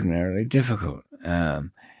extraordinarily difficult.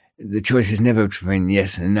 The choice is never between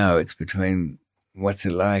yes and no. It's between what's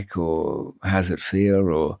it like, or how's it feel,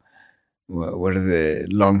 or what are the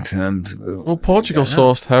long terms. Well, Portugal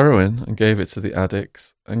sourced heroin and gave it to the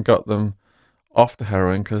addicts and got them off the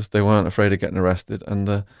heroin because they weren't afraid of getting arrested, and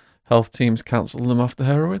the health teams cancelled them off the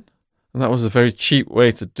heroin. And that was a very cheap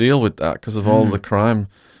way to deal with that because of all the crime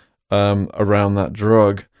around that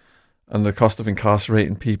drug and the cost of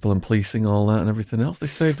incarcerating people and policing all that and everything else. They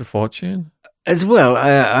saved a fortune. As well,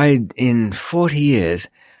 I in 40 years,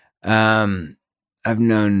 I've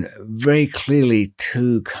known very clearly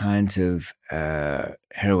two kinds of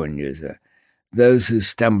heroin user. Those who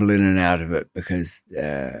stumble in and out of it because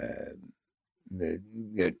they're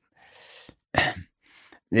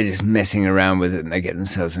just messing around with it and they get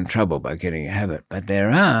themselves in trouble by getting a habit. But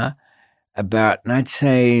there are about, I'd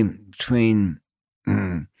say, between 8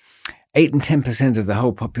 and 10% of the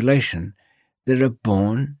whole population that are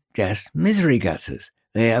born just misery gutters.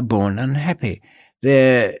 They are born unhappy.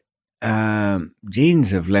 Their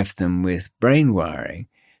genes have left them with brain wiring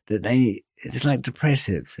that it's like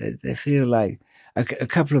depressives. They feel like a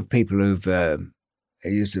couple of people who've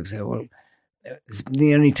used to say, well,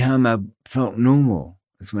 the only time I felt normal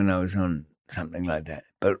was when I was on something like that.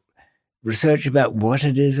 But research about what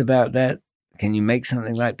it is about that, can you make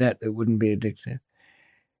something like that wouldn't be addictive?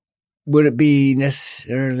 Would it be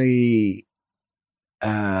necessarily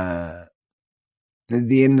the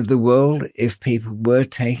end of the world if people were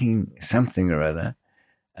taking something or other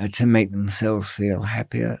to make themselves feel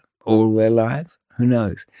happier all their lives? Who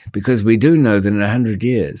knows? Because we do know that in 100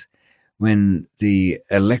 years, when the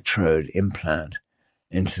electrode implant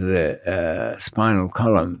into the spinal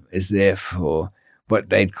column is there for what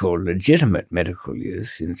they'd call legitimate medical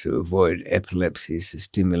use, to avoid epilepsies, to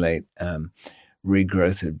stimulate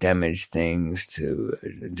regrowth of damaged things, to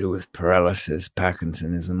do with paralysis,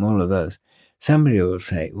 Parkinsonism, all of those. Somebody will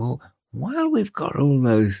say, well, while we've got all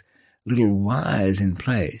those little wires in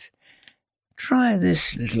place, try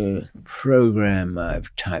this little program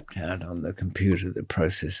I've typed out on the computer that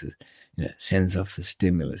processes, sends off the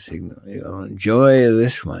stimulus signal. You'll enjoy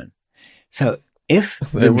this one. So if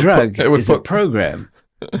the drug is a program...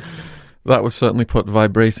 That would certainly put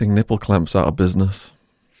vibrating nipple clamps out of business.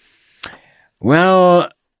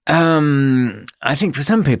 Well, I think for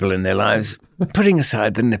some people in their lives, putting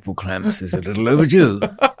aside the nipple clamps is a little overdue.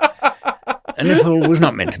 A nipple was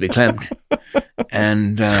not meant to be clamped.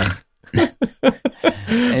 And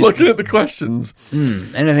Looking at the questions,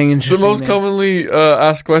 anything interesting? the most there? commonly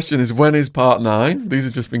asked question is, when is part 9? These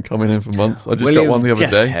have just been coming in for months. I just got one the other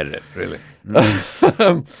just day. had it, really.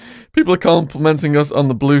 People are complimenting us on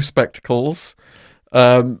the blue spectacles.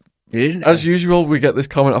 As usual, we get this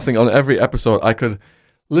comment, I think, on every episode. I could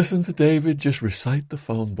listen to David just recite the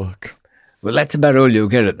phone book. Well, that's about all you'll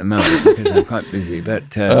get at the moment because I'm quite busy. But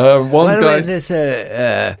there's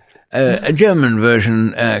a German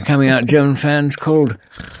version coming out, German fans, called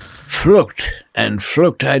Flucht, and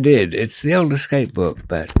Flucht I did. It's the old escape book,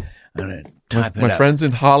 but I'm going to type it up. My friends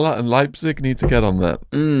in Halle and Leipzig need to get on that.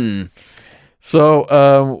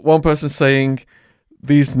 So one person saying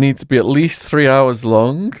these need to be at least 3 hours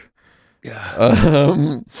long.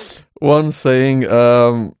 Yeah. One saying,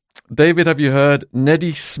 David, have you heard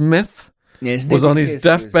Neddy Smith was on his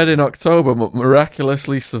deathbed in October but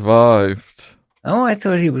miraculously survived? Oh, I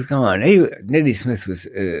thought he was gone. Neddy Smith was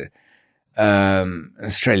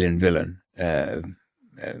Australian villain,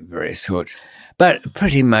 various sorts, but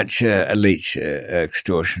pretty much a leech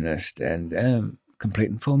extortionist and complete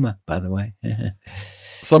informer, by the way.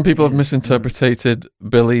 Some people have misinterpreted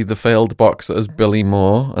Billy the failed boxer as Billy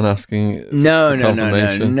Moore and asking no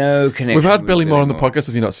connection. We've had Billy Moore on the podcast.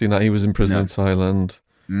 Have you not seen that? He was in prison in Thailand.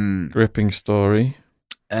 Gripping story.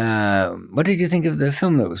 What did you think of the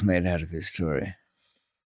film that was made out of his story?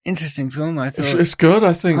 Interesting film, I thought. It's good,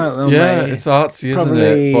 I think. Made. It's artsy, Probably,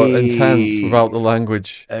 isn't it? But intense without the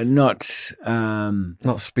language. Not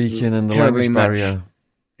speaking and the language barrier.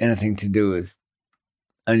 Anything to do with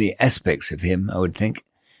only aspects of him, I would think.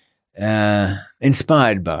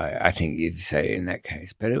 Inspired by, I think you'd say in that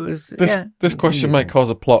case. But it was this question might cause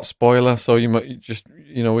a plot spoiler, so you might just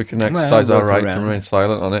we can exercise our right to remain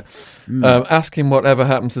silent on it. Ask him whatever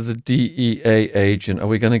happened to the DEA agent. Are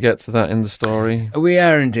we going to get to that in the story? We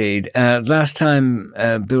are indeed. Last time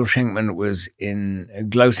Bill Schenkman was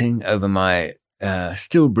gloating over my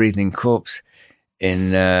still breathing corpse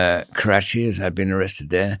in Karachi, as I'd been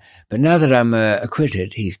arrested there. But now that I'm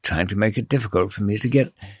acquitted, he's trying to make it difficult for me to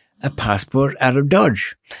get a passport out of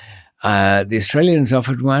Dodge. The Australians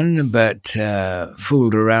offered one, but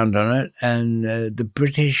fooled around on it. And the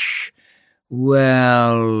British,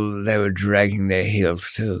 well, they were dragging their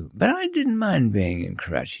heels too. But I didn't mind being in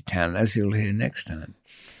Karachi town, as you'll hear next time.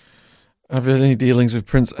 Have you had any dealings with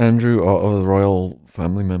Prince Andrew or other royal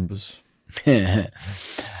family members?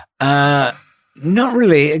 Not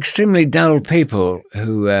really. Extremely dull people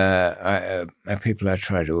who are people I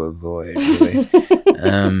try to avoid, really.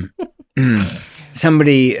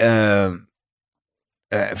 Somebody, a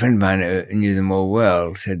friend of mine who knew them all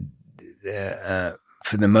well, said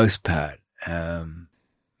for the most part,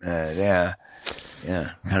 they are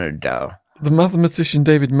kind of dull. The mathematician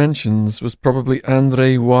David mentions was probably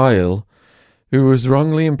André Weil, who was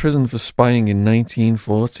wrongly imprisoned for spying in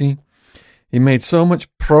 1940. He made so much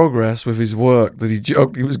progress with his work that he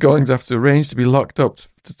joked he was going to have to arrange to be locked up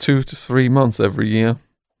to 2 to 3 months every year.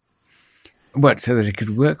 What, so that he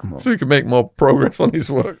could work more? So he could make more progress on his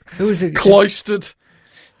work. Who was it? Cloistered.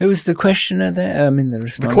 Who was the questioner there? I mean, the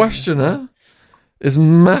respondent. The questioner is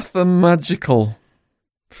Mathemagical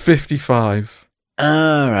 55.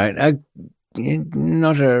 All right.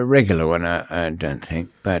 Not a regular one, I don't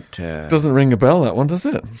think, but... Doesn't ring a bell, that one, does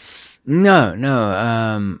it? No.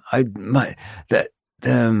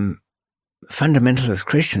 The fundamentalist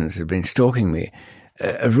Christians have been stalking me.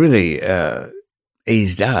 Have really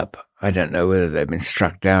eased up. I don't know whether they've been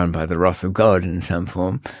struck down by the wrath of God in some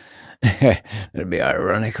form. That'd be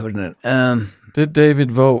ironic, wouldn't it? Did David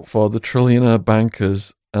vote for the trillionaire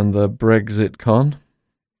bankers and the Brexit con?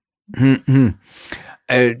 Did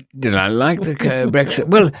I like the Brexit?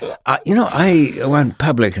 Well, I went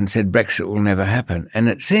public and said Brexit will never happen. And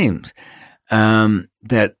it seems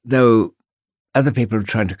that though other people are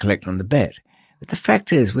trying to collect on the bet, but the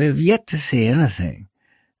fact is we have yet to see anything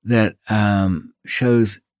that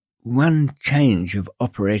shows one change of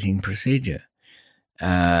operating procedure.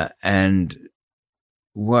 And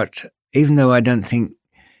even though I don't think,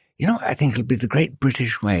 I think it'll be the great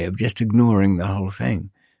British way of just ignoring the whole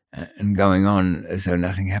thing and going on as though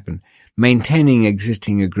nothing happened. Maintaining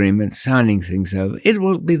existing agreements, signing things over, it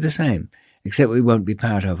will be the same, except we won't be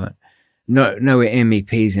part of it. No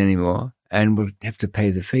MEPs anymore, and we'll have to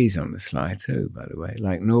pay the fees on the sly too, by the way,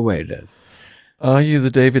 like Norway does. Are you the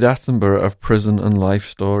David Attenborough of prison and life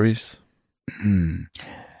stories?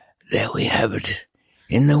 There we have it.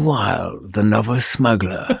 In the wild, the novice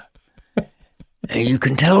smuggler. You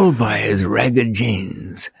can tell by his ragged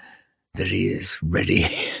jeans that he is ready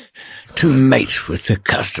to mate with the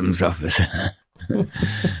customs officer. I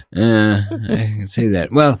can see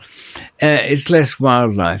that. Well, it's less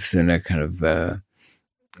wildlife than a kind of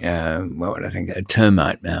what would I think, a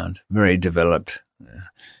termite mound, very developed.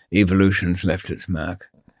 Evolution's left its mark.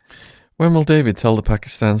 When will David tell the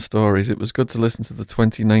Pakistan stories? It was good to listen to the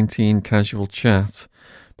 2019 casual chat,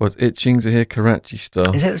 but itching to hear Karachi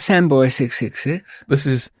stuff. Is that Samboy 666? This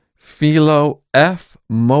is Philo F.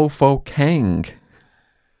 Mofo Kang.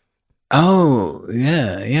 Oh,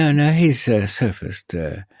 yeah, no, he's surfaced.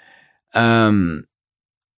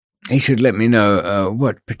 He should let me know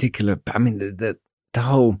what particular, I mean, the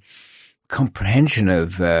whole comprehension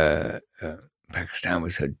of Pakistan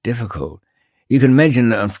was so difficult. You can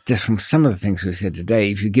imagine, just from some of the things we said today,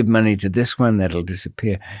 if you give money to this one, that'll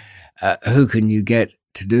disappear. Who can you get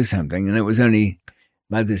to do something? And it was only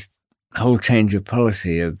by this whole change of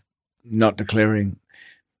policy of not declaring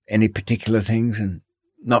any particular things and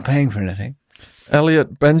not paying for anything.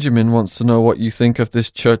 Elliot Benjamin wants to know what you think of this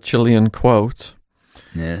Churchillian quote.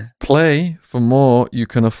 Yeah. Play for more you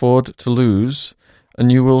can afford to lose,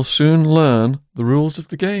 and you will soon learn the rules of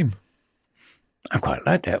the game. I quite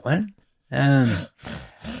like that one.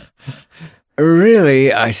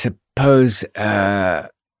 Really, I suppose you have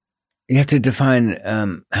to define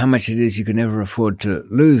how much it is you can ever afford to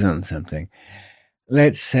lose on something.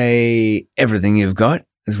 Let's say everything you've got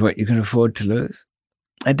is what you can afford to lose.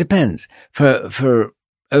 It depends. For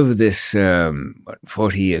over this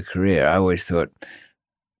 40-year career, I always thought,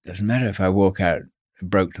 doesn't matter if I walk out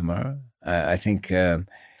broke tomorrow. I think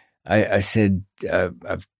I said,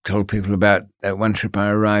 I've told people about that one trip I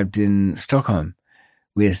arrived in Stockholm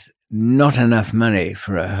with not enough money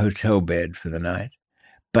for a hotel bed for the night,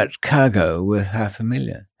 but cargo worth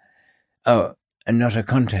 $500,000. Oh, and not a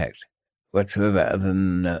contact whatsoever other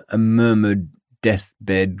than a murmured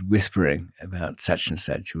deathbed whispering about such and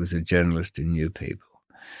such, who was a journalist who knew people.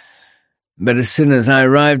 But as soon as I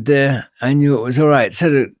arrived there, I knew it was all right.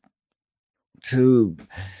 So to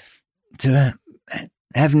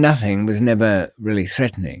have nothing was never really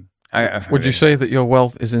threatening. Would you say that your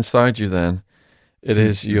wealth is inside you then? It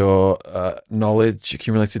is your knowledge,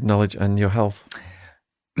 accumulated knowledge, and your health?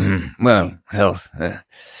 Well, health.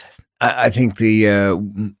 I think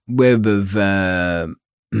the web of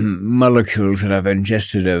molecules that I've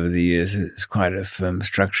ingested over the years is quite a firm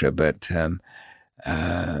structure, but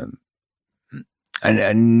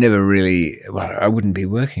I never really, well, I wouldn't be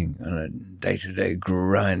working on a day-to-day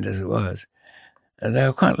grind as it was. They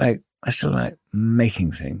were quite like, I still like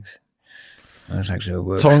making things. I was like to a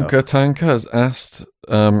workshop. Tonka Tanka has asked,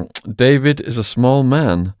 David is a small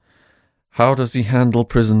man. How does he handle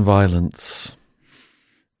prison violence?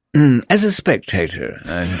 As a spectator,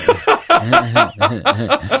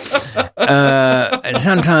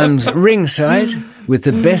 sometimes ringside with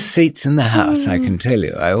the best seats in the house, I can tell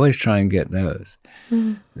you. I always try and get those.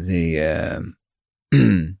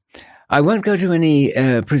 I won't go to any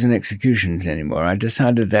prison executions anymore. I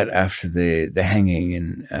decided that after the hanging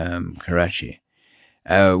in Karachi,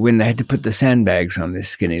 when they had to put the sandbags on this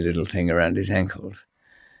skinny little thing around his ankles,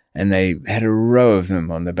 and they had a row of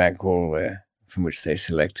them on the back wall there, from which they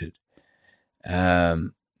selected. I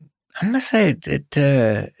must say it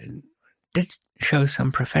did show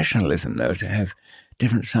some professionalism, though, to have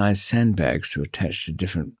different sized sandbags to attach to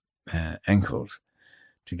different ankles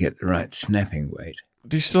to get the right snapping weight.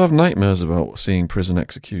 Do you still have nightmares about seeing prison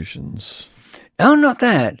executions? Oh, not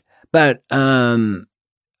that. But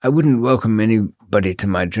I wouldn't welcome anybody to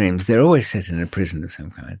my dreams. They're always set in a prison of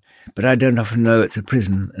some kind. But I don't often know it's a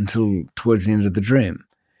prison until towards the end of the dream.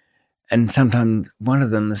 And sometimes one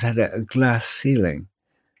of them has had a glass ceiling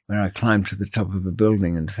where I climbed to the top of a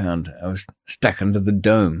building and found I was stuck under the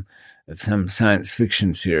dome of some science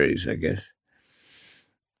fiction series, I guess.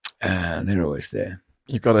 They're always there.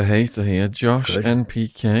 You've got a hater here, Josh Good.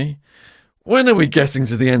 NPK. When are we getting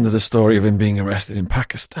to the end of the story of him being arrested in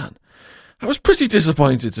Pakistan? I was pretty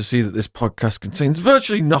disappointed to see that this podcast contains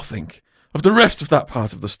virtually nothing of the rest of that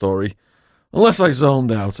part of the story. Unless I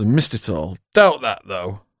zoned out and missed it all. Doubt that,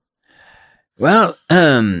 though. Well,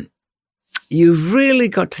 you've really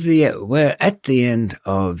got to we're at the end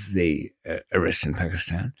of the arrest in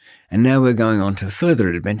Pakistan, and now we're going on to further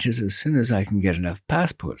adventures as soon as I can get enough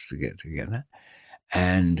passports to get together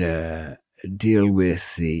and deal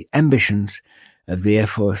with the ambitions of the Air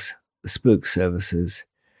Force, the spook services,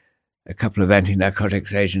 a couple of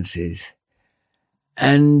anti-narcotics agencies,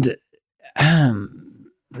 and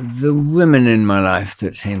the women in my life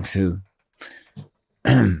that seem to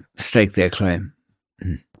stake their claim.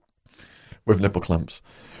 With nipple clamps.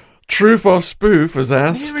 Truth or Spoof has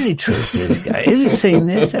asked... Is it really truth, this guy? Have you seen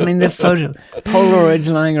this? I mean, the photo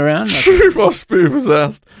Polaroids lying around. Truth or Spoof has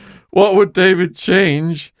asked, what would David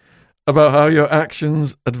change about how your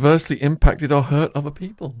actions adversely impacted or hurt other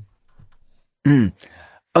people?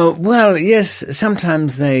 Oh, well, yes,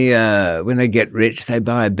 sometimes they, when they get rich, they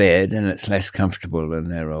buy a bed and it's less comfortable than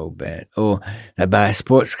their old bed. Or they buy a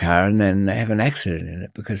sports car and then they have an accident in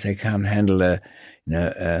it because they can't handle a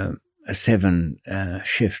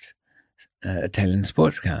 7-shift Italian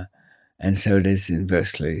sports car. And so it has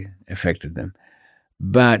inversely affected them.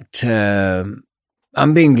 But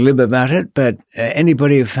I'm being glib about it, but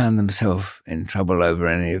anybody who found themselves in trouble over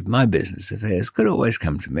any of my business affairs could always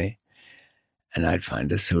come to me. And I'd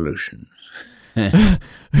find a solution. Who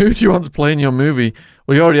do you want to play in your movie?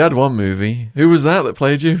 Well, you already had one movie. Who was that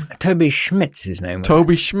played you? Toby Schmitz, his name was.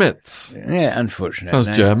 Toby Schmitz. Yeah, unfortunately.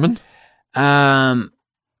 Sounds German. I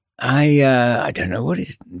don't know what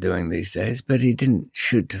he's doing these days, but he didn't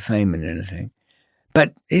shoot to fame in anything.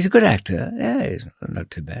 But he's a good actor. Yeah, he's not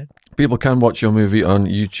too bad. People can watch your movie on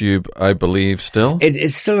YouTube, I believe, still.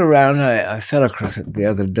 It's still around. I fell across it the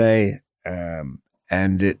other day, and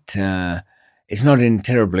it's not in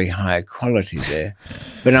terribly high quality there,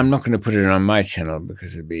 but I'm not going to put it on my channel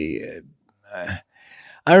because it'd be. It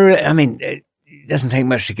doesn't take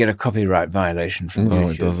much to get a copyright violation from YouTube. No,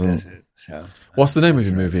 it doesn't. Does it? So, what's the name of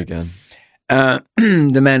your movie again?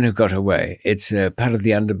 The Man Who Got Away. It's part of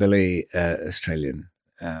the Underbelly Australian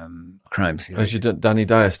crime series. Is Danny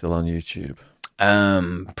Dyer still on YouTube?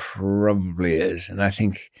 Probably is, and I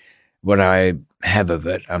think what I have of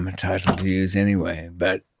it, I'm entitled to use anyway,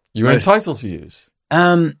 but. You were entitled to use?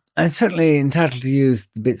 I'm certainly entitled to use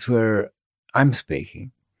the bits where I'm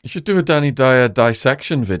speaking. You should do a Danny Dyer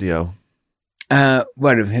dissection video.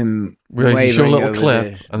 What, of him where you show a little clip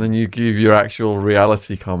this? And then you give your actual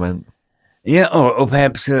reality comment. Yeah, or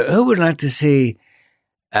perhaps who would like to see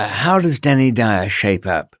how does Danny Dyer shape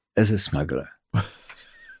up as a smuggler?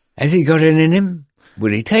 Has he got it in him?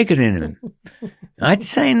 Would he take it in him? I'd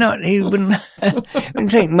say not. He wouldn't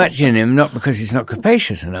take much in him, not because he's not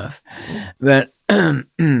capacious enough, but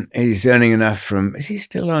he's earning enough from... Is he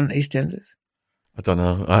still on EastEnders? I don't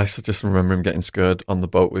know. I just remember him getting scared on the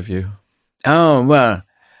boat with you. Oh, well,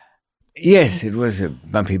 yes, it was a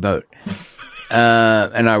bumpy boat.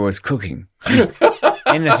 And I was cooking.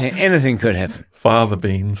 Anything could happen. Father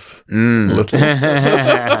beans. Little.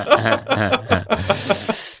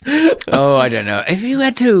 Oh, I don't know. If you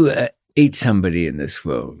had to eat somebody in this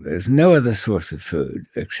world, there's no other source of food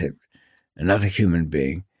except another human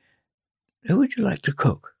being, who would you like to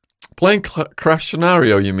cook? Playing crash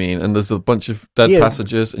scenario, you mean? And there's a bunch of dead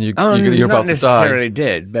passages, and you're about to die. Not necessarily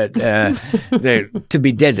dead, but they're to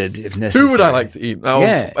be deaded if necessary. Who would I like to eat? Oh,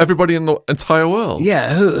 yeah. Everybody in the entire world.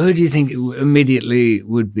 Yeah, who do you think immediately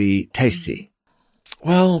would be tasty?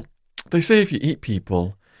 Well, they say if you eat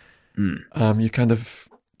people, you kind of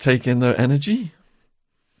take in their energy.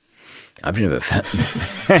 I've never found.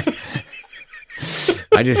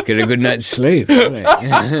 I just get a good night's sleep. So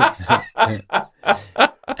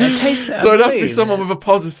it'd have to be someone with a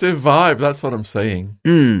positive vibe. That's what I'm saying.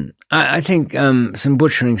 I think some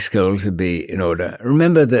butchering skills would be in order.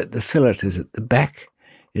 Remember that the fillet is at the back,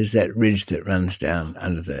 is that ridge that runs down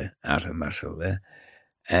under the outer muscle there,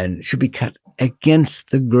 and should be cut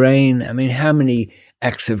against the grain. I mean, how many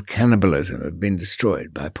acts of cannibalism have been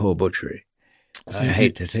destroyed by poor butchery? So I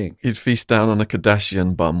hate to think. You'd feast down on a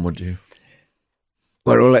Kardashian bum, would you?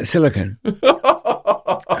 What, all that silicone?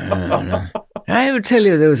 I would tell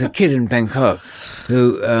you there was a kid in Bangkok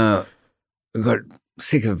who got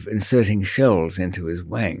sick of inserting shells into his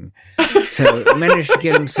wang, so managed to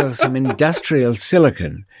get himself some industrial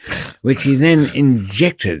silicone, which he then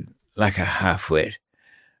injected like a half-wit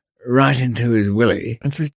right into his willy.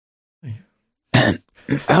 And so the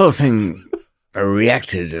whole thing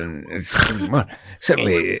reacted, and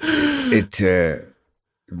certainly it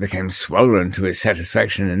became swollen to his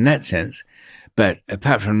satisfaction in that sense. But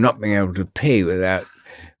apart from not being able to pee without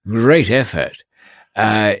great effort,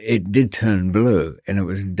 it did turn blue, and it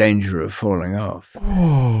was in danger of falling off.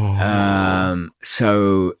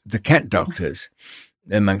 So the cat doctors,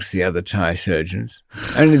 amongst the other Thai surgeons,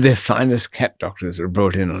 only their finest cat doctors were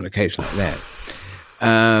brought in on a case like that,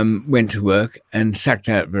 went to work and sucked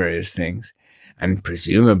out various things, and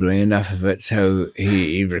presumably enough of it so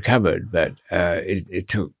he recovered, but it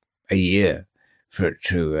took a year for it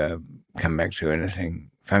to come back to anything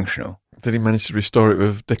functional. Did he manage to restore it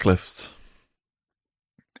with dick lifts?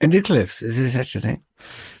 And dick lifts? Is there such a thing?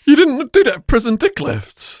 You didn't do that at prison dick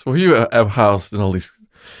lifts? Well, you were housed in all these...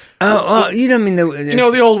 Oh, you don't mean the... You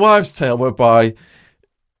know the old wives' tale whereby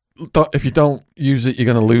if you don't use it, you're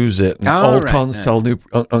going to lose it. And old cons tell new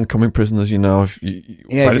oncoming prisoners, by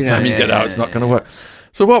the time you get out, it's not going to work.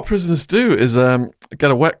 So what prisoners do is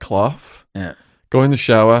get a wet cloth, go in the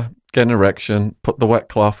shower, get an erection, put the wet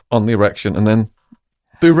cloth on the erection, and then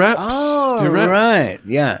Do reps. Oh, do reps. right.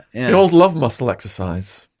 Yeah, yeah. The old love muscle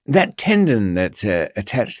exercise. That tendon that's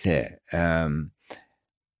attached there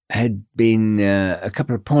had been a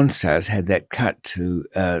couple of porn stars had that cut to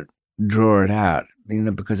draw it out,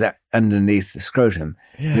 because underneath the scrotum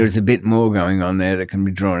there's a bit more going on there that can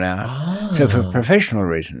be drawn out. So for professional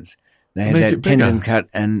reasons, they had that tendon cut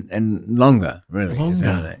and longer, really.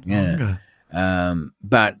 Longer. Yeah.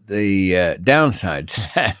 But the downside to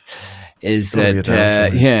that is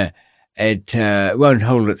that it won't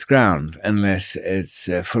hold its ground unless it's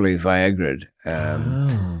fully Viagra'd.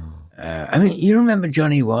 I mean, you remember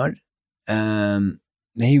Johnny Wadd? That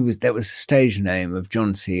was the stage name of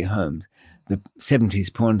John C. Holmes, the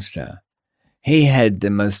 70s porn star. He had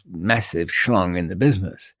the most massive schlong in the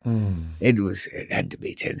business. It had to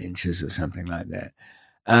be 10 inches or something like that.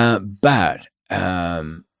 But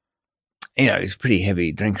he was a pretty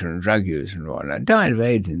heavy drinker and drug user and whatnot. Died of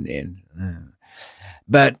AIDS in the end.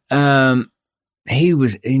 But he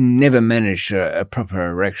never managed a proper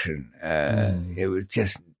erection. It was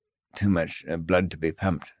just too much blood to be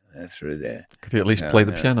pumped through there. Could he at least play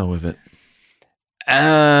the piano with it?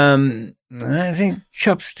 I think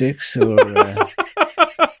chopsticks or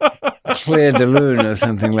Claire de Lune or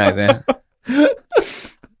something like that.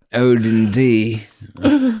 Ode in D,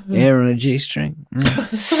 air on a G string.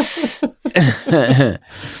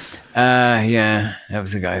 Yeah, that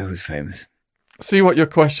was a guy who was famous. See what your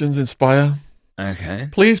questions inspire. Okay.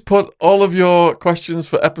 Please put all of your questions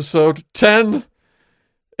for episode 10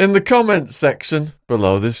 in the comments section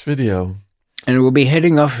below this video. And we'll be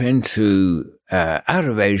heading off into out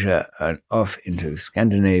of Asia and off into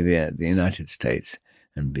Scandinavia, the United States,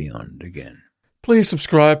 and beyond again. Please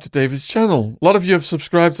subscribe to David's channel. A lot of you have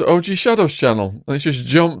subscribed to OG Shadows channel, and it's just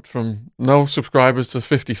jumped from no subscribers to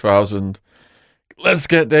 50,000. Let's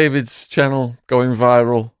get David's channel going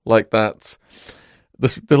viral like that.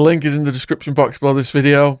 The link is in the description box below this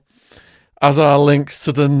video, as are links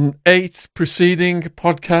to the 8 preceding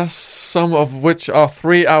podcasts, some of which are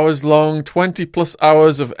 3 hours long, 20 plus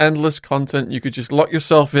hours of endless content. You could just lock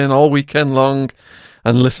yourself in all weekend long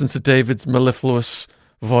and listen to David's mellifluous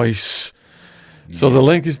voice. So the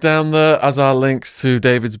link is down there, as are links to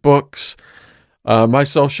David's books, my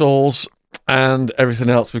socials, and everything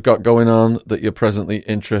else we've got going on that you're presently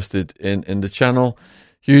interested in the channel.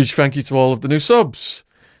 Huge thank you to all of the new subs.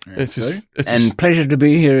 And pleasure to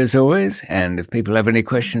be here as always. And if people have any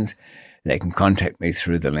questions, they can contact me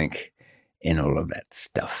through the link in all of that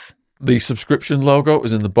stuff. The subscription logo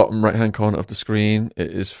is in the bottom right-hand corner of the screen.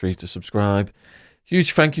 It is free to subscribe.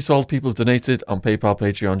 Huge thank you to all the people who donated on PayPal,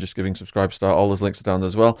 Patreon, Just Giving, Subscribe Star. All those links are down there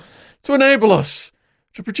as well, to enable us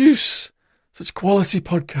to produce such quality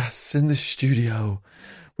podcasts in this studio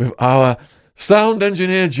with our sound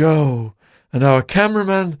engineer, Joe, and our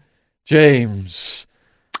cameraman, James.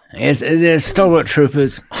 Yes, there's stalwart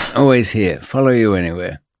troopers always here. Follow you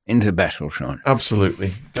anywhere. Into battle, Sean.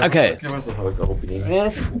 Absolutely. Okay. Give us a hug, old bean.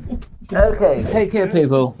 Yes. Okay, take care,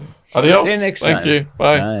 people. Adios. See you next time. Thank you.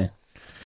 Bye. Bye.